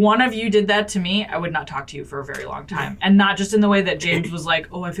one of you did that to me, I would not talk to you for a very long time. And not just in the way that James was like,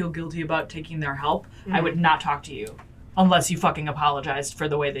 oh, I feel guilty about taking their help. I would not talk to you. Unless you fucking apologized for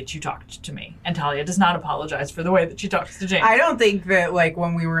the way that you talked to me. And Talia does not apologize for the way that she talks to James. I don't think that, like,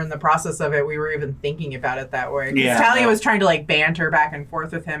 when we were in the process of it, we were even thinking about it that way. Yeah. Talia was trying to, like, banter back and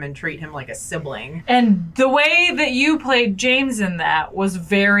forth with him and treat him like a sibling. And the way that you played James in that was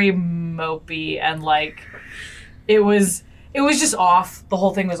very mopey, and, like, it was just off. The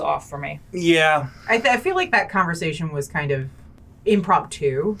whole thing was off for me. Yeah. I feel like that conversation was kind of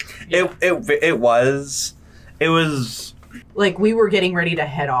impromptu. Yeah. It was... It was... Like, we were getting ready to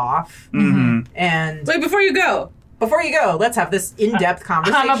head off. And... Wait, before you go, let's have this in-depth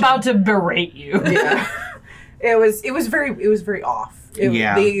conversation. I'm about to berate you. Yeah. It was very off.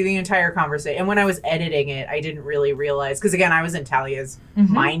 The entire conversation. And when I was editing it, I didn't really realize... Because, again, I was in Talia's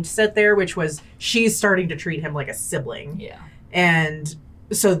mindset there, which was she's starting to treat him like a sibling. Yeah. And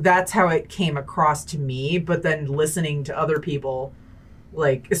so that's how it came across to me. But then listening to other people...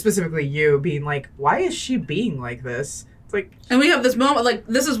 Like, specifically you being like, why is she being like this? It's like... And we have this moment, like,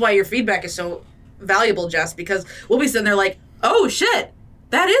 this is why your feedback is so valuable, Jess, because we'll be sitting there like, oh, shit,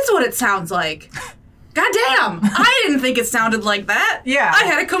 that is what it sounds like. God damn, I didn't think it sounded like that. Yeah. I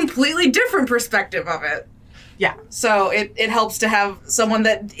had a completely different perspective of it. Yeah. So it helps to have someone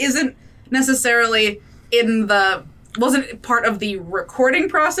that isn't necessarily wasn't part of the recording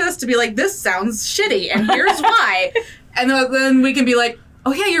process to be like, this sounds shitty, and here's why. And then we can be like,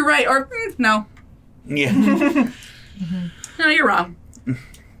 oh, yeah, you're right. Or, no. Yeah. No, you're wrong.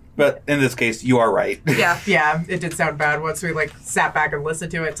 But in this case, you are right. Yeah. Yeah, it did sound bad once we, like, sat back and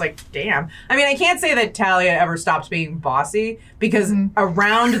listened to it. It's like, damn. I mean, I can't say that Talia ever stopped being bossy, because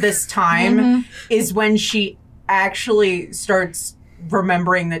around this time is when she actually starts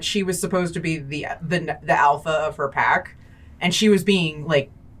remembering that she was supposed to be the alpha of her pack. And she was being, like,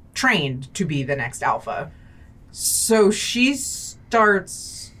 trained to be the next alpha. So she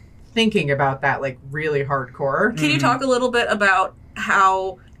starts thinking about that, like, really hardcore. Can you talk a little bit about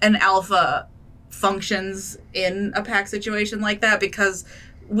how an alpha functions in a pack situation like that? Because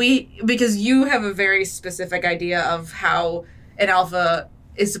you have a very specific idea of how an alpha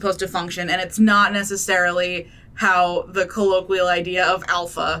is supposed to function, and it's not necessarily how the colloquial idea of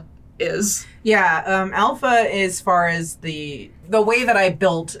alpha is. Yeah, alpha, as far as the way that I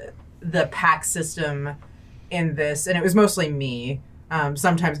built the pack system in this, and it was mostly me,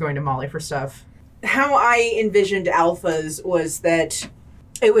 sometimes going to Molly for stuff. How I envisioned alphas was that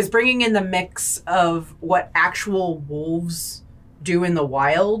it was bringing in the mix of what actual wolves do in the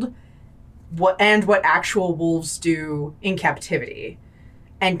wild, what actual wolves do in captivity,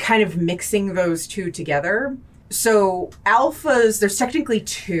 and kind of mixing those two together. So alphas, there's technically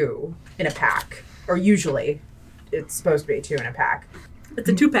two in a pack, or usually it's supposed to be two in a pack. It's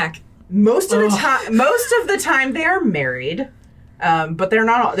a 2-pack. Most of the time they are married, but they're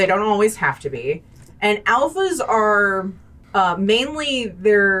not. They don't always have to be. And alphas are mainly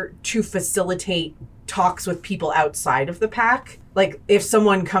there to facilitate talks with people outside of the pack. Like, if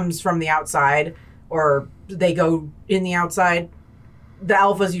someone comes from the outside or they go in the outside, the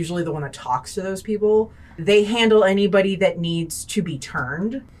alpha is usually the one that talks to those people. They handle anybody that needs to be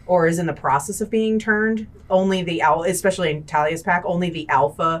turned or is in the process of being turned. Only the alpha, especially in Talia's pack, only the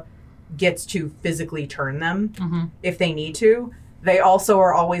alpha gets to physically turn them if they need to. They also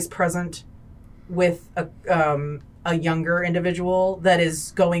are always present with a younger individual that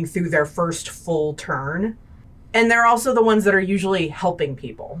is going through their first full turn. And they're also the ones that are usually helping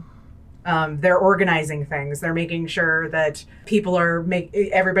people. They're organizing things. They're making sure that people are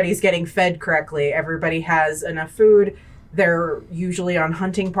everybody's getting fed correctly. Everybody has enough food. They're usually on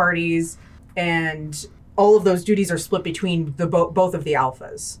hunting parties, and all of those duties are split between both of the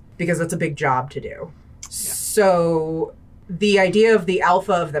alphas because that's a big job to do. Yeah. So the idea of the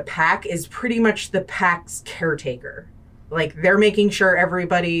alpha of the pack is pretty much the pack's caretaker. Like, they're making sure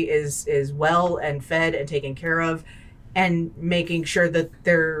everybody is well and fed and taken care of, and making sure that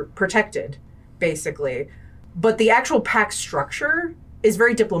they're protected, basically. But the actual pack structure is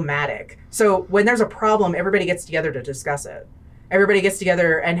very diplomatic. So when there's a problem, everybody gets together to discuss it. Everybody gets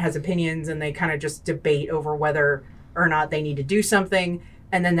together and has opinions, and they kind of just debate over whether or not they need to do something,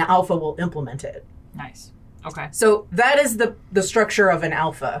 and then the alpha will implement it. Nice. Okay. So that is the structure of an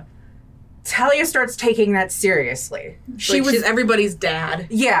alpha. Talia starts taking that seriously. She's everybody's dad.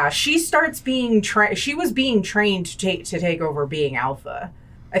 Yeah, she starts being she was being trained to take over being alpha.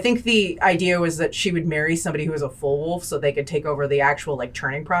 I think the idea was that she would marry somebody who was a full wolf so they could take over the actual like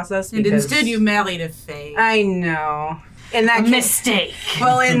turning process. And instead you married a fae. I know. In that mistake.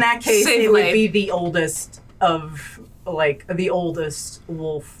 Well, in that case, Save it life. would be the oldest of the oldest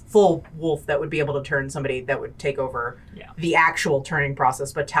full wolf that would be able to turn somebody that would take over the actual turning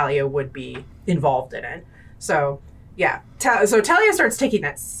process, but Talia would be involved in it. So, yeah. So Talia starts taking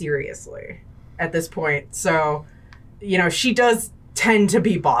that seriously at this point. So, she does tend to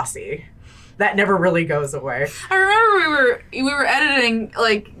be bossy. That never really goes away. I remember we were editing,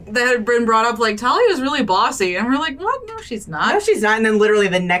 like, that had been brought up, like, Talia's really bossy. And we're like, what? No, she's not. No, she's not. And then literally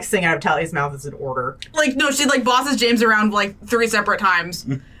the next thing out of Talia's mouth is an order. Like, no, she, like, bosses James around, like, 3 separate times.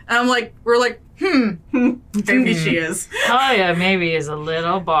 And we're like, Maybe she is. Talia maybe is a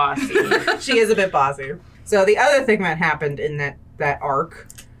little bossy. She is a bit bossy. So the other thing that happened in that arc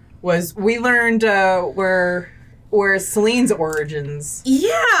was we learned where Celine's origins.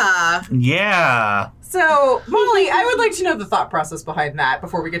 Yeah. Yeah. So, Molly, I would like to know the thought process behind that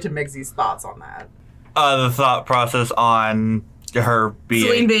before we get to Migsy's thoughts on that. The thought process on her being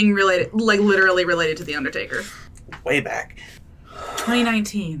Celine being related, like, literally related to The Undertaker. way back.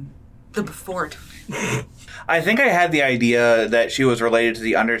 2019. The before time. I think I had the idea that she was related to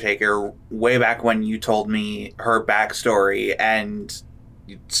The Undertaker way back when you told me her backstory and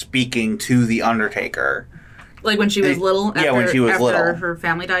speaking to The Undertaker. Like when she was little? Yeah, when she was after little. her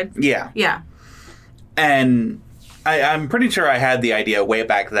family died? Yeah. Yeah. And I'm pretty sure I had the idea way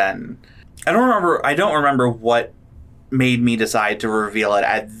back then. I don't remember what made me decide to reveal it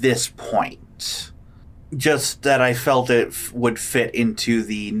at this point. Just that I felt it would fit into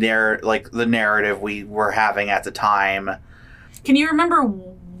the narrative we were having at the time. Can you remember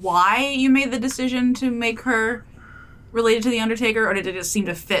why you made the decision to make her related to The Undertaker, or did it just seem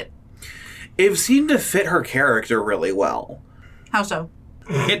to fit? It seemed to fit her character really well. How so?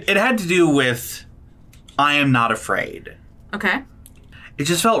 It had to do with I am not afraid. Okay. It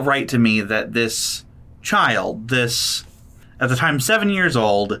just felt right to me that this child, this, at the time 7 years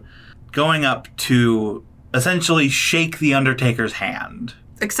old, going up to essentially shake The Undertaker's hand.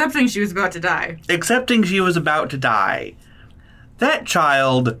 Accepting she was about to die. Accepting she was about to die. That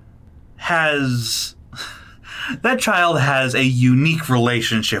child has a unique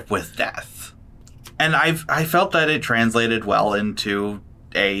relationship with death. And I felt that it translated well into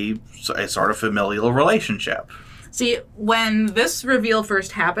a sort of familial relationship. See, when this reveal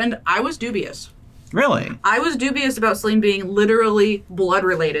first happened, I was dubious. Really? I was dubious about Celine being literally blood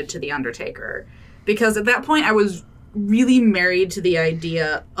related to The Undertaker. Because at that point, I was really married to the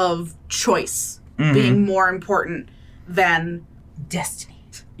idea of choice being more important than Destiny.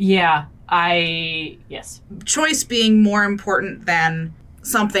 Yeah, yes. Choice being more important than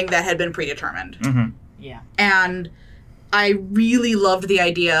something that had been predetermined. Mm-hmm. Yeah. And I really loved the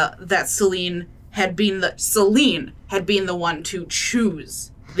idea that Celine had been the one to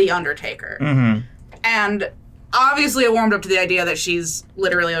choose The Undertaker. Mm-hmm. And obviously I warmed up to the idea that she's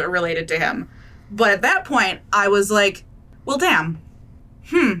literally related to him. But at that point, I was like, well, damn.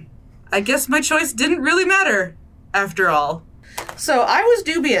 I guess my choice didn't really matter, after all. So I was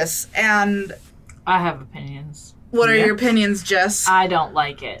dubious, and... I have opinions. What are your opinions, Jess? I don't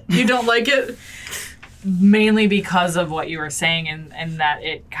like it. You don't like it? Mainly because of what you were saying, and that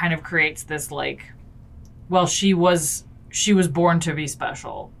it kind of creates this, like... Well, she was born to be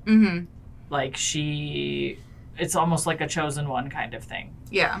special. Mm-hmm. Like, it's almost like a chosen one kind of thing.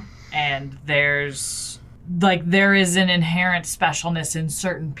 Yeah. And there is an inherent specialness in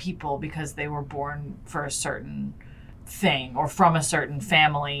certain people because they were born for a certain thing or from a certain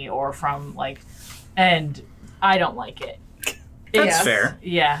family or from and I don't like it. That's fair.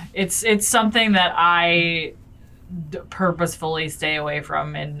 Yeah, it's something that I purposefully stay away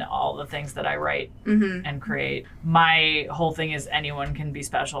from in all the things that I write Mm-hmm. and create. My whole thing is anyone can be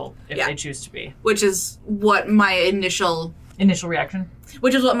special if Yeah. they choose to be. Which is what my initial Reaction?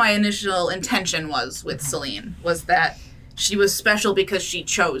 intention was with Celine, was that she was special because she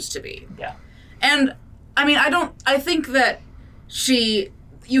chose to be. Yeah. And I mean, I think that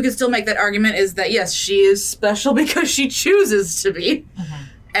you could still make that argument, is that yes, she is special because she chooses to be. Mm-hmm.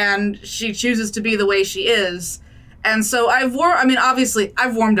 And she chooses to be the way she is. And so obviously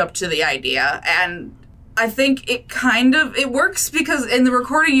I've warmed up to the idea, and I think it works because in the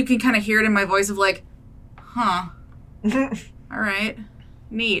recording you can kind of hear it in my voice of like, huh. All right.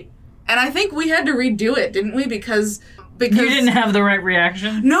 Neat. And I think we had to redo it, didn't we? Because You didn't have the right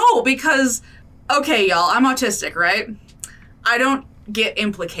reaction? No, because okay, y'all, I'm autistic, right? I don't get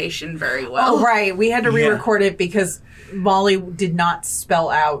implication very well. Oh, right. We had to Yeah. re-record it because Molly did not spell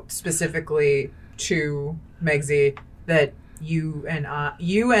out specifically to Megsy that you and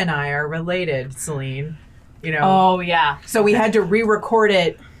I are related, Celine. You know. Oh, yeah. So we had to re-record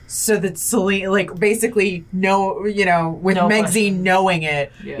it so that Celine, like, basically with No Megsy question. knowing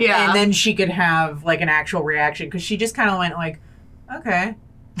it. Yeah. And then she could have, like, an actual reaction. Because she just kind of went, like, okay.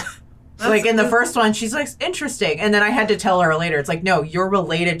 Like, in the first one, she's like, interesting. And then I had to tell her later, it's like, no, you're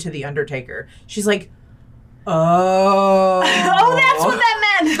related to The Undertaker. She's like, oh. Oh, that's what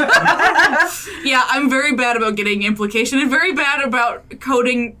that meant! Yeah, I'm very bad about getting implication and very bad about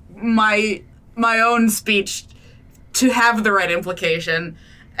coding my own speech to have the right implication.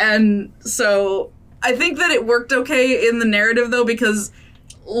 And so I think that it worked okay in the narrative, though, because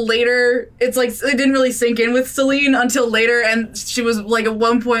later it's like it didn't really sink in with Celine until later, and she was like at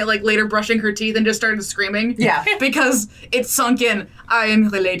one point like later brushing her teeth and just started screaming. Yeah. Because it sunk in. I am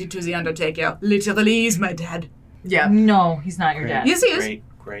related to the Undertaker. Literally, he's my dad. Yeah. No, he's not your dad. Yes, he is.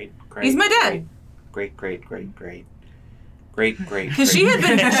 Great. He's my dad. Great. Because she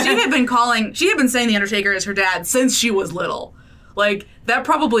had been saying the Undertaker is her dad since she was little. Like, that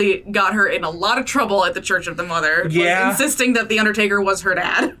probably got her in a lot of trouble at the Church of the Mother. like, Yeah. insisting that the Undertaker was her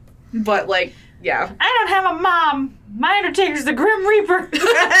dad. But, like, yeah. I don't have a mom. My Undertaker's the Grim Reaper.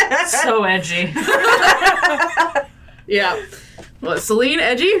 So edgy. Yeah. Well, Celine,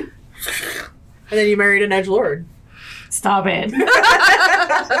 edgy? And then you married an edgelord. Stop it.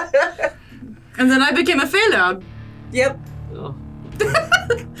 And then I became a failure. Yep. Ugh.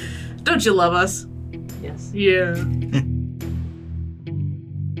 Don't you love us? Yes. Yeah.